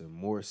Stevenson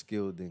more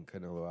skilled than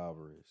Canelo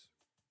Alvarez.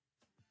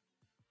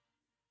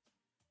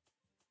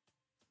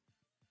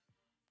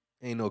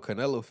 Ain't no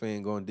Canelo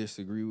fan gonna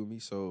disagree with me,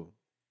 so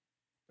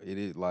it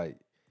is like,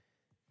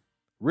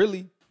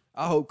 really,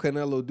 I hope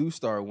Canelo do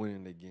start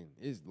winning again.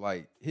 It's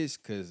like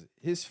cause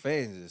his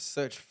fans is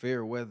such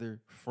fair weather,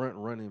 front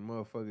running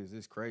motherfuckers.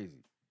 It's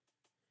crazy.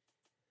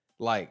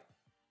 Like,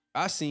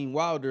 I seen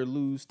Wilder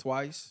lose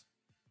twice.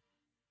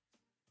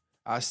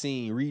 I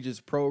seen Regis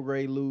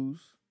Prograis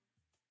lose.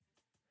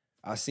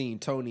 I seen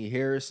Tony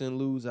Harrison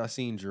lose. I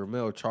seen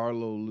Jermell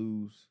Charlo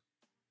lose.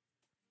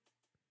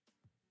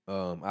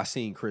 I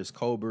seen Chris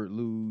Colbert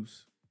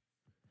lose.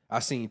 I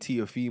seen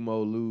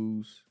Teofimo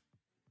lose.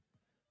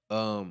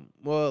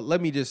 Well,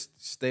 let me just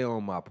stay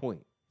on my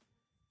point.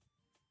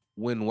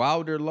 When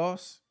Wilder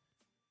lost,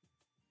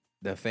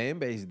 the fan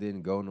base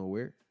didn't go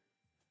nowhere.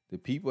 The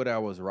people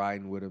that was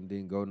riding with him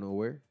didn't go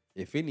nowhere.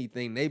 If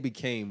anything, they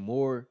became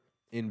more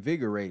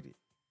invigorated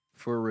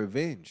for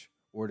revenge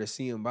or to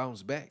see him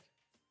bounce back.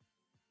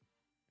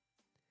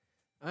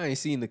 I ain't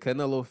seen the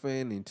Canelo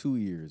fan in 2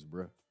 years,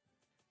 bro.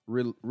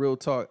 Real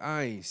talk,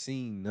 I ain't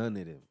seen none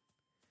of them.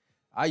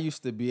 I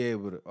used to be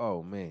able to,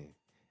 oh man.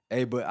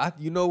 Hey, but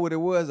you know what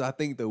it was? I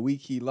think the week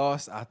he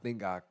lost, I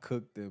think I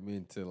cooked him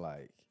into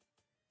like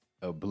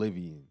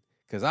oblivion.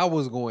 Cause I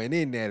was going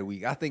in that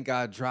week. I think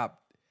I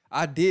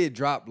did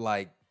drop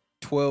like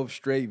 12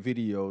 straight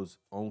videos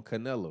on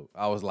Canelo.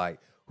 I was like,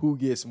 who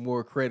gets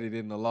more credit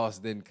in the loss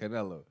than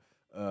Canelo?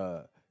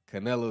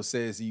 Canelo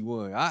says he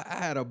won. I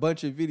had a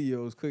bunch of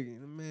videos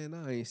cooking. Man,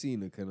 I ain't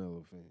seen a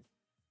Canelo fan.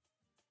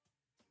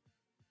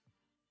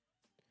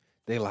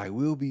 They like,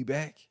 we'll be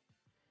back.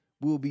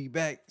 We'll be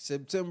back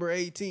September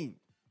 18th.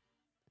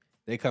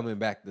 They coming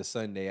back the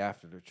Sunday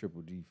after the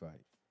Triple G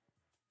fight.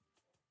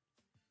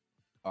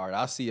 All right,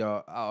 I'll see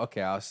y'all.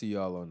 Okay, I'll see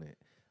y'all on that.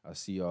 I'll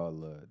see y'all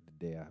the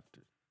day after.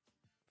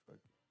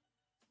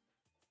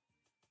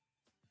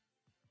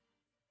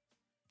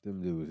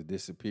 Them dudes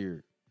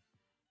disappeared.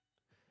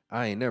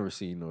 I ain't never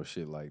seen no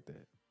shit like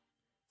that.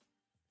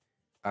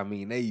 I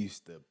mean, they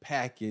used to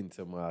pack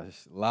into my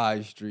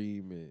live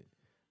stream and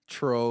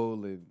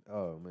troll and,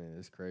 oh man,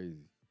 it's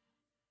crazy.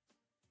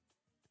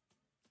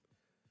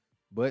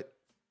 But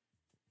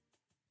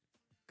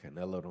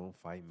Canelo don't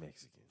fight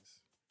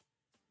Mexicans.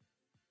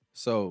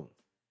 So,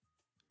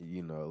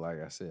 you know,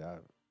 like I said,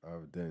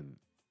 I've done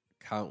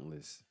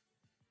countless,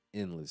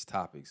 endless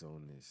topics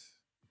on this.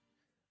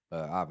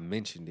 I've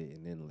mentioned it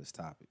in endless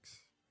topics.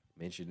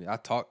 Mentioned it. I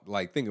talked,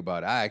 like, think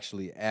about it. I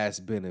actually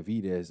asked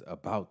Benavidez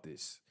about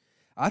this.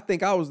 I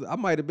think I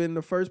might have been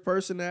the first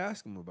person to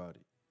ask him about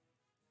it.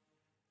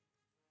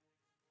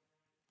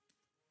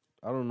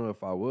 I don't know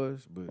if I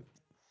was, but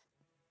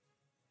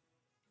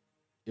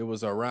it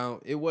was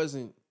around, it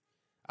wasn't,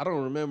 I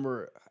don't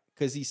remember,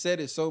 because he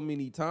said it so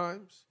many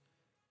times,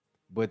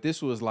 but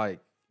this was like,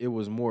 it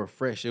was more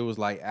fresh. It was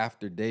like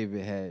after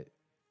David had,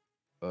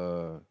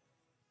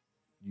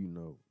 you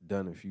know,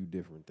 done a few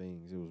different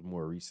things. It was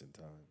more recent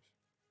times.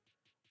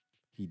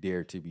 He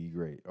dared to be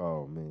great.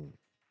 Oh, man.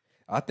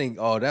 I think,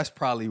 that's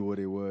probably what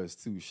it was,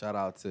 too. Shout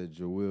out to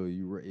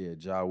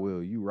Jawil. Ja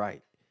Will, you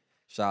right.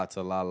 Shout out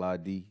to Lala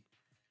D.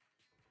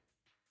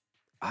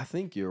 I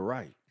think you're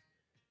right.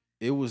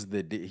 It was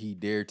he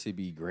dared to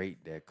be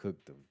great that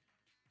cooked him.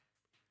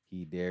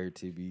 He dared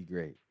to be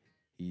great.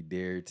 He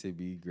dared to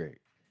be great.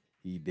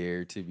 He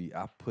dared to be.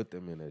 I put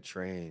them in a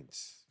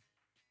trance.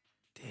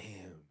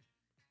 Damn.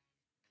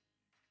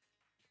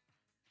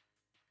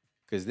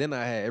 Because then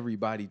I had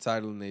everybody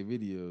titling their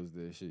videos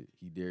that shit.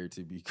 He dared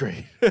to be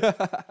great.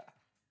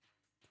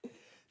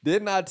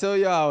 Didn't I tell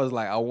y'all I was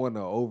like, I want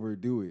to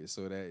overdo it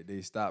so that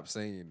they stop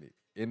saying it?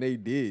 And they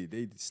did.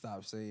 They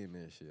stopped saying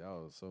that shit. I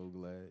was so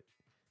glad.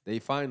 They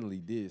finally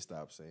did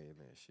stop saying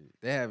that shit.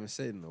 They haven't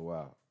said it in a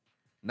while.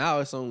 Now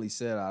it's only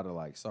said out of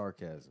like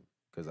sarcasm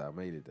because I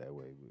made it that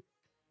way. But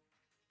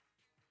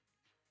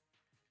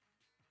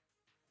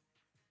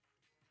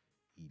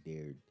he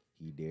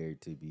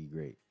dared to be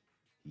great.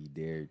 He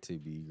dared to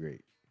be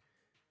great.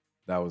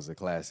 That was a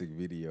classic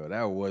video.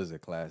 That was a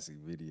classic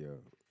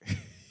video.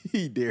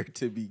 He dared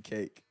to be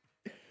cake.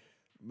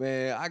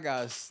 Man,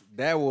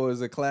 that was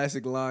a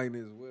classic line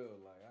as well.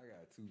 Like, I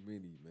got too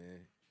many,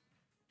 man.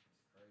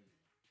 Crazy.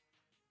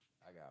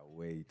 I got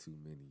way too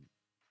many.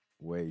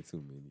 Way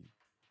too many.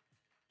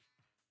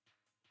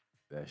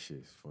 That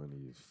shit's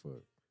funny as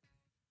fuck.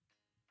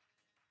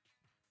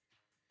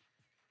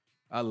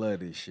 I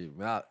love this shit,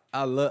 man.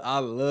 I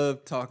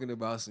love talking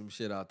about some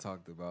shit I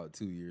talked about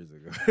 2 years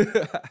ago.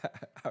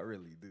 I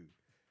really do.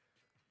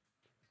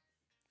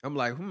 I'm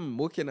like,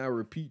 what can I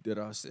repeat that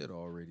I said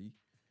already?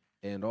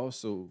 And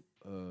also,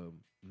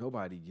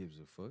 nobody gives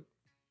a fuck.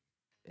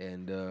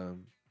 And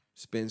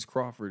Spence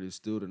Crawford is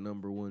still the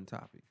 #1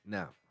 topic.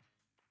 Now,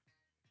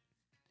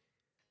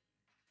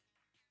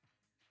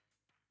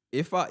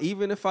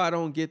 even if I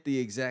don't get the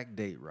exact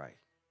date right,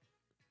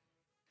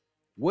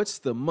 what's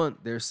the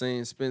month they're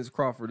saying Spence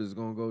Crawford is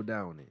gonna go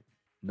down in?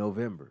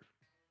 November.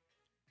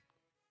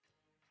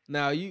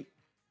 Now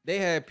they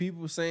had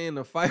people saying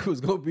the fight was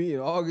gonna be in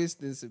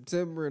August and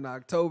September and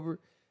October.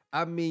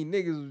 I mean,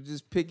 niggas was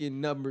just picking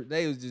numbers.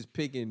 They was just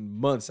picking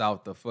months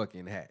out the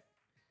fucking hat.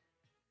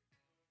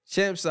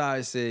 Champ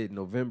Size said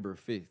November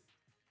 5th.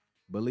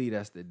 Believe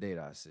that's the date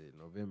I said,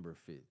 November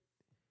 5th.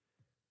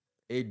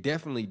 It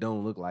definitely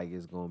don't look like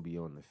it's gonna be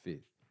on the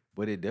 5th,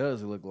 but it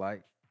does look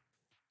like,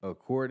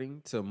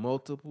 according to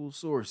multiple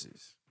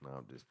sources. No,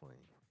 I'm just playing.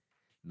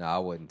 No, I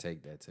wouldn't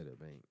take that to the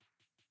bank.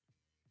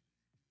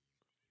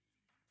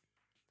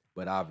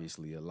 But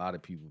obviously, a lot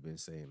of people been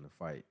saying the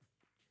fight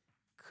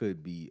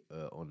could be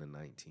on the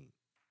 19th.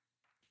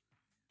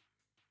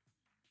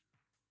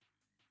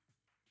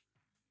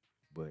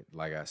 But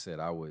like I said,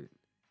 I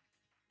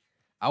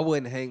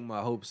wouldn't hang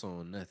my hopes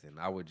on nothing.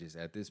 I would just,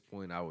 at this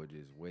point, I would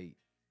just wait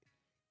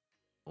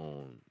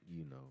on,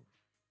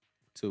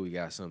 till we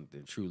got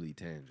something truly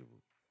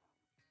tangible.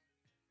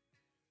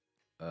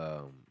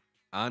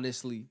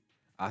 Honestly,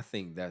 I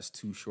think that's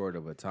too short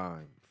of a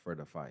time for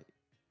the fight.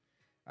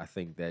 I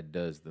think that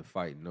does the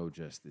fight no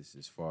justice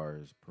as far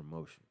as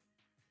promotion.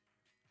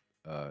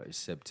 It's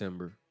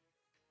September.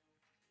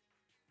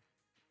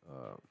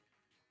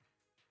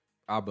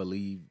 I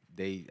believe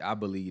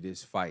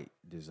this fight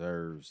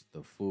deserves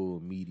the full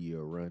media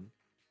run.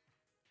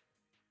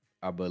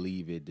 I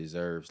believe it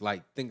deserves,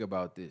 think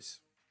about this.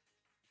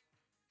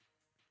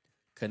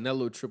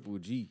 Canelo Triple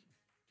G,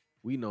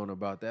 we known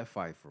about that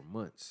fight for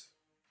months.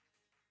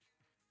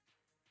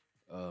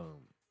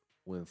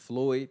 When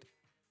Floyd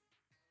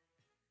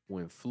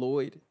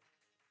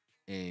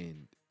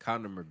and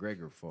Conor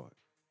McGregor fought,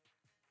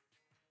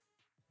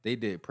 they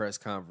did press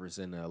conference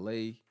in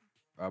LA,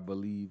 I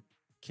believe,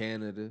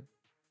 Canada,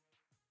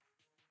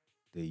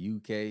 the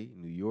UK,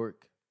 New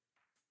York.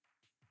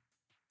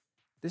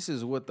 This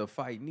is what the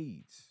fight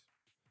needs.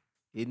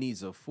 It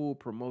needs a full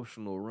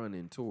promotional run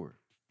and tour,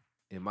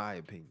 in my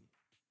opinion.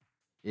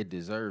 It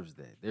deserves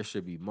that. There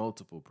should be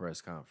multiple press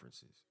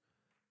conferences.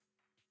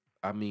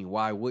 I mean,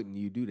 why wouldn't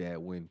you do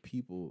that when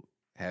people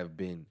have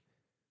been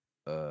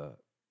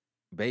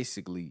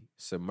basically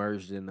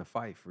submerged in the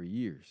fight for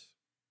years?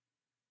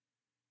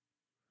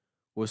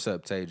 What's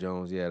up, Tay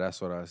Jones? Yeah,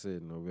 that's what I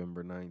said,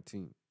 November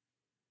 19th.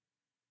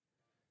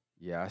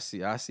 Yeah, I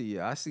seen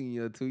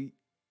your tweet.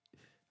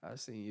 I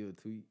seen your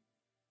tweet.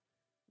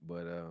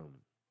 But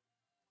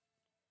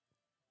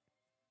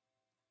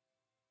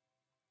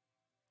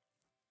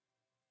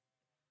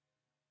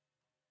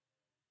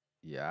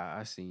yeah,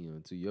 I seen you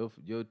too.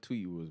 Your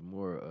tweet was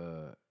more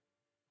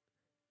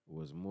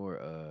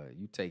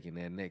you taking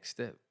that next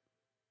step.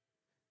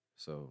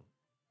 So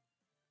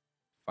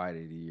fight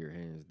of the year,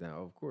 hands down,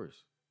 of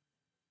course.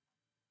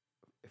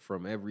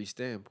 From every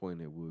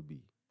standpoint, it would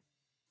be.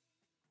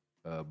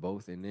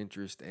 Both in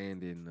interest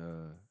and in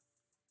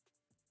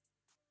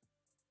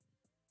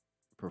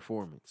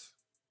performance.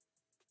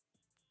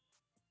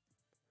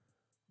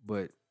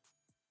 But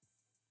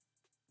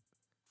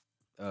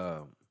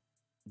do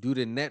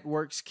the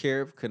networks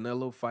care if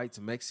Canelo fights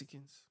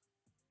Mexicans?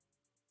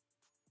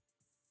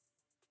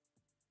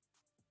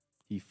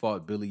 He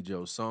fought Billy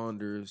Joe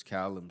Saunders,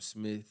 Callum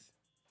Smith,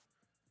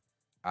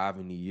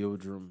 Ivan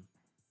Yildirim,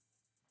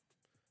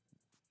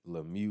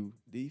 Lemieux.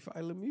 Did he fight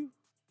Lemieux?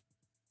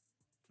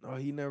 No,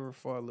 he never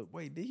fought.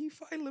 Wait, did he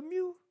fight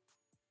Lemieux?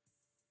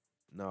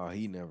 No,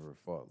 he never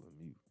fought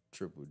Lemieux.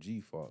 Triple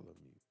G fought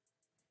Lemieux.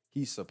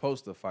 He's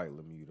supposed to fight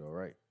Lemieux though,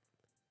 right?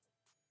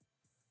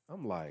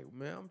 I'm like,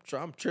 man,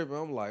 I'm tripping.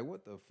 I'm like,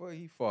 what the fuck?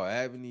 He fought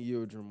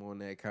Avenue Yildirim on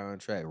that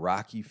contract.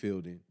 Rocky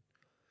Fielding,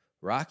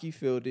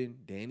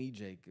 Danny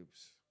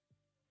Jacobs,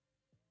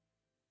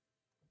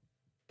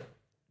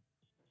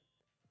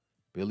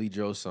 Billy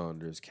Joe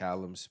Saunders,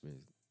 Callum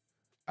Smith,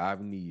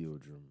 Avenue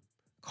Yildirim,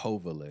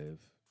 Kovalev,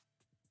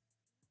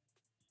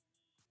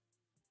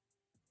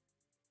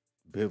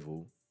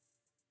 Bivol.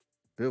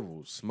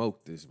 Bivol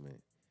smoked this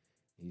man.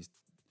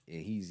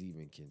 He's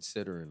even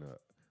considering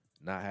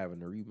not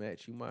having a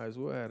rematch. You might as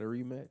well have a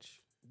rematch.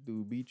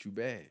 Dude beat you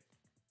bad.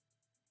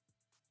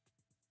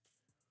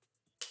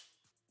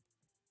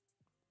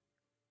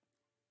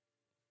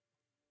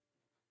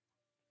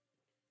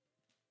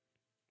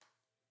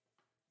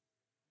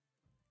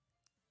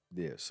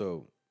 Yeah,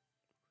 so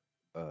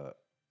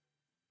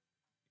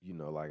you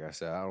know, like I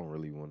said, I don't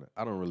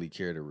really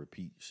care to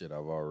repeat shit I've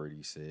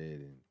already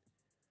said. And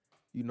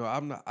you know,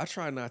 I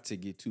try not to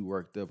get too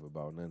worked up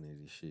about none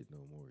of this shit no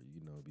more,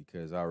 you know,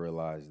 because I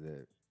realize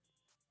that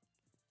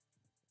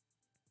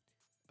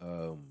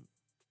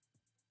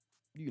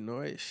you know,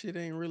 it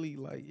ain't really,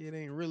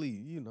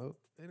 you know,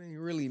 it ain't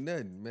really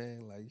nothing,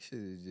 man. Like shit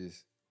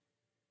is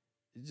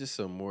it's just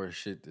some more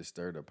shit to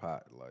stir the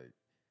pot. Like,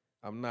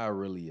 I'm not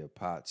really a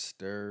pot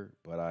stirrer,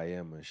 but I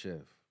am a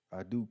chef.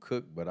 I do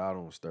cook, but I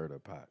don't stir the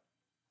pot.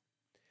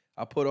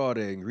 I put all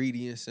the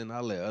ingredients in,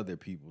 I let other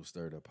people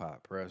stir the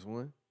pot. Press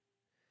one.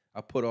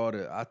 I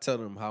tell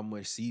them how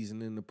much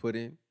seasoning to put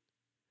in.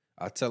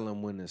 I tell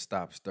them when to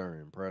stop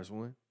stirring. Press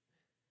one.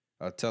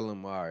 I tell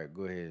them, all right,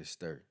 go ahead and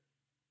stir.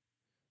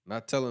 And I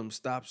tell them,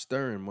 stop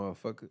stirring,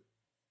 motherfucker.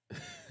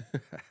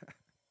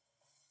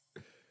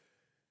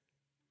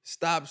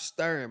 Stop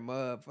stirring,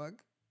 motherfucker.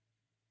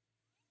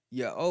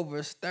 You're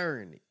over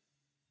stirring it.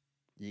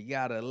 You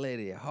gotta let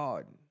it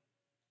harden.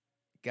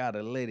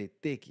 Gotta let it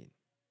thicken.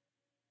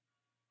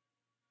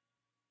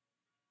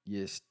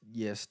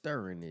 You're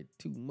stirring it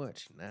too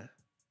much now.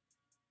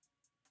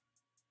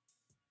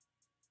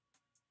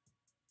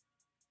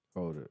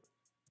 Hold up.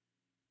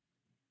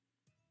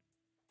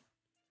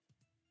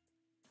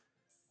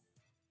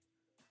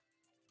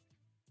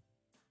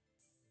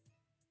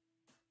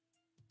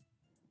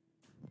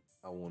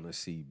 I want to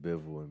see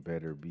Bivol and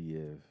Better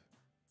BF.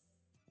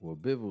 Well,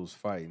 Bivol's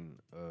fighting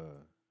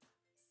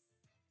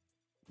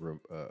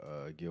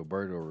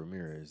Gilberto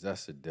Ramirez.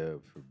 That's a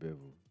dub for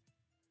Bivol.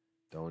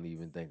 Don't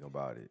even think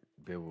about it.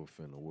 Bivol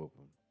finna whoop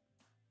him.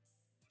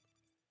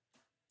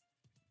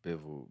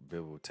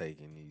 Bivol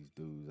taking these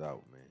dudes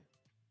out, man.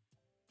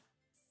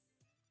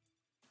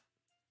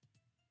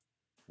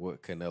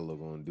 What Canelo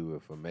gonna do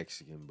if a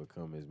Mexican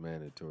become his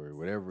mandatory?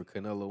 Whatever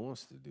Canelo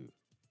wants to do.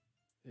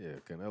 Yeah,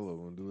 Canelo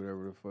gonna do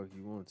whatever the fuck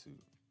he wants to.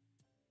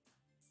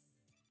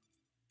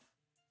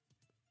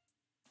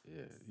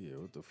 Yeah,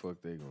 what the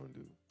fuck they gonna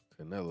do?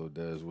 Canelo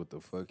does what the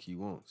fuck he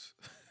wants.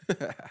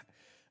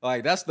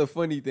 Like, that's the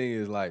funny thing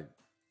is, like,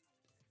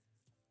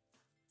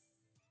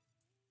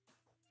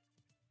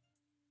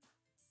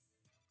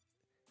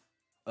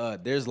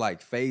 there's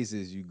like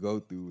phases you go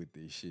through with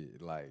this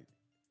shit. Like,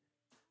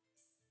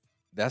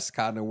 that's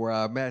kind of where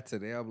I'm at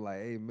today. I'm like,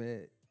 hey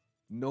man,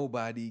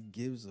 nobody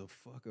gives a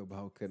fuck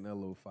about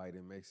Canelo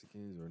fighting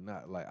Mexicans or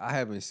not. Like, I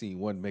haven't seen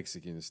one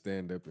Mexican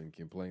stand up and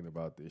complain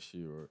about this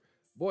shit or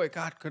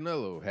boycott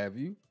Canelo. Have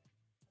you?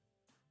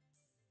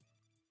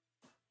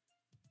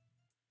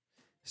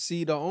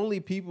 See, the only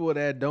people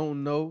that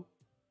don't know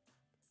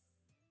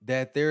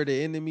that they're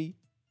the enemy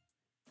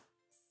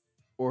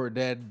or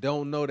that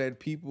don't know that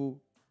people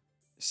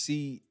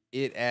see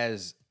it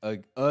as a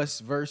us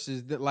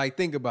versus like,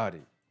 think about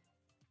it.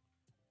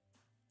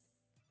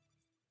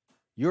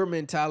 Your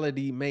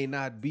mentality may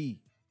not be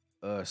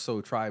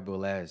so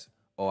tribal as,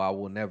 oh, I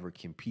will never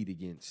compete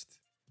against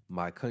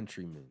my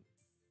countrymen.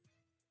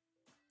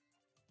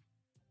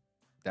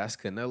 That's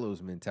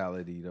Canelo's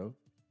mentality, though.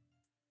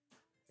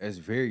 It's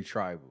very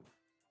tribal.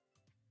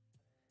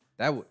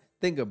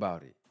 Think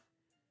about it.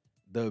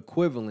 The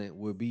equivalent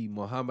would be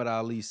Muhammad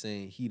Ali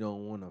saying he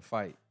don't want to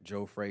fight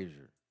Joe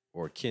Frazier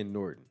or Ken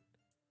Norton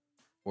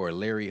or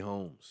Larry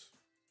Holmes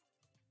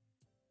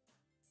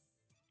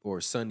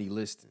or Sonny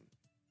Liston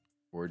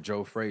or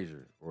Joe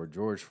Frazier or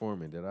George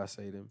Foreman. Did I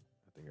say them?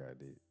 I think I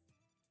did.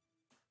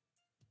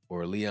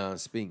 Or Leon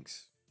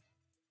Spinks.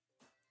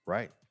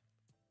 Right?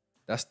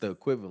 That's the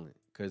equivalent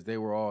because they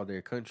were all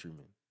their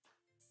countrymen.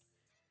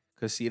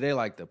 Because, see, they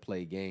like to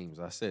play games.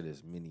 I said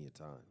this many a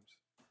times.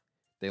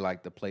 They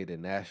like to play the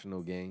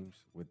national games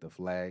with the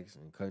flags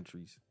and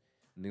countries.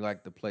 And they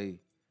like to play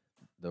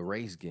the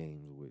race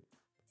games with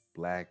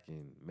black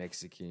and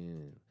Mexican.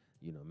 And,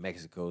 you know,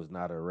 Mexico's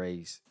not a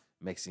race.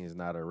 Mexican's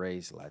not a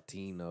race.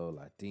 Latino,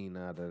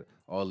 Latina,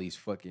 all these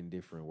fucking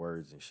different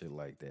words and shit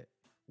like that.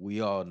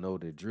 We all know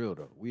the drill,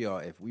 though.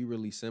 If we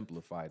really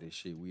simplify this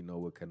shit, we know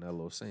what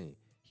Canelo's saying.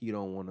 He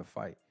don't want to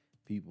fight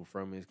people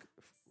from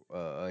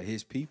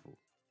his people.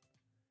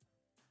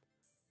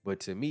 But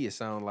to me, it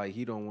sounds like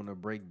he don't want to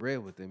break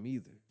bread with them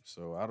either.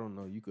 So I don't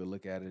know. You could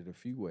look at it a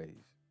few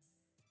ways.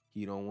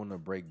 He don't want to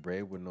break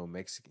bread with no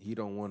Mexican. He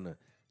don't want to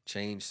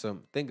change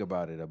some. Think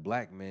about it. A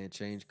black man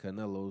changed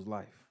Canelo's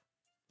life.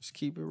 Just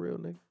keep it real,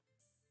 nigga.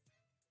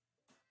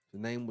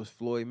 His name was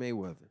Floyd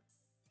Mayweather.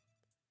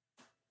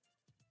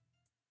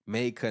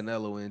 Made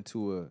Canelo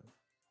into a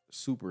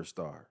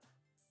superstar.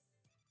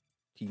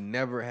 He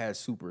never had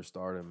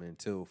superstardom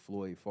until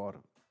Floyd fought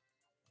him.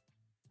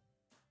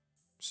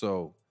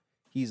 So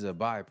he's a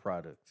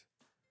byproduct,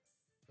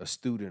 a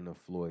student of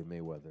Floyd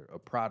Mayweather, a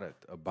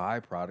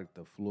byproduct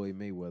of Floyd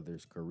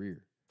Mayweather's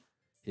career,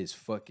 his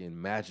fucking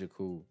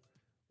magical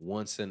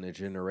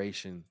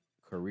once-in-a-generation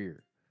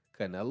career.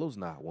 Canelo's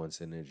not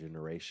once in a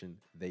generation.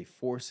 They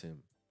force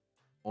him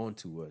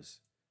onto us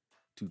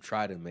to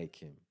try to make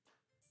him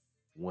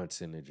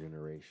once in a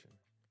generation.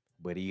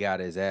 But he got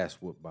his ass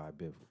whooped by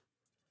Bivol.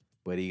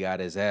 But he got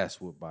his ass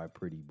whooped by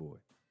Pretty Boy.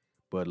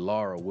 But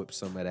Lara whipped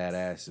some of that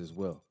ass as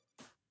well.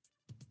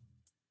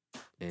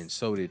 And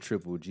so did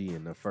Triple G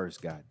in the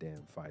first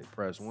goddamn fight.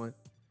 Press 1.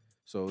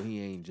 So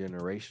he ain't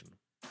generational.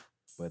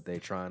 But they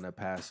trying to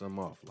pass him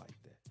off like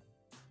that.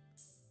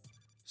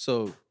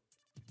 So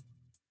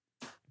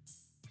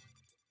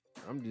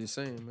I'm just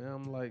saying, man,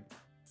 I'm like,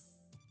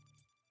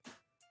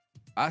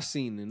 I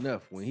seen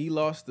enough. When he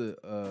lost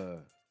the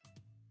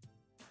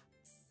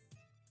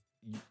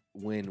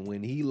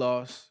when he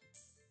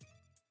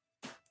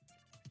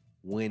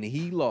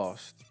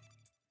lost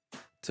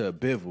to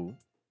Bivol,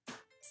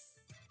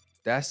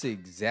 that's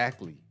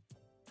exactly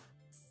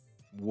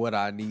what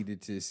I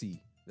needed to see.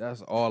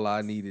 That's all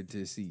I needed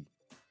to see.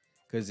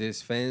 Because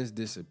his fans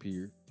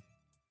disappeared.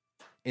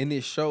 And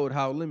it showed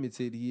how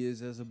limited he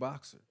is as a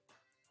boxer.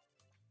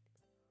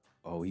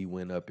 Oh, he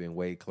went up in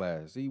weight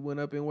class. He went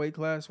up in weight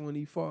class when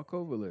he fought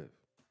Kovalev.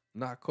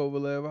 Knocked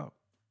Kovalev out.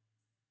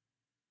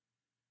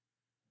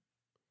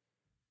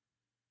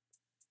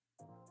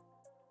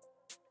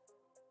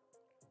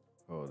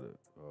 Hold up.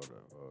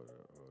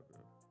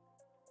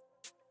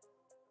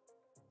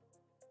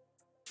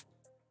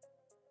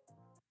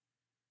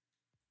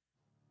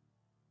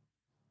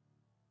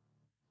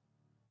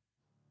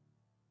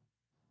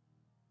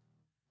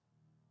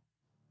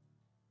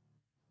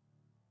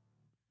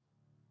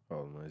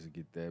 Hold on, let's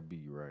get that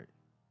beat right.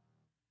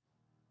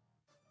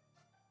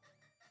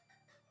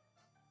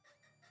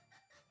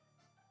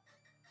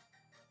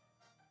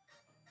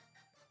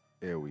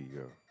 There we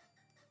go.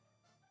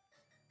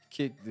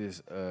 Kick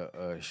this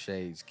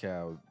Shades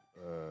Cow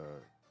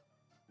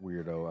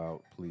weirdo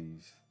out,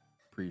 please.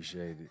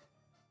 Appreciate it.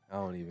 I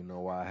don't even know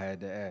why I had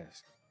to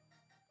ask.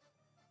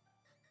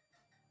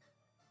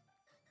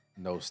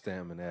 No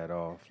stamina at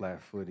all,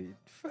 flat-footed.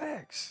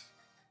 Facts.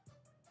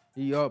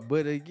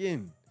 But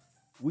again,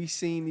 we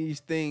seen these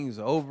things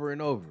over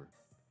and over.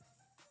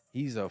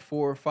 He's a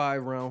 4 or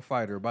 5 round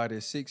fighter. By the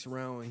 6th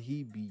round,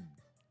 he be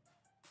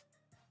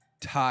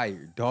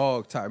tired,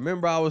 dog tired.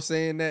 Remember I was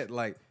saying that?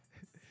 Like,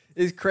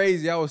 it's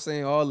crazy. I was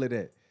saying all of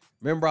that.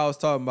 Remember I was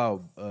talking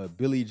about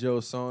Billy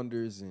Joe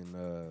Saunders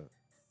and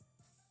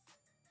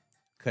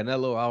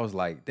Canelo? I was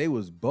like, they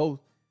was both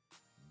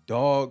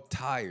dog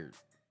tired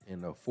in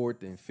the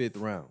 4th and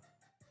 5th round.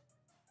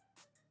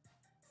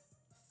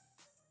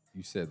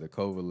 You said the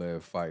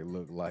Kovalev fight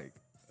looked like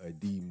a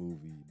D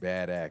movie,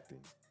 bad acting.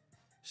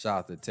 Shout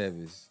out to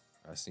Tevis.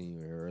 I seen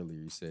you earlier.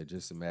 You said,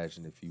 just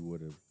imagine if he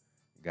would have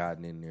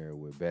gotten in there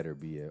with better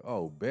BF.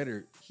 Oh,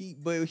 better. He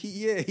knew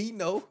he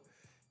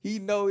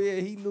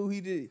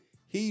did.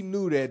 He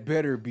knew that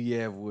better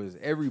BF was,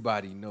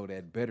 everybody know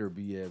that better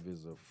BF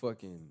is a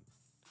fucking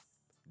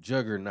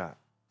juggernaut.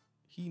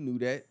 He knew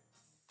that.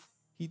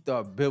 He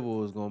thought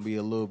Bivol was going to be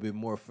a little bit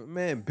more.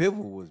 Man,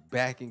 Bivol was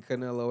backing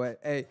Canelo at.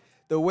 Hey,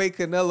 the way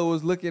Canelo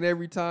was looking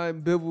every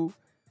time Bivol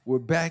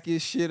would back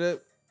his shit up.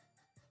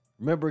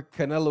 Remember,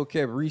 Canelo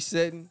kept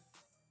resetting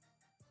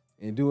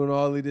and doing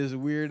all of this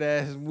weird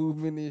ass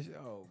movement.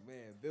 Oh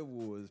man,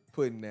 Bivol was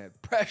putting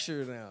that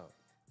pressure down.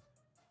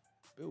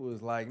 It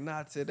was like,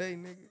 not today,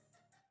 nigga.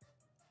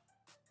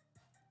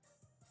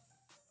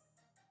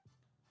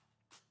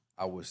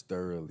 I was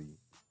thoroughly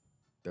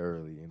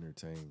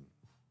entertained.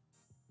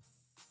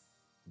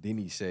 Then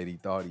he said he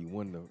thought he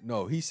won.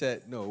 He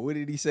said, no, what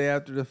did he say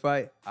after the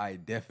fight? I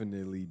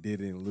definitely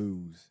didn't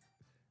lose.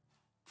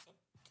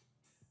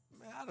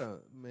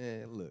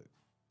 Look.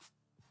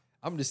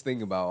 I'm just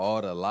thinking about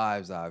all the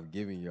lives I've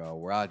given y'all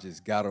where I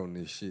just got on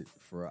this shit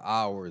for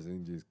hours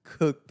and just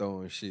cooked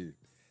on shit.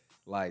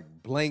 Like,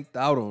 blanked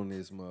out on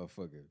this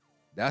motherfucker.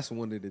 That's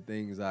one of the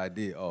things I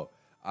did. Oh,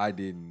 I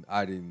didn't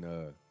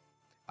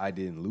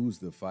lose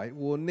the fight.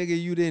 Well, nigga,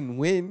 you didn't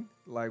win.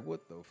 Like,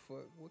 what the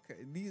fuck?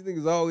 These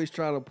niggas always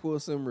trying to pull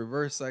some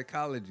reverse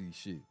psychology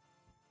shit.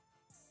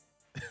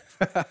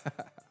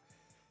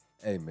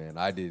 Hey man,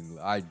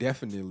 I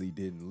definitely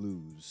didn't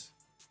lose.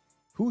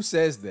 Who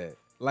says that?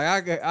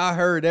 Like, I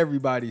heard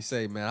everybody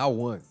say, man, I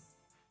won.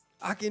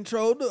 I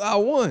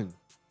won.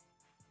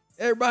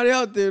 Everybody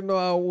out there know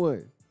I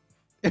won.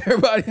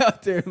 Everybody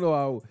out there know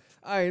I won.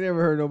 I ain't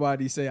never heard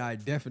nobody say I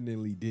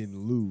definitely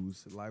didn't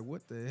lose. Like,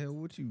 what the hell?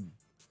 What you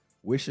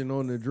Wishing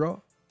on the draw.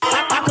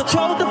 I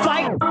control the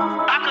fight.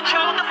 I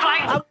control the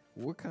fight.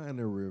 What kind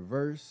of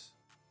reverse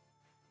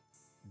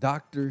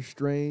Doctor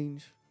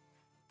Strange?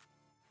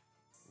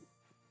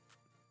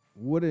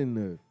 What in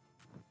the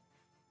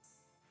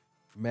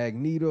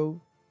Magneto?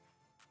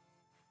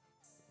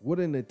 What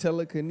in the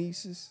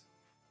telekinesis?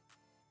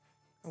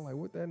 I'm like,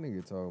 what that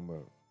nigga talking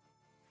about?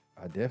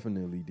 I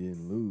definitely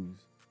didn't lose.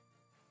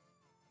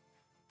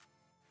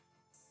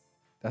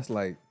 That's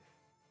like,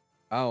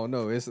 I don't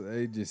know.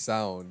 It just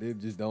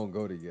don't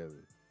go together.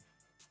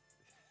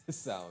 It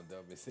sound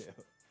dumb as hell.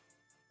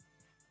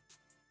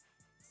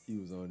 He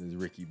was on his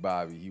Ricky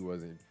Bobby. He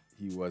wasn't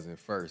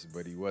first,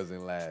 but he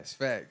wasn't last.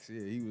 Facts.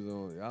 Yeah, he was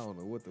on. I don't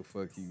know what the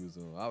fuck he was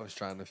on. I was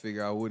trying to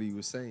figure out what he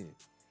was saying.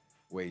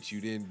 Wait,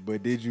 you didn't,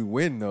 but did you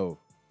win though?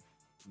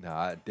 Nah,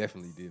 I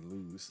definitely didn't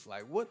lose.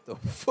 Like, what the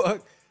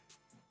fuck?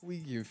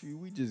 We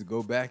just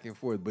go back and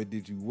forth, but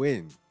did you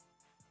win?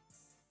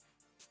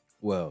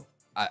 Well,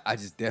 I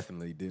just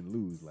definitely didn't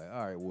lose. Like,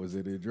 all right, was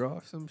it a draw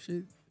or some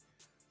shit?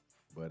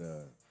 But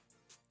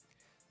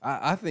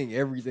I think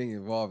everything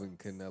involving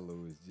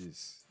Canelo is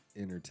just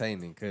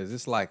entertaining because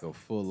it's like a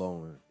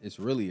full-on, it's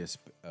really a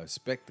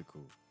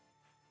spectacle.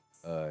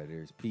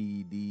 There's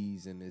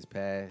PEDs in his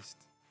past.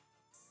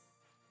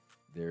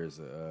 There's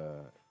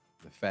the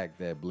fact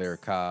that Blair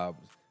Cobb,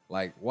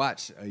 like,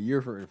 watch a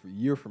year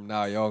from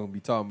now, y'all gonna be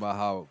talking about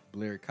how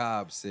Blair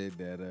Cobb said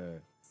that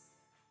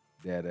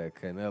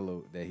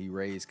Canelo, that he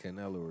raised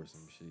Canelo or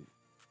some shit.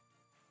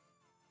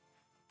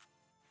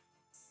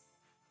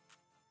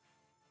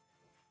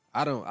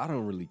 I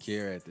don't really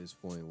care at this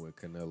point what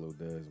Canelo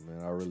does,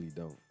 man. I really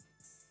don't.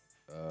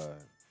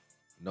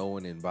 No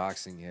one in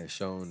boxing has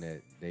shown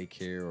that they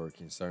care or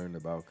concerned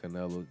about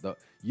Canelo.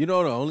 You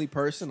know, the only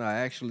person I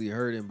actually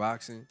heard in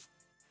boxing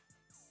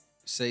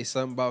say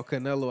something about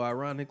Canelo,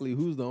 ironically,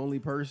 who's the only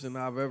person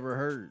I've ever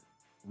heard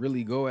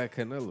really go at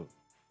Canelo?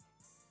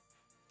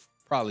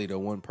 Probably the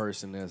one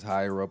person that's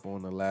higher up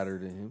on the ladder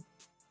than him.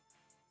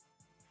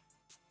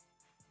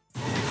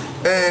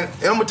 And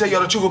I'm gonna tell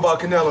y'all the truth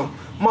about Canelo.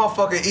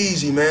 Motherfucker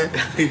easy, man.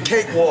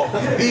 Cakewalk,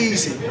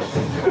 easy.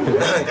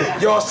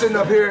 Y'all sitting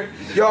up here,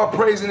 y'all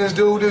praising this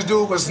dude. This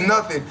dude was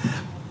nothing.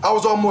 I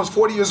was almost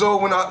 40 years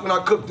old when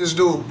I cooked this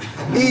dude.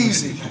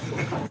 Easy.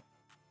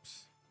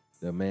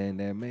 The man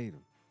that made him.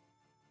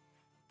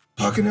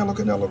 Oh,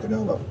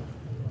 Canelo.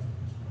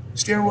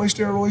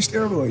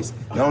 Steroids.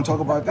 Y'all don't talk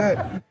about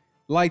that.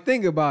 Like,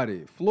 think about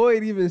it.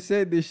 Floyd even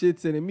said this shit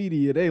to the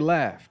media. They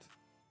laughed.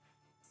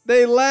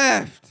 They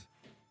laughed.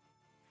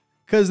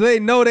 Because they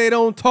know they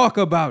don't talk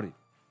about it.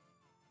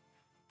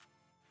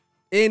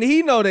 And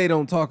he know they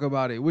don't talk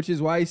about it, which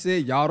is why he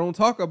said, y'all don't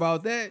talk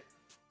about that.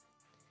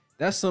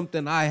 That's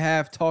something I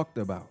have talked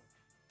about.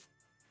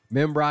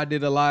 Remember, I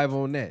did a live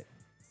on that.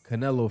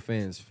 Canelo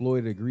fans,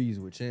 Floyd agrees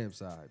with Champ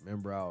Side.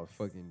 Remember, I was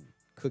fucking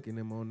cooking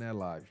him on that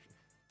live stream.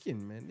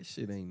 Kidding, man, this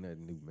shit ain't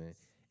nothing new, man.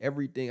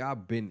 Everything,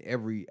 I've been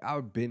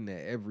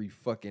to every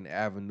fucking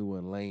avenue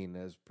and lane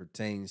as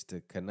pertains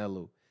to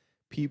Canelo.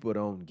 People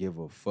don't give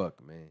a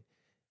fuck, man.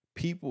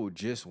 People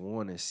just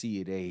want to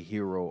see their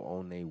hero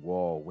on their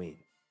wall win.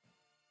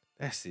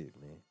 That's it,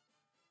 man.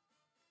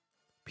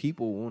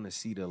 People want to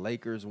see the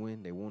Lakers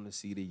win. They want to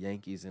see the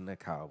Yankees and the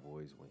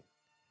Cowboys win.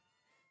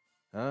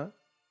 Huh?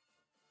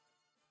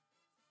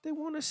 They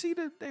want to see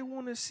the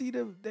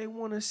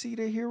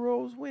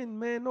heroes win,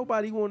 man.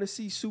 Nobody want to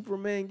see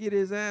Superman get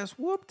his ass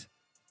whooped.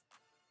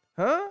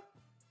 Huh?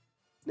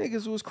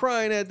 Niggas was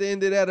crying at the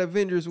end of that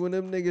Avengers when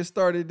them niggas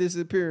started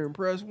disappearing.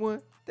 Press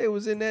 1. They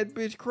was in that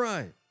bitch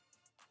crying.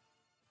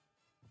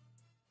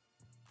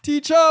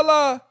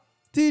 T'Challa,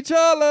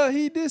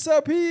 he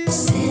disappeared. What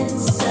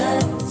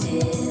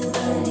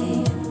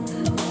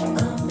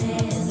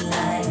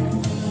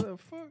the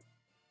fuck?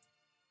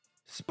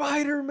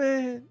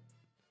 Spider-Man.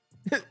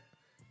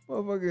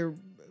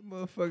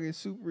 motherfucking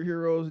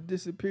superheroes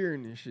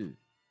disappearing and shit.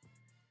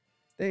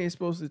 They ain't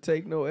supposed to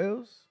take no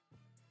L's.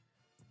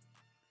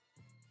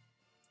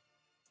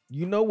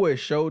 You know what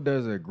show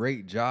does a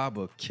great job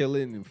of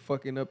killing and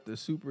fucking up the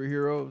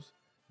superheroes?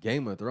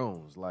 Game of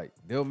Thrones. Like,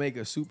 they'll make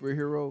a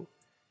superhero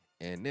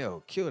and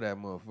they'll kill that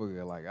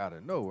motherfucker like out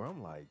of nowhere.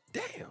 I'm like,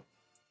 damn,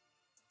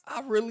 I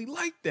really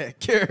like that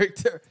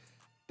character.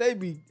 They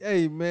be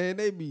cooking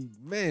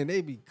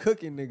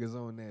niggas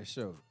on that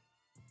show.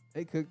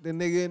 They cooked the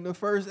nigga in the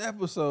first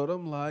episode.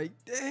 I'm like,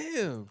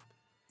 damn.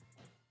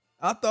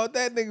 I thought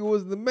that nigga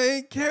was the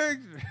main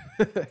character.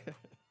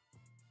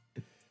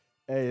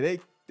 Hey,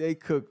 they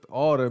cooked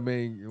all the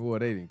main, well,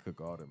 they didn't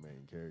cook all the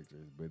main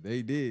characters, but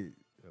they did.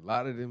 A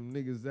lot of them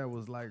niggas that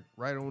was like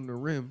right on the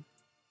rim.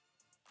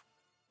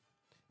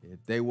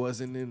 If they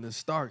wasn't in the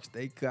Starks,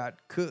 they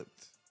got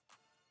cooked.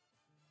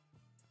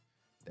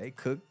 They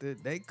cooked the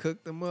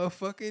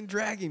motherfucking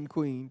Dragon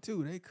Queen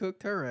too. They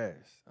cooked her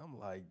ass. I'm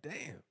like,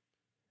 damn.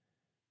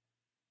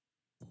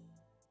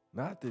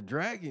 Not the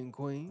Dragon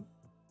Queen.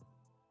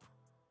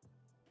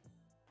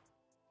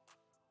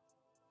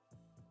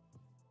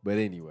 But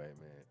anyway,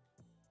 man.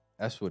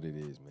 That's what it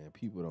is, man.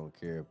 People don't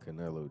care if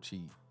Canelo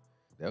cheat.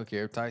 They don't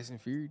care if Tyson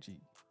Fury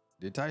cheat.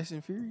 Did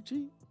Tyson Fury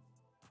cheat?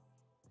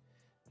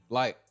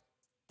 Like,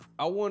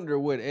 I wonder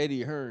what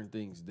Eddie Hearn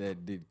thinks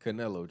that did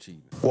Canelo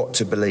cheat. What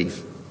to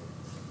believe?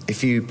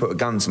 If you put a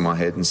gun to my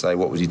head and say,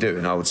 what was he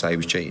doing? I would say he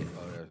was cheating.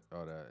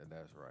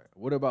 That's right.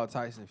 What about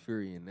Tyson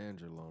Fury and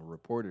Nandrolone?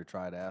 Reporter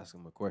tried to ask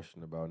him a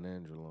question about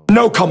Nandrolone.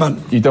 No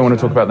comment. You don't want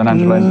to talk about the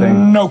Nandrolone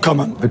thing? No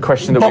comment. The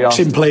question that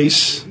Boxing, we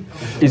asked.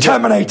 please.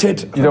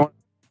 Terminated. You don't.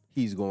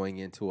 He's going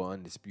into an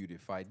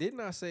undisputed fight. Didn't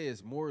I say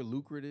it's more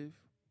lucrative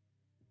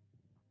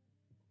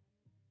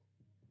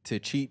to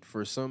cheat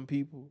for some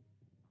people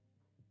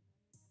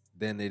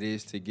than it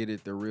is to get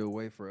it the real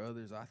way for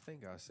others? I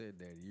think I said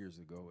that years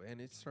ago,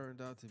 and it's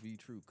turned out to be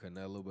true.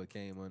 Canelo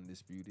became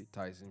undisputed.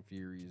 Tyson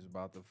Fury is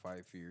about to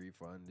fight Fury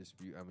for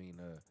undisputed.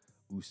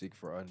 Usyk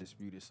for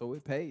undisputed. So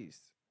it pays.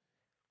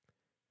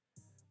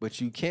 But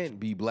you can't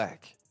be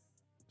black.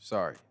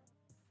 Sorry.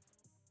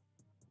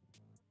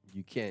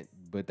 You can't.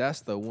 But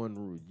that's the one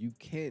rule. You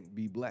can't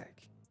be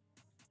black.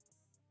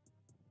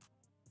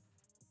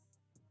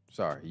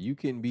 Sorry. You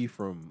can be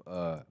from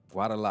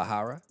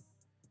Guadalajara.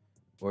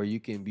 Or you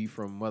can be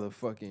from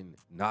motherfucking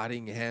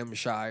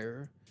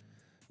Nottinghamshire,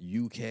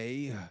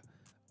 UK,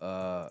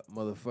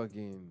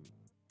 motherfucking,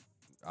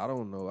 I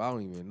don't know, I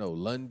don't even know,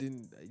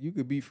 London. You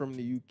could be from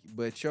the UK,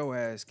 but your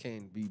ass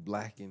can't be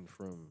blacking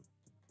from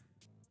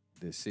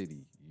the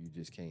city. You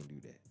just can't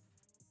do that.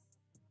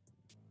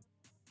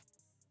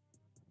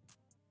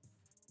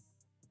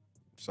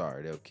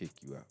 Sorry, they'll kick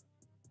you out.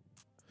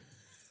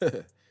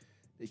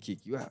 They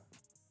kick you out.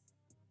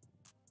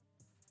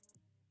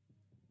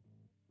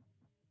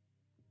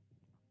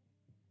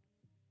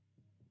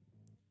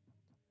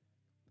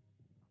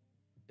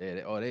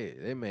 Yeah,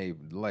 they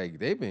made, like,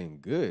 they've been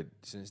good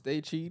since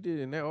they cheated,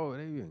 and they've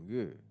been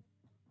good.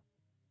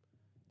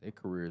 Their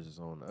careers is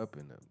on the up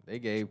and up. They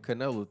gave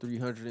Canelo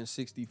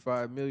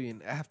 $365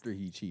 million after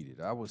he cheated.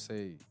 I would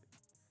say,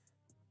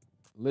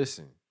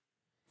 listen,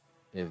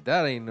 if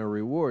that ain't a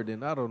reward,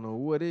 then I don't know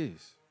what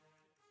is.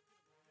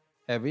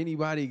 Have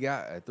anybody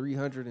got a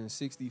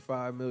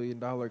 $365 million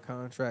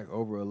contract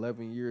over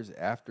 11 years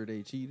after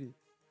they cheated?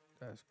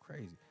 That's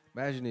crazy.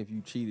 Imagine if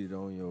you cheated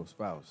on your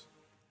spouse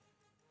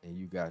and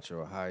you got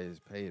your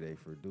highest payday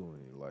for doing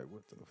it. Like,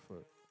 what the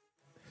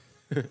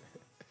fuck?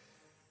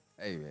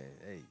 Hey, man,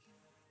 hey.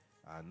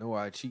 I know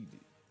I cheated,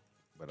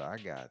 but I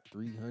got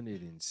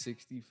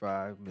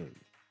 $365 million.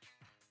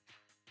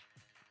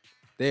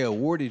 They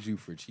awarded you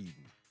for cheating.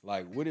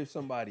 Like, what if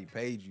somebody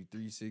paid you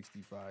 $365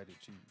 to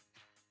cheat?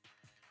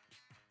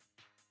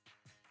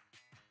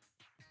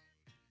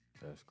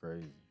 That's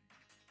crazy.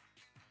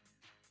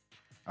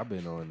 I've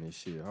been on this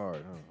shit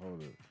hard, huh?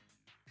 Hold up.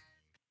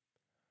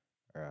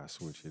 I gotta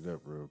switch it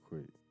up real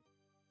quick.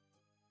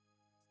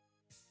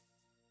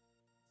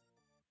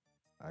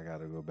 I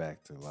gotta go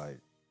back to, like,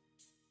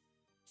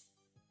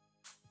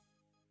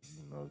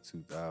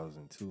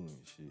 2002 and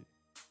shit.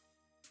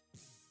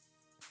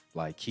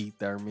 Like Keith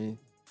Thurman,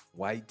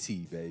 White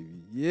Tee,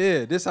 baby.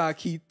 Yeah, this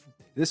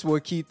is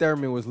what Keith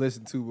Thurman was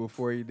listening to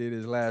before he did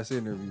his last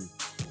interview.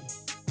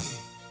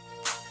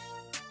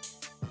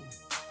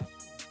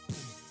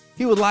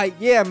 He was like,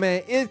 yeah,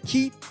 man, it's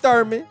Keith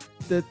Thurman,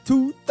 the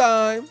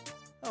two-time.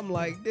 I'm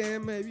like,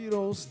 damn, man, if you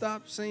don't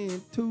stop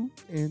saying two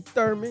and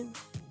Thurman.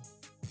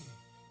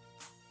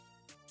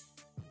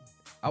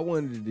 I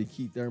wanted to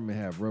Keith Thurman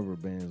have rubber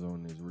bands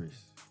on his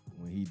wrist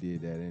when he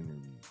did that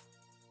interview.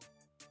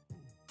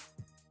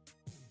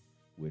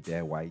 With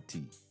that white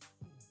tee.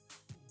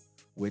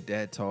 With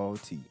that tall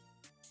tee.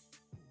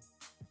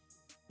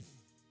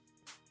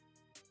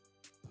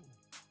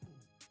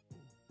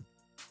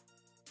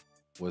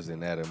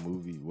 Wasn't that a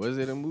movie? Was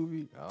it a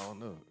movie? I don't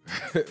know.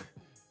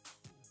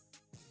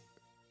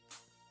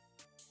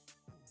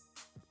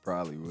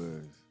 Probably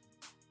was.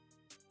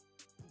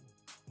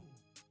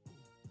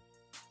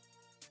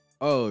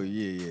 Oh,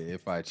 yeah.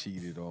 If I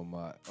cheated on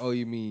my... Oh,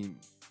 you mean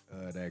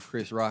that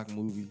Chris Rock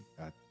movie?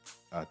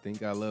 I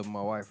think I love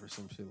my wife or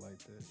some shit like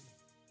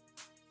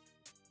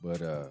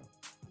that.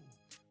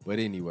 But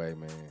anyway,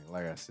 man,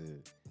 like I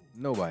said,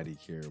 nobody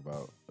care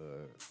about...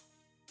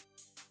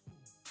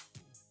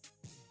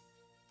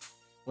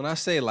 When I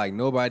say, like,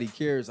 nobody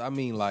cares, I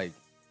mean, like,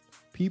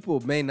 people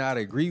may not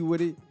agree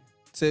with it.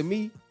 To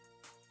me,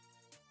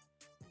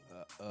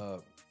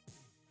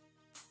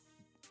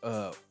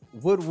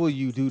 what will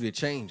you do to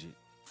change it?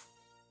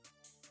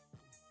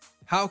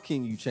 How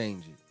can you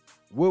change it?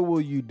 What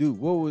will you do?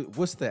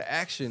 What's the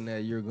action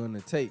that you're going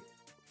to take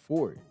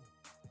for it,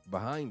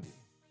 behind it?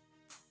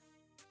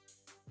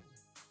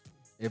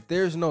 If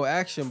there's no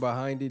action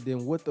behind it,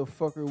 then what the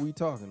fuck are we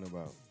talking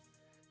about?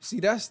 See,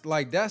 that's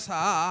how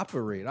I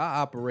operate.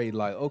 I operate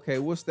like, okay,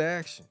 what's the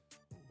action?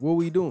 What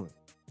we doing?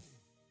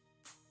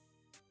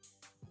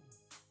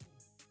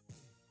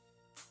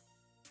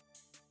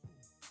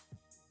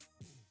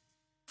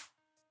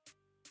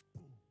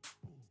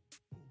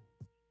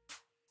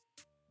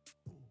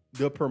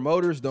 The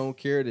promoters don't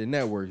care. The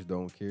networks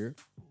don't care.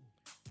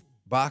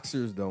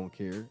 Boxers don't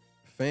care.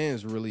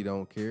 Fans really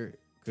don't care,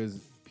 because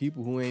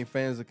people who ain't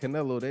fans of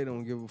Canelo, they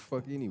don't give a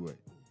fuck anyway.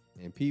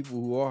 And people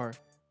who are,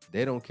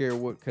 they don't care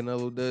what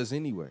Canelo does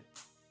anyway.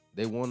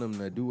 They want him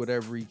to do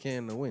whatever he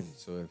can to win.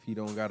 So if he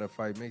don't gotta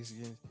fight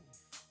Mexicans,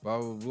 blah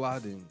blah blah,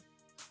 then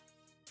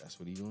that's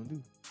what he gonna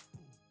do.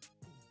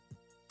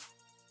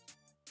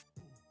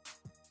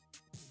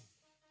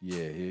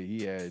 Yeah,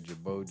 he had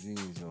Jabot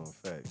jeans on,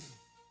 facts.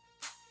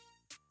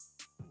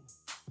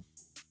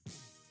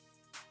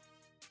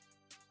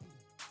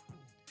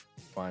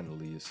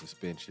 Finally, a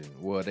suspension.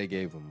 Well, they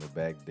gave him a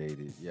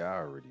backdated. Yeah,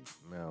 I don't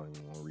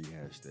even want to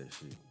rehash that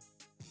shit.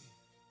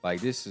 Like,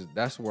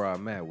 that's where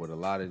I'm at with a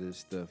lot of this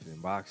stuff in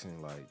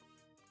boxing. Like,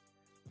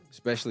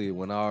 especially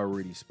when I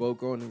already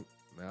spoke on it,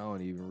 man, I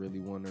don't even really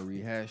want to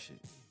rehash it.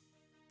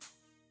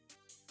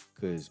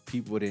 Because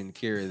people didn't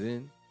care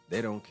then,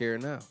 they don't care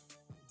now.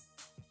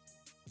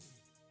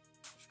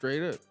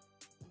 Straight up.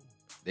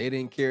 They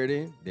didn't care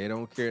then, they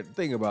don't care.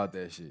 Think about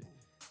that shit.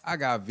 I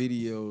got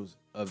videos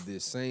of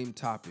this same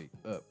topic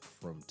up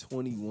from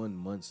 21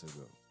 months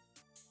ago.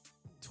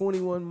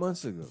 21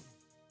 months ago.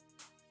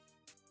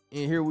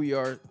 And here we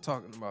are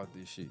talking about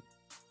this shit.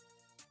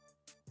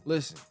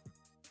 Listen,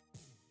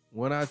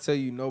 when I tell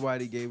you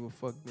nobody gave a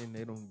fuck then,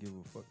 they don't give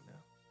a fuck now.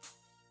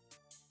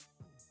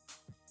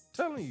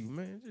 Telling you,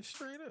 man, just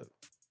straight up.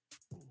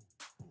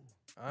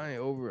 I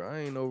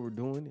ain't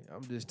overdoing it.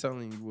 I'm just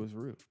telling you what's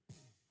real.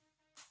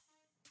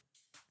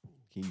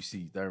 Can you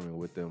see Thurman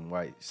with them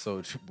white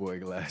Soldier Boy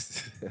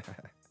glasses?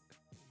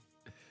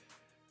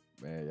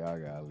 Man, y'all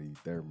gotta leave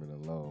Thurman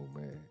alone,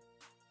 man.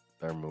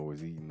 Thurman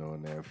was eating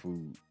on that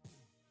food.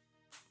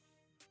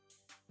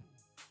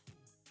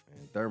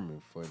 Man,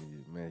 Thurman funny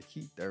as, man,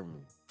 Keith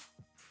Thurman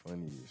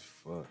funny as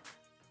fuck.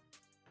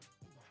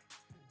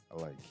 I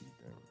like Keith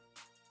Thurman.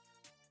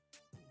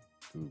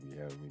 Dude be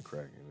having me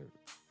cracking up.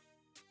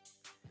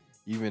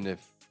 Even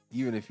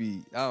if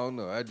he, I don't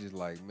know, I just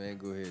like, man,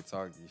 go ahead,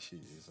 talk this shit.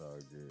 It's all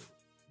good.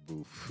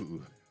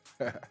 Boo-foo.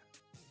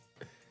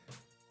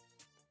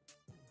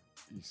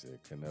 He said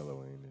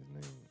Canelo ain't his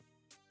name.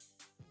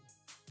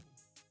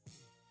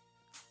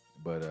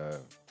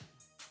 But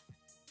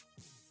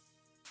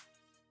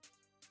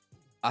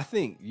I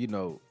think,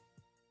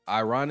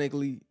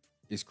 ironically,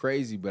 it's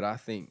crazy, but I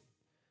think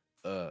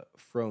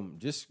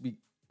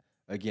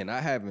again,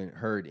 I haven't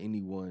heard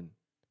anyone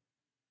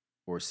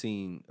or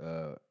seen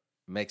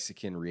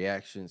Mexican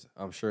reactions.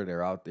 I'm sure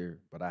they're out there,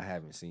 but I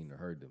haven't seen or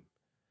heard them.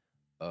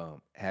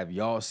 Have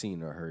y'all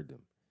seen or heard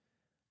them?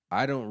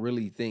 I don't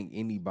really think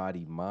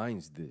anybody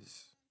minds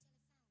this.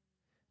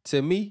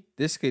 To me,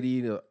 this could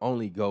either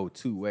only go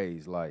two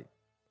ways,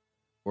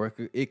 or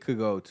it could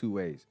go two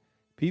ways.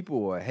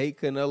 People will hate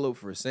Canelo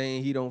for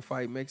saying he don't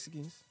fight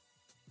Mexicans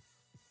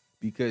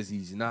because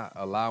he's not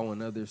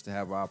allowing others to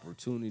have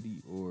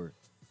opportunity, or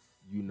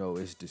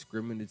it's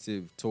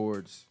discriminative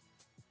towards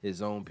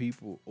his own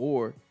people,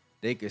 or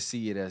they could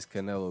see it as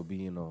Canelo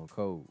being on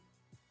code,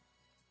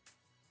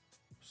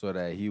 so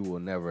that he will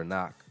never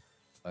knock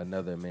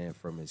another man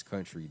from his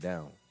country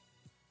down.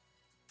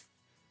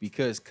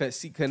 Because,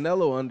 see,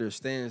 Canelo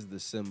understands the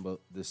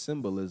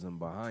symbolism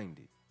behind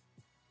it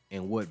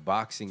and what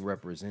boxing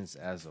represents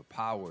as a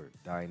power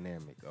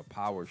dynamic, a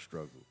power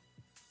struggle,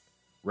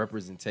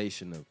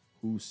 representation of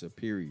who's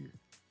superior.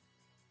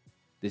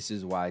 This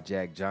is why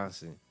Jack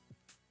Johnson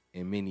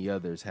and many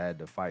others had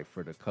to fight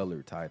for the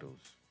colored titles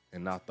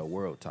and not the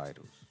world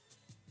titles.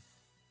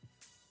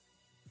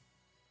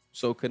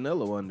 So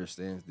Canelo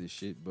understands this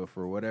shit, but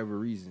for whatever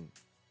reason,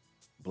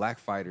 black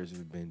fighters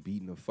have been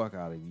beating the fuck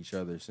out of each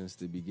other since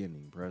the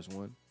beginning. Press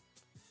one.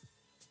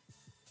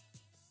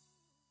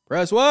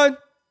 Press one.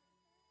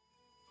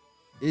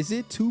 Is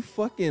it too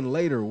fucking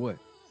late or what?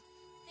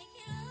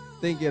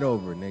 Think it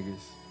over, niggas.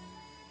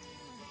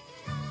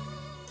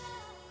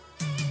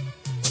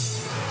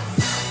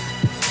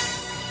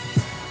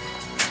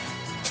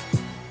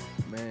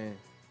 Man.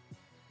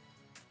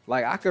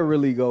 Like, I could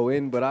really go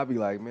in, but I'd be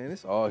like, man,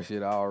 it's all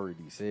shit I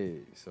already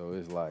said. So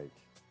it's like,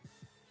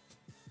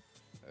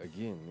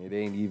 again, it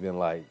ain't even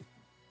like,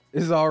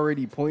 it's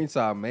already points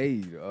I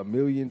made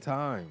 1,000,000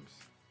 times.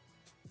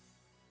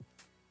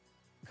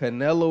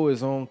 Canelo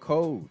is on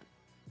code.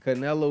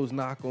 Canelo's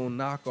not gonna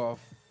knock off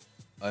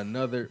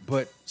another,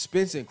 but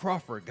Spence and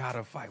Crawford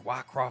gotta fight.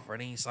 Why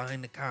Crawford ain't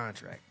signed the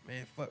contract?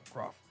 Man, fuck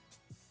Crawford.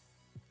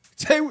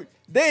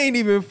 They ain't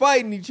even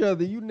fighting each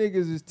other. You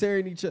niggas is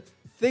tearing each other.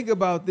 Think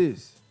about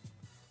this.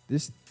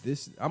 This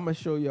I'm gonna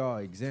show y'all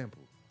an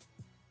example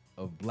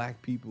of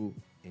black people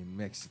and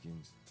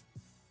Mexicans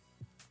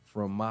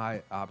from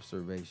my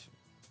observation.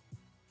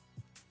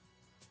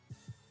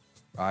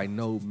 I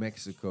know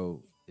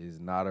Mexico is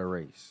not a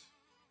race,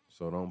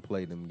 so don't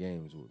play them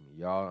games with me.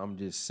 Y'all, I'm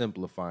just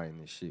simplifying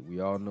this shit. We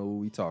all know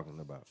what we talking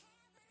about.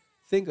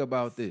 Think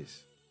about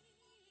this.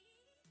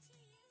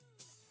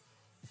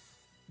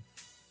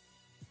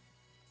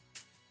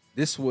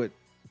 This is what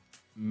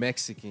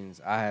Mexicans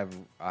I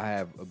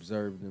have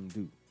observed them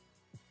do.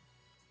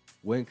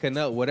 When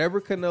whatever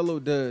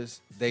Canelo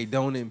does, they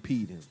don't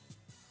impede him.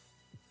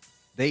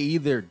 They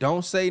either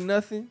don't say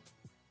nothing,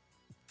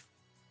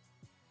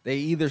 they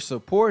either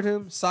support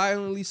him,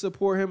 silently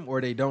support him,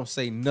 or they don't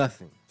say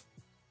nothing.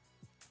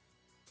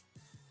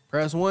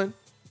 Press 1,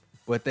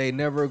 but they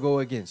never go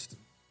against him.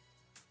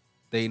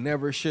 They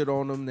never shit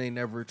on him. They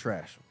never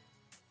trash him.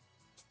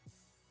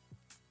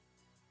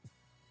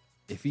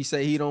 If he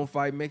say he don't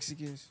fight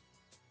Mexicans,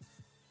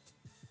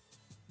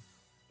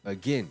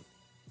 again,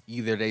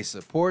 either they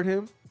support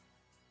him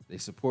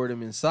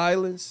in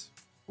silence,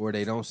 or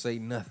they don't say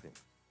nothing.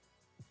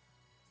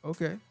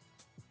 Okay.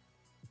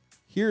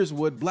 Here's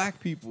what black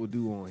people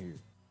do on here.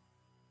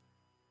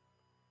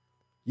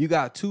 You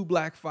got 2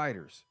 black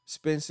fighters,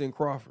 Spence and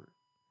Crawford.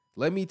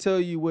 Let me tell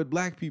you what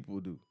black people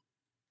do.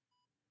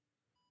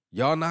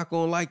 Y'all not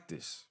gonna like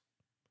this.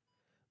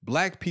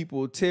 Black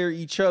people tear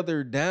each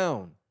other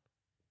down.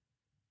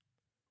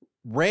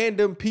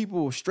 Random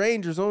people,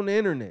 strangers on the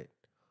internet,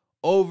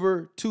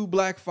 over 2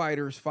 black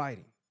fighters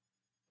fighting.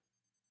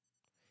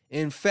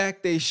 In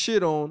fact, they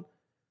shit on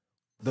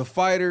the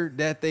fighter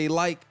that they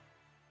like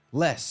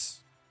less.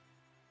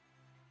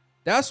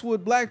 That's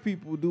what black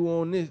people do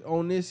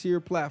on this here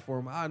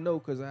platform. I know,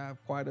 because I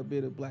have quite a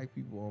bit of black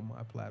people on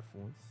my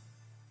platform.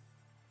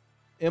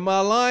 Am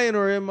I lying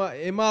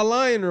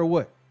or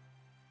what?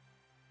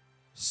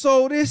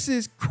 So this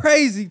is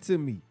crazy to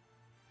me.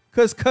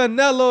 Because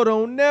Canelo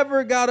don't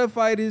never gotta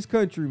fight his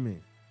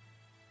countrymen.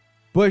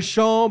 But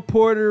Sean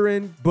Porter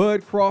and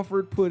Bud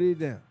Crawford put it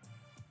down.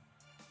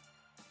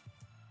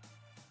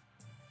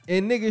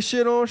 And niggas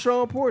shit on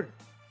Sean Porter.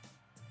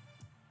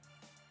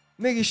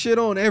 Niggas shit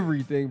on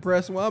everything,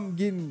 press. Well, I'm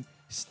getting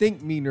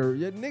stink meaner.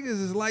 Yeah,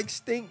 niggas is like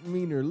stink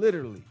meaner,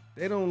 literally.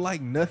 They don't like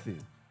nothing.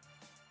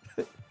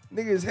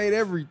 Niggas hate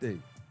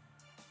everything.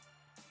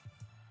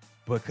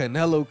 But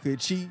Canelo could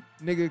cheat.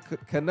 Nigga,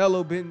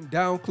 Canelo been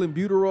down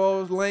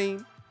clenbuterol's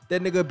lane.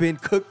 That nigga been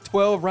cooked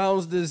 12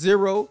 rounds to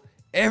 0.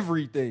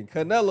 Everything.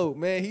 Canelo,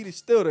 man, he's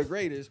still the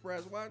greatest,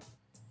 press. What?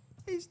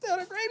 He's still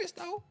the greatest,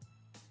 though.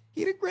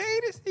 He the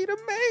greatest. He the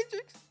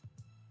Matrix.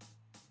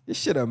 This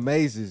shit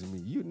amazes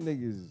me. You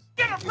niggas.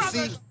 You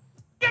see,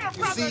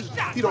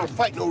 he don't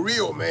fight no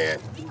real man.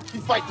 He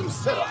fight them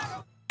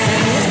setups.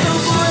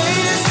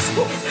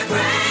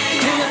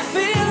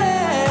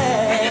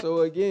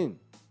 So again,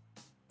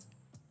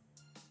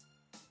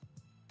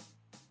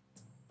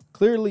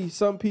 clearly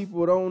some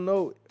people don't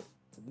know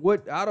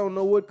I don't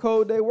know what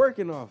code they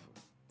working off of.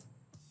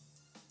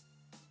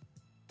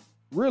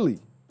 Really.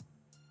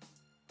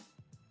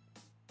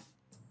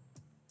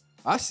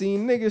 I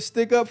seen niggas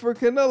stick up for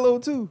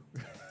Canelo too.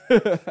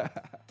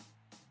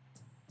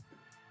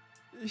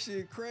 This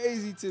shit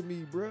crazy to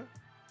me, bro.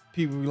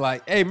 People be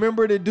like, hey,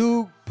 remember the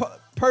dude?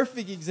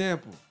 Perfect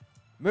example.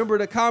 Remember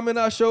the comment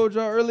I showed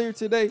y'all earlier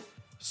today?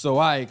 So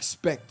I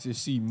expect to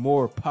see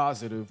more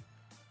positive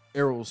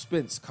Errol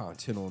Spence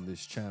content on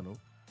this channel.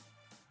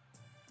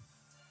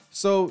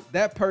 So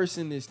that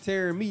person is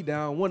tearing me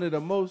down. One of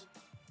the most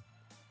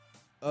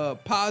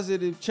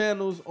positive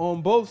channels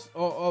on both,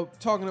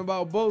 talking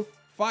about both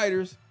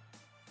fighters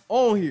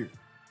on here.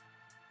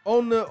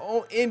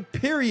 In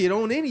period,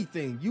 on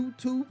anything.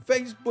 YouTube,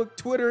 Facebook,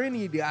 Twitter,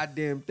 any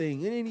goddamn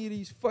thing. In any of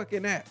these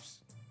fucking apps.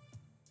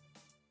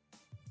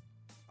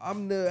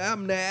 I'm the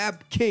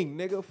app king,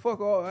 nigga.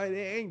 Fuck all.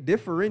 They ain't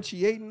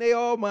differentiating. They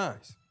all mine.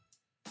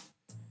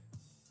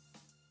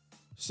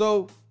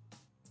 So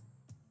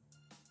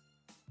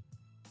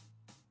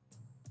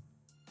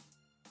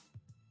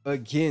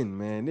again,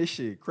 man, this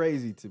shit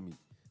crazy to me.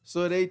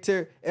 So they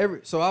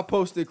so I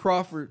posted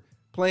Crawford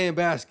playing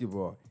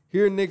basketball.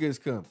 Here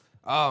niggas come.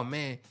 Oh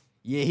man,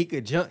 yeah, he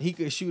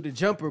could shoot a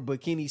jumper, but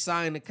can he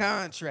sign the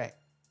contract?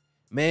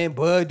 Man,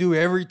 Bud do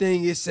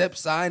everything except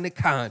sign the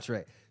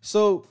contract.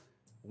 So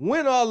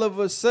when all of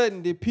a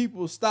sudden did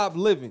people stop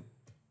living?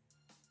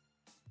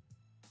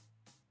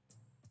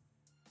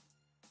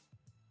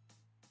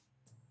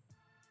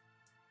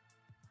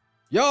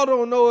 Y'all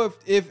don't know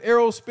if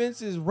Errol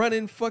Spence is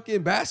running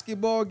fucking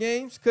basketball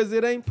games because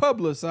it ain't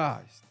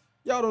publicized.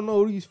 Y'all don't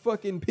know these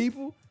fucking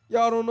people.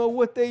 Y'all don't know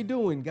what they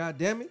doing,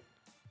 goddammit.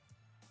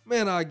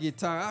 Man, I get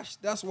tired.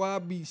 That's why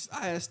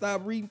I had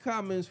stopped reading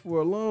comments for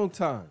a long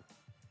time.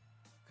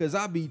 Because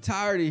I be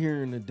tired of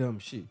hearing the dumb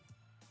shit.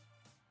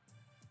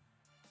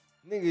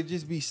 Nigga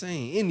just be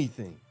saying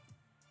anything.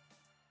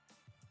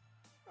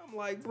 I'm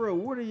like, bro,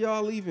 what are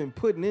y'all even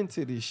putting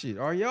into this shit?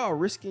 Are y'all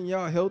risking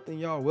y'all health and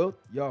y'all wealth,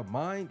 y'all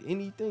mind,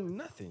 anything?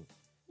 Nothing.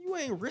 You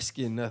ain't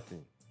risking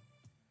nothing.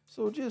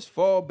 So just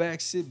fall back,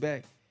 sit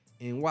back,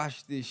 and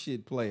watch this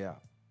shit play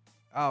out.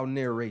 I'll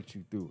narrate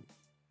you through it.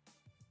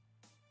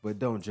 But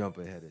don't jump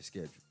ahead of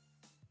schedule.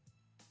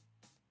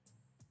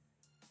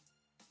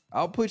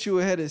 I'll put you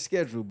ahead of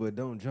schedule, but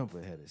don't jump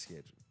ahead of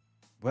schedule.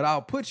 But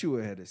I'll put you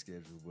ahead of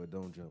schedule, but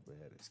don't jump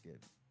ahead of schedule.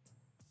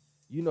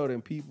 You know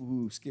them people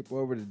who skip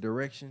over the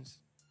directions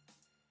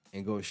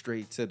and go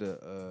straight to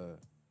the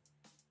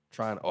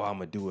I'm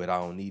gonna do it. I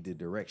don't need the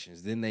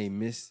directions. Then they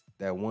miss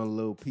that one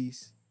little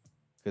piece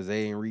because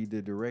they ain't read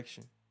the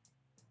direction.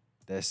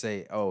 That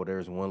say, oh,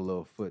 there's one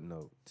little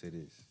footnote to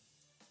this.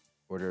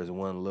 Or there's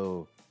one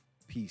little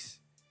piece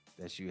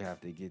that you have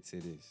to get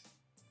to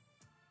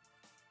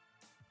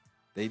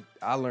this.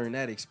 I learned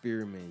that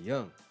experiment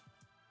young.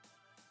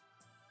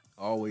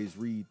 Always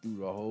read through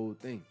the whole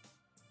thing.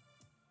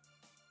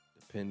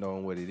 Depend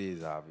on what it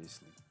is,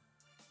 obviously.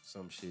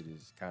 Some shit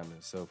is kind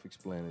of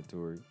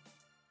self-explanatory,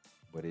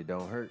 but it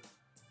don't hurt.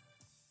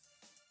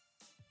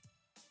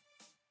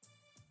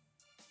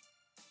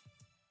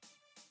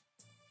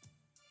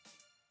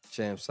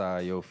 Champ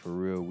side, yo, for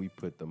real, we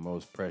put the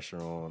most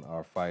pressure on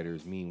our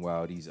fighters.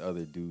 Meanwhile, these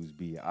other dudes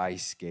be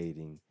ice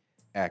skating,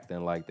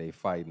 acting like they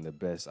fighting the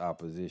best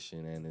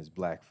opposition, and it's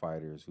black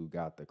fighters who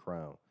got the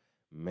crown.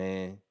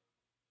 Man,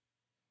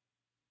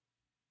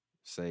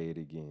 say it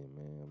again,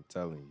 man. I'm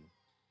telling you.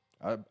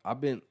 I've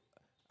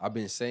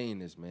been saying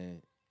this,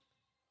 man.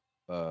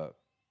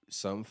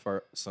 Some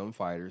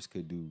fighters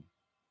could do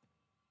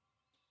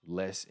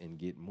less and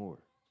get more.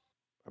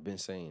 I've been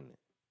saying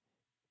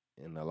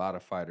it. And a lot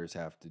of fighters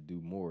have to do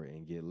more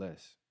and get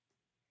less.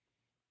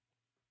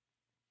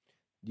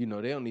 You know,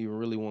 they don't even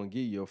really want to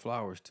give you your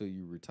flowers till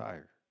you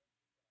retire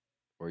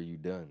or you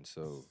done.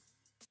 So,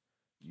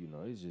 you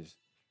know, it's just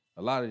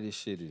a lot of this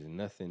shit is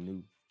nothing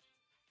new.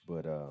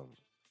 But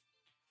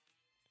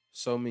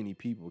so many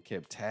people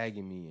kept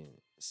tagging me and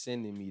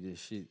sending me this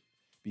shit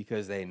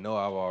because they know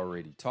I've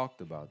already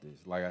talked about this.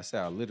 Like I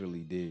said, I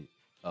literally did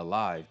a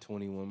live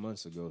 21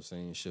 months ago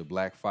saying, should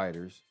black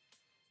fighters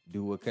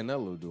do what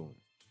Canelo doing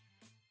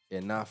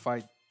and not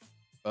fight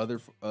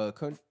other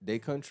they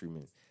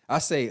countrymen? I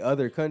say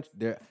other country.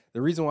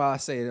 The reason why I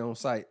say don't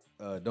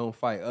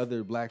fight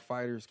other black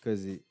fighters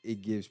because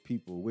it gives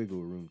people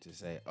wiggle room to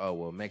say, oh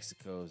well,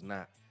 Mexico is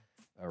not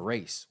a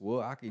race.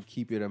 Well, I could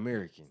keep it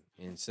American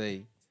and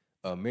say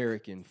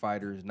American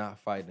fighters not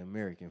fighting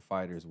American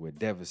fighters would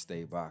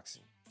devastate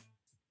boxing.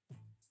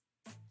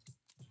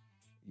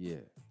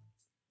 Yeah.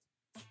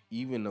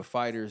 Even the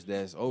fighters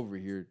that's over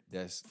here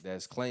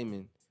that's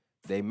claiming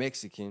they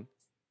Mexican,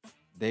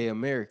 they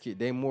American,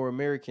 they more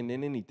American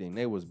than anything.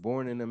 They was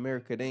born in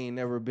America. They ain't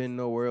never been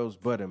nowhere else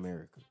but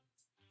America.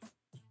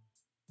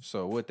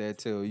 So what that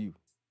tell you?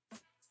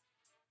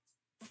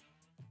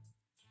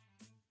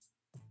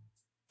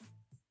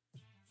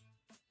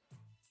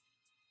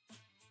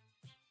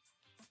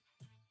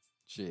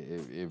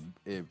 Shit,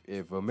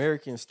 if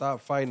Americans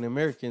stop fighting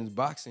Americans,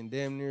 boxing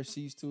damn near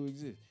cease to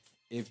exist.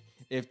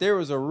 If there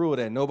was a rule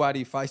that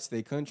nobody fights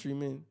their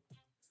countrymen,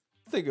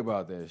 think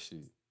about that shit.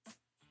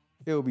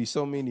 There would be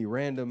so many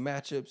random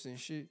matchups and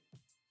shit.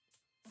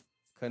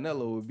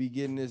 Canelo would be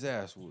getting his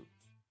ass whooped.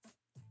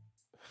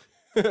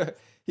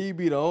 He'd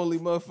be the only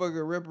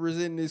motherfucker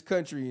representing his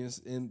country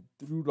and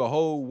through the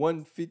whole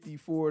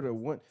 154 to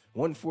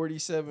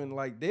 147.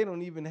 Like, they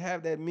don't even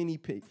have that many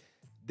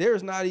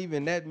there's not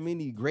even that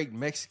many great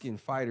Mexican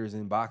fighters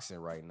in boxing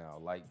right now.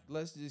 Like,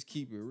 let's just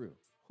keep it real.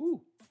 Who?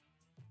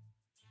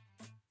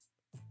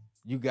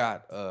 You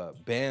got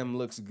Bam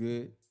looks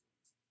good.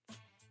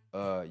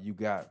 You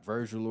got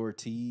Virgil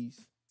Ortiz.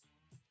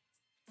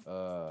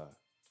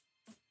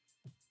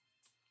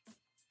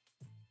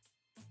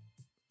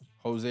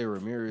 Jose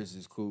Ramirez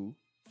is cool.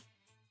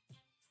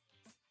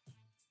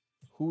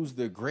 Who's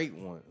the great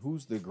one?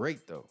 Who's the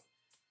great though?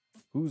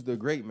 Who's the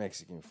great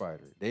Mexican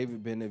fighter?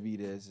 David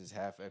Benavidez is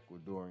half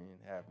Ecuadorian,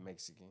 half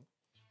Mexican,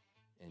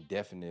 and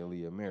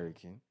definitely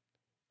American.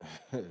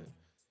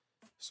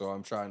 So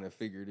I'm trying to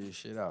figure this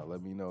shit out.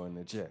 Let me know in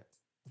the chat.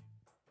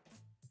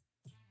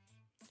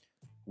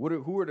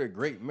 Who are the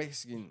great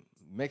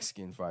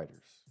Mexican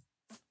fighters?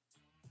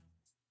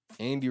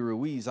 Andy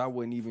Ruiz, I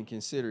wouldn't even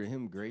consider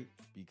him great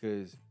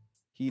because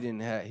he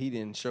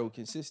didn't show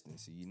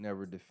consistency. He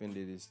never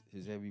defended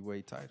his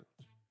heavyweight title.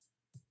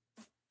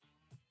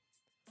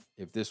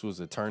 If this was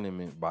a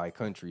tournament by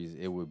countries,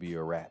 it would be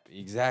a wrap.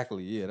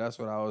 Exactly. Yeah, that's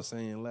what I was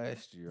saying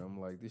last year. I'm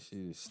like, this shit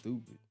is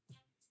stupid.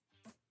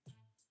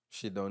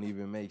 Shit don't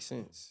even make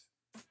sense.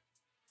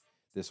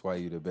 That's why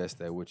you the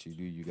best at what you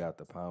do. You got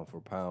the pound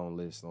for pound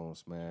list on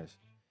Smash.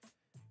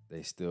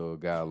 They still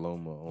got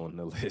Loma on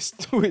the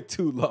list with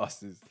 2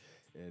 losses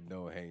and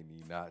no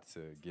Haney. Not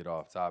to get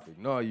off topic.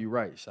 No, you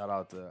right. Shout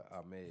out to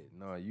Ahmed.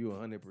 No, you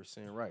 100%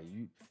 right.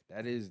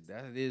 That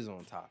is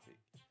on topic.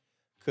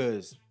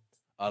 Cause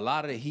a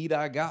lot of the heat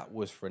I got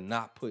was for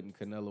not putting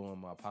Canelo on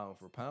my pound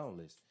for pound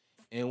list.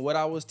 And what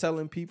I was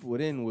telling people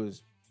then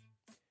was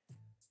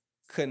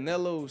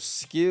Canelo's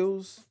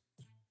skills.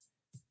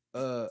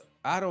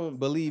 I don't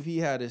believe he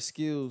had the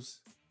skills.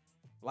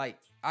 Like,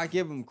 I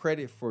give him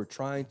credit for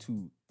trying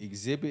to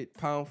exhibit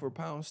pound for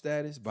pound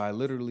status by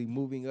literally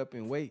moving up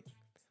in weight.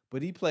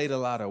 But he played a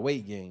lot of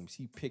weight games.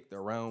 He picked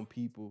around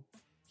people.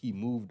 He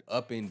moved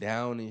up and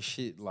down and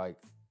shit like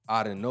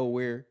out of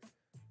nowhere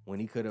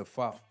when he could have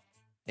fought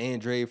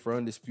Andre for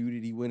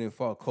Undisputed. He went and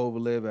fought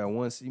Kovalev at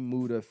once. He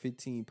moved up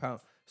 15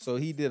 pounds. So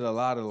he did a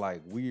lot of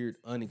like weird,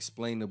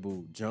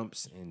 unexplainable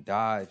jumps and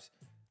dives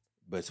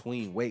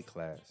between weight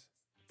class.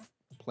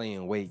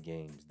 Playing weight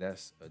games.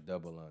 That's a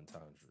double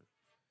entendre.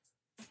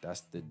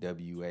 That's the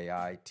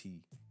WAIT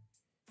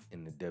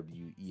and the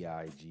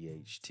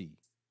WEIGHT.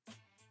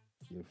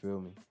 You feel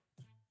me?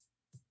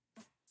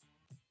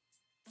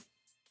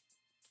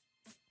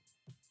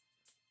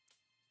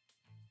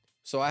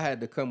 So I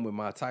had to come with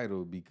my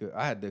title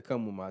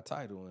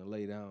and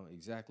lay down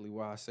exactly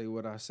why I say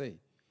what I say.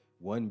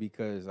 One,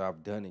 because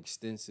I've done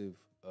extensive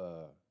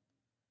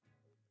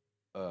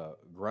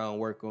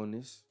groundwork on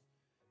this.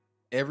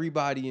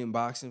 Everybody in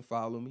boxing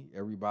follow me.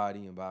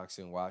 Everybody in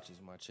boxing watches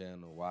my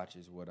channel,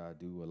 watches what I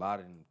do. A lot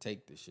of them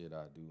take the shit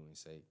I do and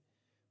say,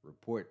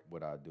 report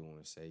what I do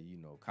and say, you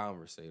know,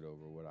 conversate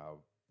over what I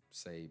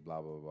say,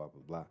 blah, blah, blah,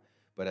 blah, blah.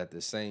 But at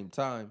the same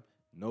time,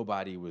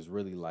 nobody was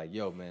really like,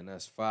 yo, man,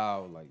 that's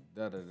foul, like,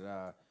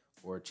 da-da-da,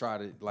 or try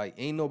to, like,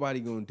 ain't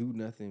nobody gonna do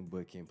nothing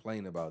but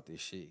complain about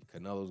this shit.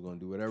 Canelo's gonna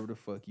do whatever the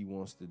fuck he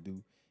wants to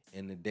do,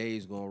 and the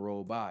day's gonna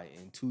roll by,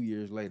 and 2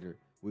 years later,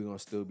 we're gonna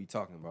still be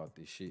talking about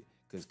this shit,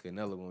 because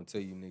Canelo gonna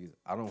tell you niggas,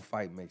 I don't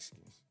fight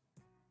Mexicans.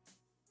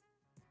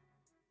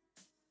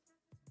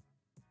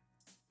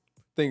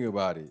 Think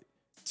about it.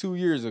 2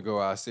 years ago,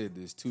 I said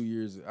this. 2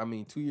 years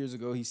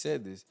ago, he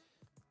said this.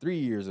 3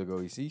 years ago,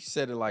 he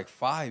said it like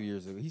 5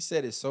 years ago. He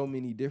said it so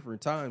many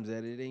different times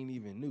that it ain't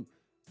even new.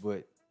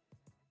 But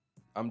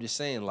I'm just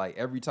saying, like,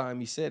 every time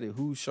he said it,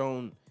 who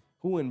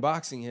in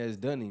boxing has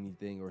done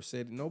anything or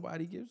said it?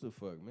 Nobody gives a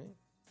fuck, man.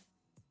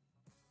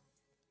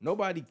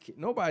 Nobody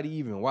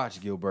even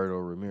watched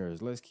Gilberto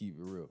Ramirez. Let's keep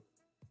it real.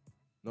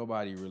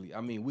 Nobody really.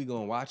 I mean, we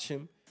gonna watch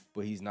him,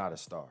 but he's not a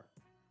star.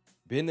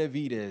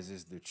 Benavidez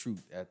is the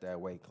truth at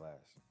that weight class.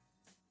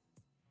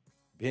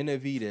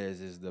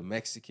 Benavidez is the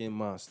Mexican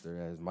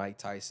monster, as Mike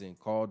Tyson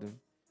called him.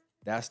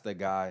 That's the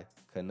guy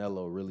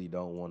Canelo really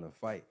don't want to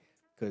fight,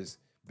 because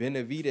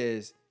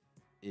Benavidez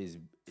is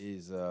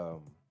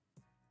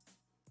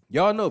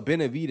y'all know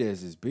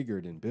Benavidez is bigger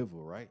than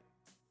Bivol, right?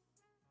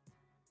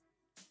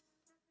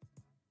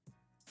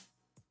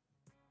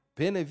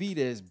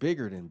 Benavidez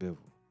bigger than Bivol.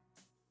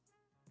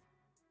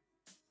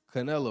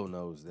 Canelo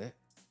knows that.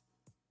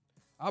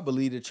 I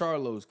believe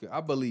Jermell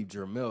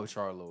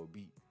Charlo will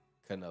beat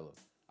Canelo.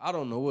 I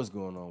don't know what's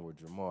going on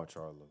with Jermall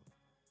Charlo,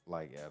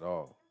 like, at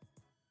all.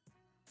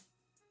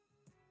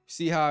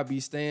 See how I be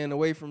staying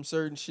away from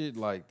certain shit,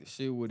 like the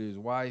shit with his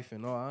wife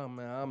and all.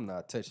 I'm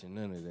not touching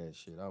none of that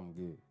shit. I'm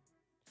good.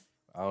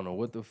 I don't know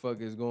what the fuck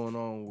is going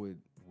on with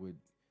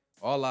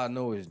all I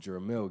know is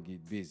Jermell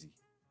get busy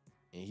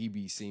and he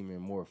be seeming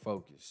more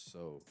focused.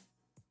 So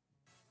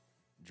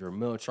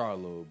Jermell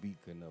Charlo will beat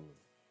Canelo.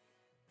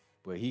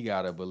 But he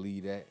gotta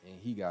believe that, and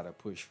he gotta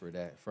push for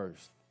that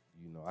first.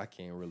 You know, I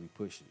can't really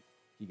push it.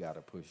 He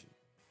gotta push it.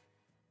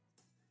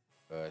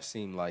 It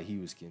seemed like he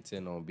was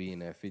content on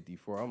being at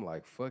 54. I'm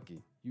like, fuck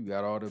it. You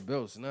got all the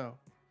belts now.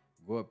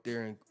 Go up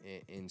there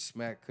and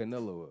smack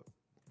Canelo up.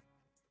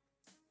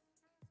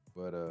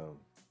 But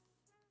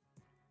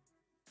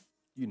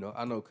you know,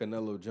 I know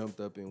Canelo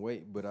jumped up in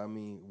weight, but I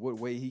mean, what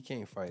weight he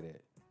can't fight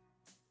at?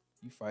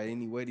 You fight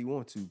any weight he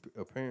want to,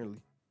 apparently.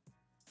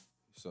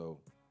 So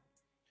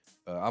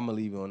I'm gonna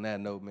leave it on that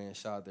note, man.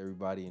 Shout out to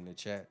everybody in the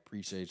chat.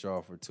 Appreciate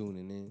y'all for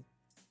tuning in.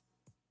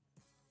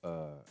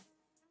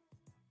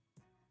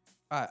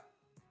 I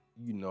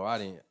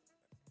didn't,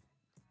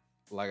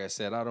 like I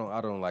said, I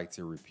don't like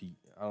to repeat.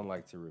 I don't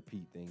like to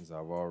repeat things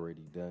I've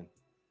already done,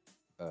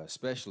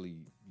 especially,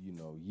 you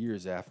know,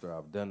 years after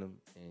I've done them.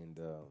 And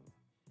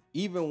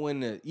even when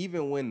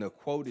the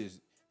quote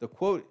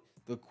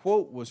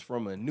was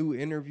from a new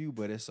interview,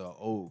 but it's an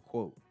old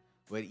quote.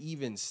 But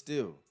even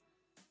still,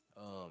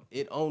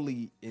 it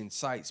only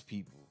incites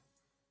people.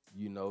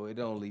 You know, it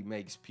only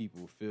makes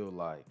people feel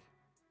like,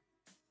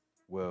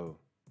 well,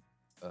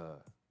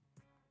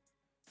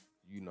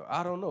 you know,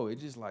 I don't know.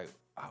 It's just like,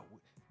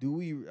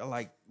 we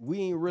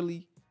ain't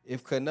really,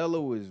 if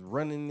Canelo is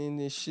running in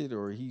this shit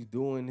or he's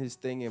doing his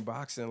thing in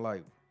boxing,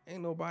 like,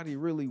 ain't nobody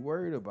really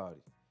worried about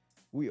it.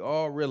 We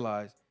all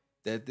realize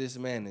that this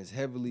man is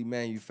heavily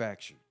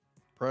manufactured.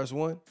 Press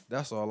one,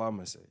 that's all I'm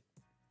gonna say.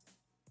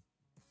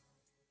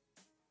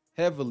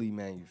 Heavily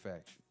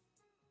manufactured.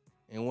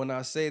 And when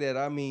I say that,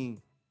 I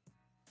mean,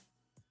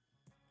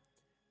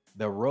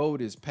 the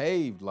road is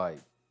paved, like,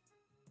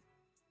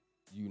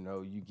 you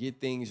know, you get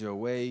things your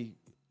way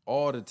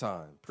all the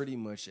time, pretty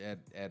much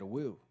at a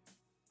will.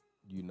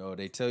 You know,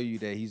 they tell you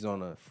that he's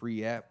on a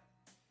free app,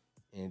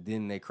 and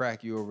then they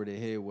crack you over the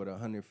head with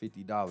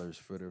 $150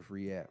 for the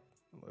free app.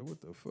 I'm like,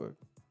 what the fuck?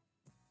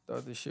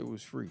 Thought this shit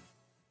was free.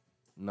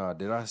 Nah,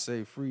 did I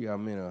say free? I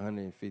meant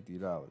 $150.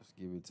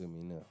 Give it to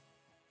me now.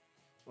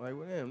 Like,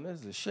 well, damn,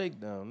 that's a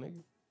shakedown,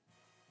 nigga.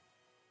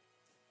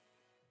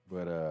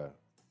 But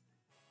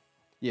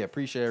yeah,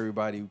 appreciate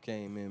everybody who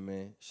came in,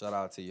 man. Shout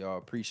out to y'all.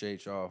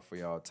 Appreciate y'all for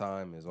y'all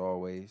time, as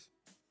always.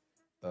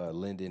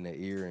 Lending the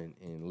ear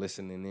and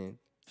listening in.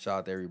 Shout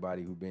out to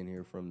everybody who been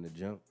here from the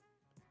jump.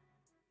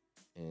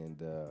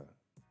 And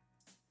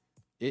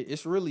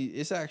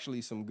it's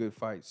actually some good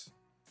fights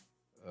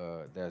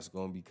that's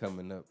going to be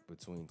coming up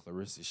between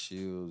Clarissa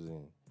Shields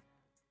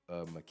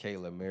and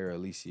Michaela Mayer,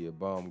 Alicia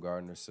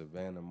Baumgartner,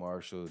 Savannah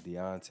Marshall,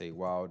 Deontay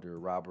Wilder,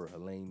 Robert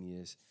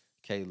Helenius,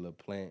 Caleb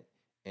Plant,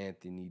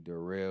 Anthony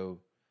Durrell,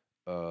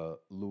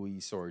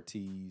 Luis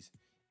Ortiz,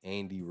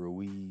 Andy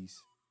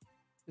Ruiz.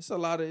 It's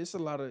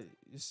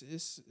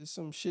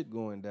some shit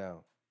going down.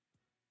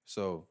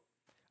 So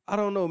I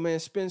don't know, man.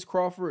 Spence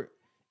Crawford,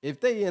 if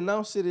they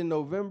announce it in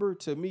November,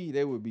 to me,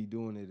 they would be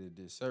doing it a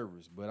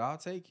disservice, but I'll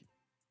take it.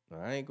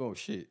 I ain't gonna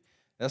shit.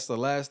 That's the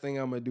last thing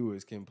I'm gonna do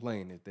is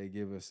complain if they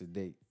give us a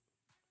date.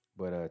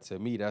 But to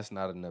me, that's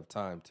not enough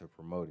time to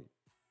promote it.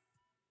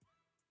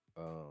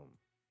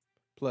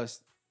 Plus,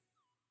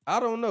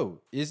 I don't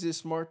know. Is it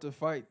smart to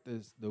fight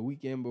the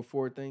weekend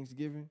before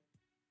Thanksgiving?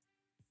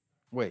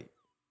 Wait.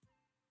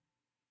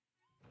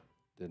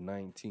 The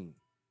 19th.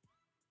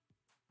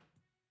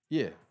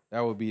 Yeah, that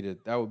would be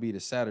the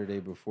Saturday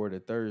before the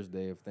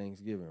Thursday of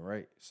Thanksgiving,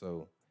 right?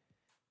 So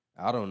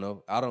I don't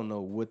know. I don't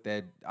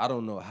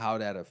know how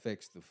that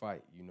affects the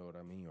fight. You know what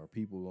I mean? Are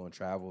people gonna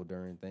travel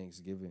during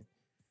Thanksgiving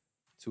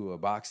to a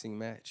boxing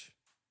match?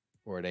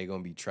 Or are they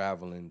gonna be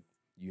traveling,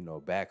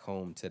 back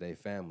home to their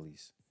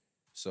families?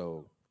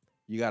 So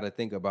you got to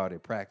think about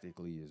it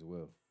practically as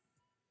well.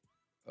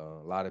 A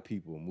lot of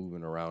people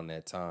moving around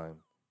that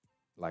time,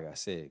 like I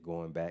said,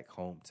 going back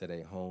home to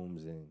their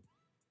homes and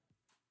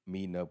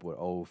meeting up with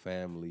old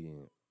family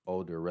and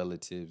older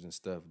relatives and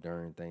stuff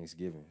during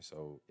Thanksgiving.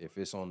 So if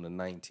it's on the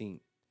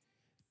 19th,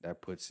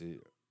 that puts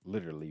it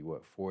literally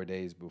 4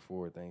 days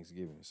before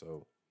Thanksgiving.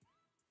 So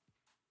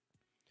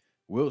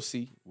we'll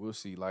see. We'll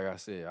see. Like I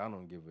said, I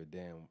don't give a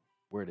damn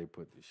where they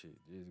put the shit.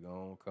 Just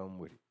gonna come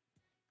with it.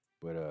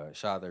 But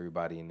shout out to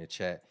everybody in the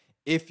chat.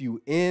 If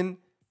you in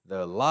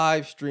the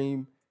live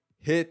stream,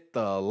 hit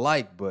the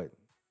like button.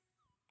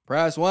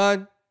 Press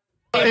 1.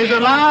 Is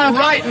alive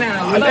right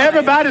now.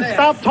 Everybody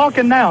stop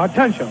talking now.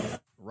 Attention.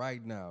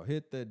 Right now.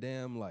 Hit the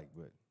damn like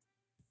button.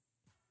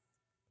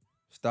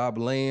 Stop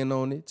laying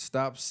on it.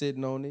 Stop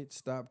sitting on it.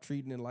 Stop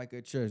treating it like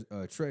a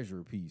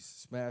treasure piece.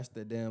 Smash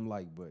the damn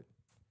like button.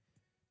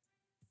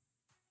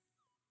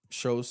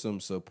 Show some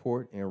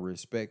support and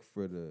respect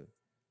for the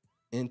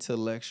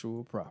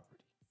intellectual property.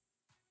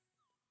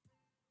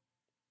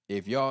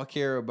 If y'all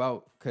care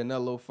about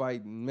Canelo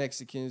fighting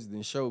Mexicans,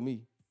 then show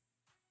me.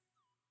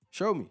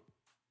 Show me.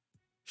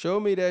 Show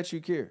me that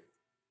you care.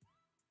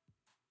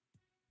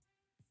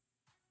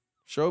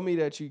 Show me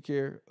that you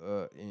care.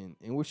 And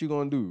what you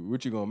gonna do?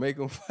 What you gonna make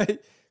them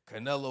fight?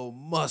 Canelo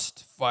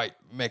must fight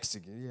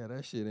Mexican. Yeah,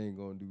 that shit ain't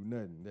gonna do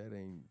nothing.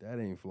 That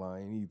ain't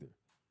flying either.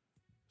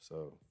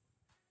 So.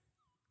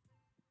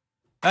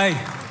 Hey,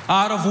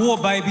 art of war,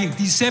 baby.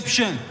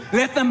 Deception.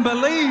 Let them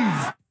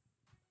believe.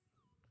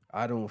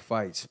 I don't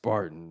fight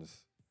Spartans.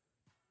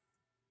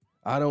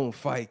 I don't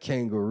fight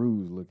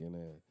kangaroos looking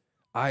at.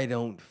 I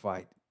don't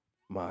fight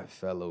my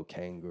fellow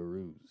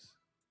kangaroos.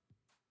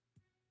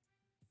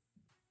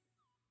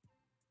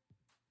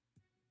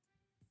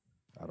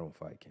 I don't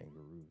fight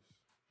kangaroos.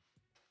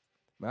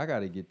 Man, I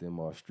gotta get them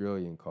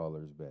Australian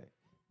callers back.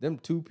 Them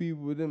two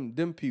people,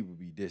 them people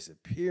be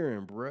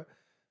disappearing, bruh.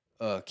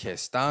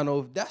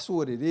 Castano, that's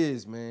what it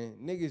is, man.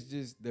 Niggas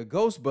just, the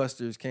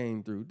Ghostbusters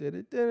came through.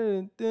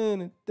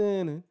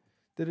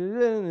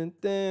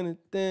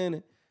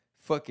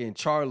 Fucking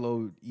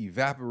Charlo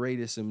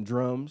evaporated some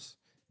drums.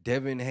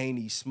 Devin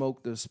Haney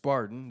smoked the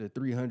Spartan, the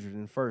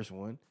 301st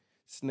one.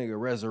 This nigga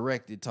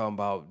resurrected talking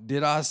about,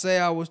 did I say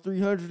I was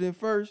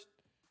 301st?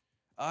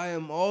 I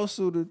am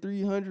also the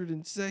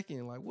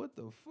 302nd. Like, what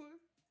the fuck?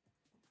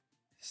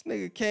 This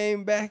nigga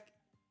came back.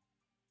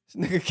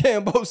 This nigga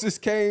Cambosis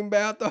came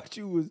back.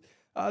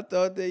 I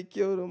thought they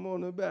killed him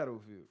on the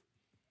battlefield.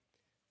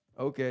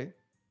 Okay.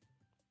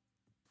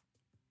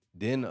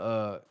 Then,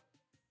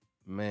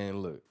 man,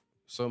 look,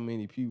 so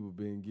many people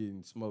been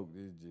getting smoked.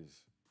 It's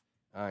just,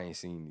 I ain't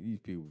seen these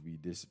people be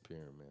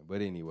disappearing, man.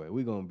 But anyway,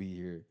 we're going to be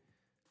here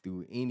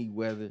through any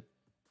weather,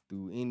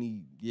 we're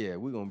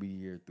going to be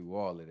here through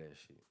all of that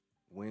shit.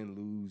 Win,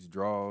 lose,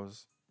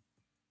 draws,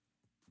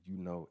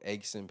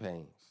 aches and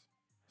pains.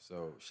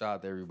 So shout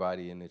out to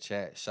everybody in the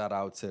chat. Shout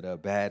out to the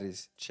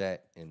baddest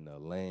chat in the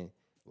land.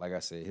 Like I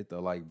said, hit the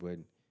like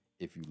button.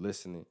 If you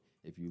listening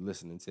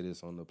to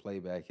this on the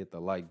playback, hit the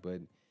like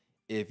button.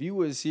 If you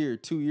was here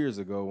 2 years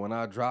ago when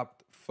I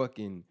dropped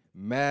fucking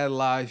mad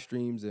live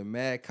streams and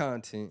mad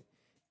content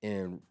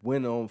and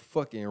went on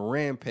fucking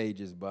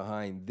rampages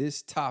behind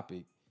this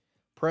topic,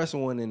 press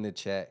 1 in the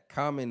chat,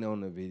 comment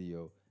on the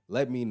video,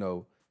 let me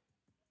know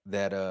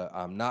that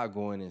I'm not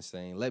going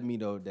insane. Let me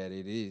know that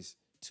it is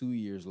 2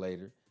 years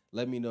later.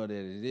 Let me know that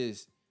it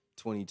is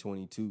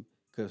 2022,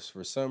 because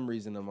for some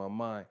reason in my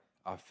mind,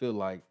 I feel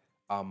like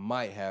I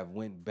might have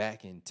went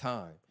back in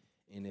time.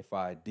 And if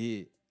I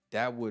did,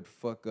 that would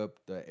fuck up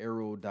the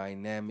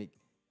aerodynamic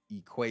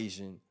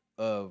equation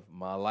of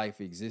my life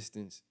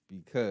existence,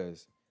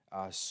 because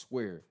I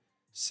swear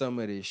some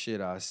of this shit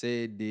I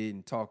said, did,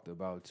 and talked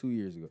about 2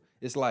 years ago.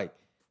 It's like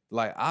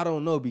I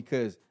don't know,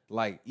 because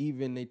like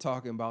even they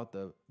talking about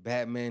the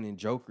Batman and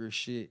Joker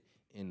shit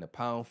in the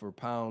pound for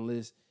pound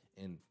list,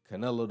 and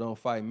Canelo don't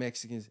fight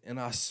Mexicans, and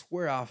I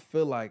swear I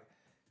feel like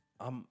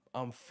I'm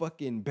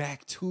fucking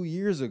back 2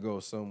 years ago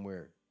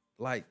somewhere.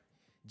 Like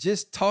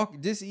just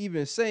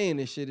even saying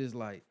this shit is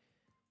like,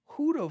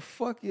 who the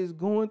fuck is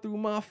going through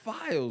my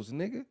files,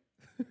 nigga?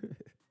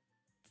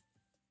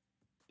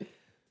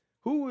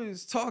 Who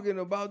is talking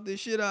about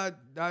this shit? I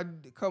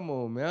come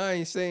on, man. I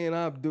ain't saying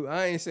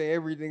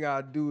everything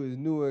I do is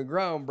new and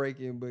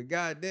groundbreaking, but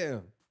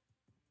goddamn.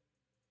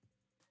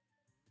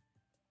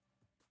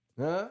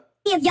 Huh?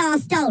 if y'all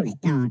stole it,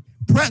 dog.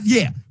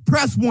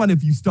 Press 1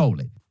 if you stole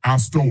it. I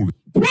stole it.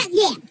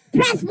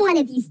 Press 1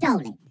 if you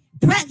stole it.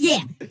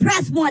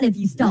 Press 1 if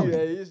you stole it.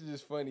 Yeah, it's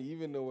just funny,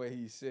 even the way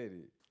he said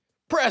it.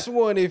 Press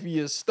 1 if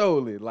you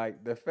stole it.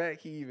 Like, the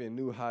fact he even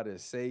knew how to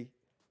say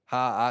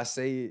how I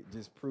say it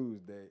just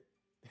proves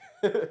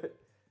that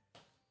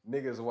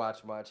niggas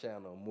watch my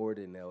channel more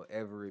than they'll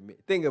ever admit.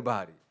 Think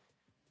about it.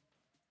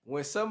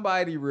 When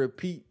somebody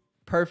repeat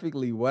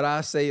perfectly what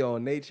I say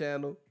on their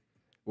channel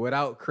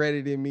without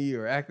crediting me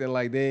or acting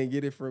like they didn't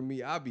get it from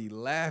me, I be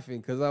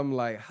laughing because I'm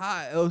like,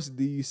 how else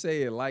do you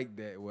say it like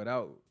that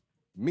without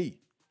me?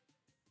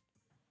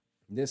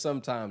 And then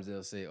sometimes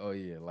they'll say, oh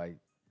yeah, like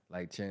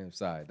Champ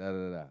side,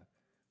 da-da-da.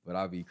 But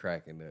I'll be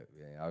cracking up,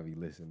 man. I'll be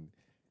listening.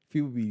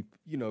 People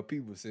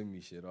send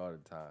me shit all the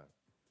time.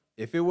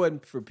 If it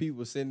wasn't for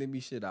people sending me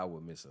shit, I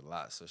would miss a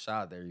lot. So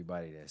shout out to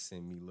everybody that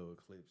send me little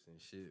clips and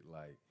shit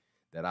like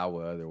that I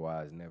would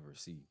otherwise never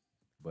see.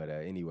 But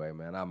anyway,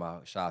 man, I'm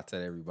out. Shout out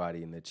to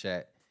everybody in the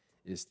chat.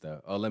 It's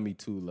let me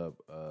tool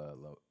up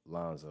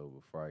Lonzo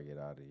before I get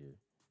out of here.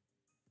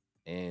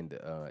 And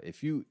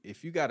if you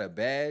got a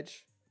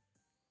badge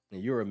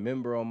and you're a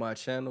member on my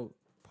channel,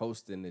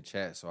 post in the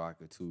chat so I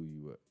could tool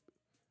you up.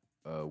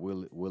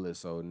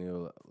 Willis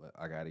O'Neal,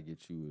 I gotta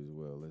get you as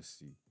well. Let's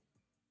see.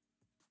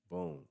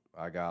 Boom.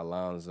 I got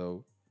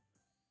Lonzo.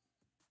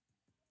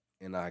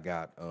 And I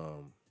got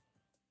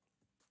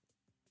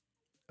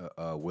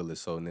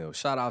Willis O'Neal.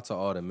 Shout out to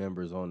all the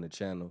members on the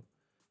channel.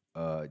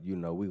 We're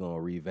gonna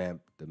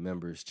revamp the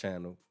members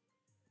channel.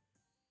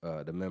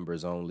 The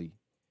members only.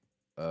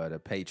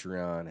 The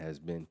Patreon has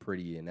been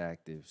pretty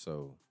inactive,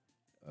 so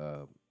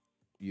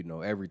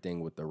everything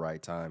with the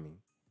right timing.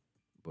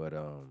 But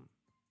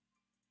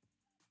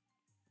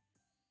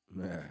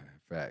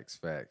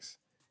facts.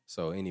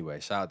 So anyway,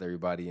 shout out to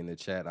everybody in the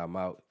chat. I'm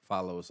out.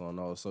 Follow us on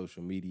all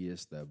social media.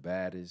 It's the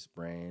baddest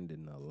brand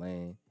in the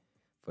land.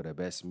 For the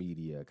best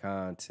media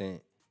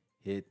content,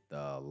 hit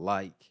the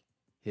like,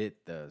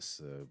 hit the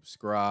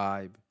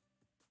subscribe.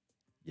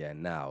 Yeah,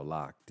 now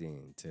locked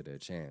in to the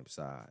Champ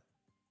side.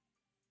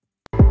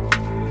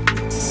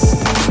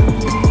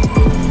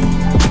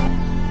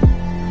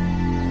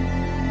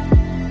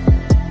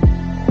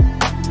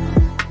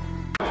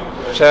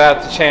 Shout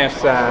out to Champ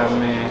side,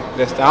 man.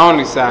 That's the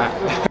only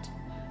side.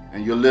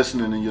 And you're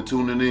listening and you're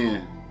tuning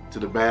in to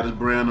the baddest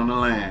brand on the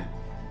land.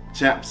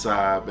 Champ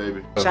side,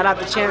 baby. Shout out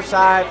to Champ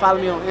side. Follow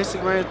me on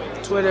Instagram,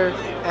 Twitter,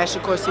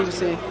 Shakur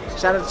Stevenson.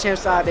 Shout out to Champ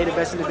side. They the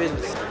best in the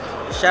business.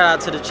 Shout out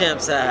to the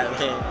Champ side,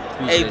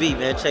 man. AB,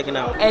 man, checking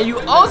out. And you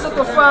also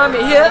can find me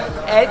here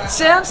at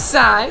Champ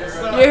side.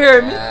 You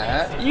hear me?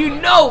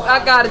 You know I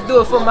gotta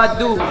do it for my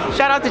dude.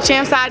 Shout out to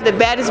Champ side, the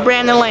baddest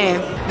brand in the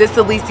land. This is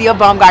Alicia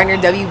Baumgartner,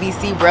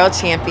 WBC World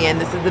Champion.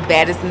 This is the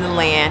baddest in the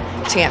land,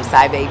 Champ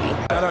side, baby.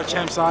 Shout out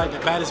Champ side, the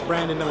baddest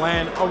brand in the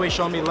land. Always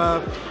showing me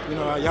love.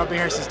 Y'all been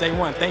here since day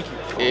one. Thank you.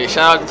 Yeah,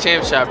 shout out to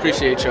Champ side.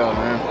 Appreciate y'all,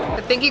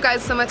 man. Thank you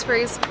guys so much for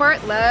your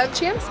support. Love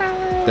Champ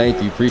side.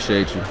 Thank you.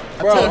 Appreciate you.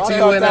 Bro, I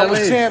thought that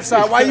was Champ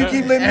side. Why you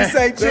keep letting me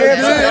say Champ side?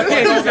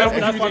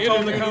 That's why I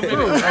told him to come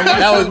through.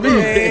 That was me.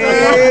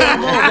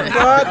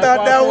 Bro, I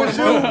thought that was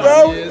you,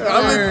 bro.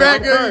 I look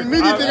back at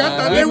immediately. I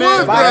thought they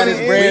was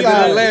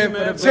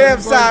brothers.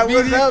 Champ side,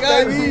 what's up,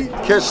 baby?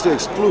 Catch the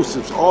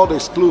exclusives, all the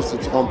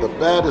exclusives on the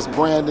baddest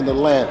brand in the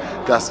land.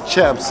 That's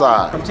Champ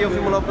side. From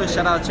Teofimo Lopez,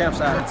 shout out Champ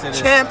side.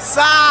 Champ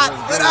side,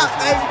 what up,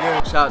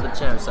 baby? Shout out to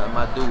Champ side,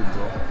 my dude,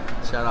 bro.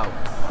 Shout out.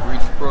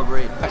 Reach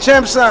progress.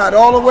 Champ side,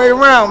 all the way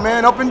around,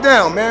 man, up and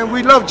down, man.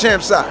 We love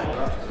Champ side.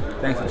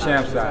 Thanks for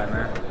Champ side,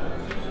 man.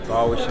 For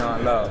always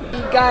showing love.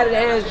 He got it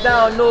hands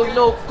down,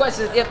 no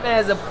questions, ifs,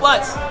 ands, or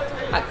buts.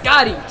 I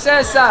got him.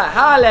 Champ side,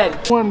 holla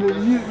at him.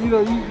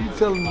 You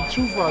telling the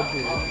truth out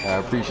there. I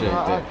appreciate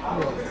that.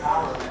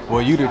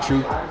 Well, you the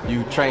truth.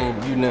 You train,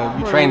 you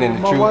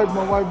training the truth.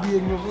 My wife be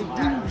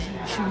ignorant.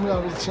 Shoot me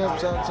out with Champ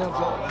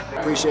side.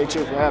 Appreciate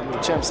you for having me.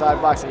 Champ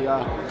side boxing,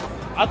 y'all.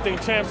 I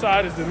think Champ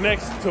side is the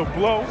next to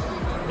blow,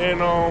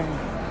 and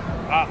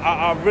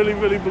I really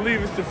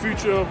believe it's the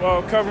future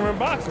of covering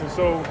boxing.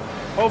 So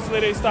hopefully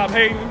they stop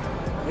hating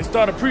and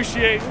start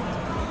appreciating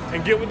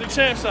and get with the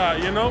Champ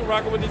side,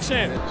 rocking with the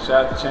champ.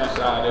 Shout out to Champ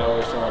side. They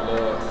always showing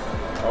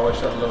love. Always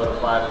showing love to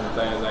fighters and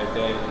things like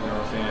that. You know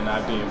what I'm saying?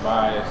 Not being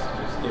biased,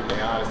 just giving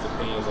their honest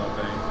opinions on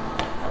things.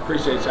 I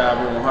appreciate y'all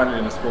being 100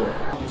 in the sport.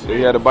 So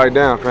you had to bite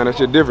down, fam. That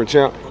shit different,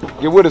 Champ.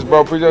 Get with us,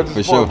 bro. Appreciate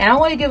the support. And I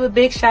want to give a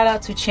big shout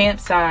out to Champ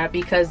side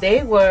because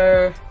they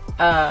were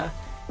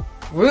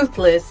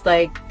ruthless.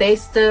 Like, they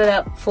stood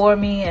up for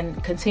me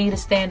and continue to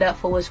stand up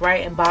for what's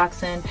right in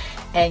boxing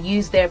and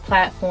use their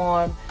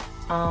platform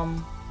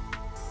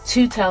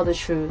to tell the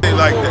truth.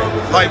 Like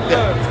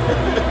that.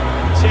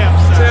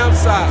 Champ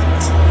side.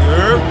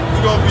 You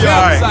gonna be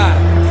alright.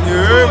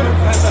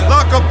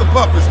 Lock up the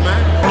puppets, man.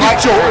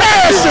 Get your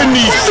ass in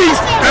these seats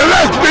and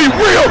let's be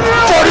real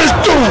for this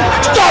dude.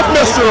 Stop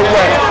messing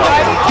around.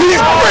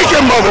 He's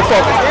breaking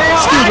motherfuckers.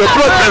 Excuse me,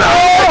 plug that out.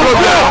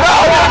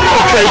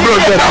 Okay,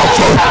 plug that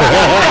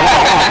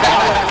out.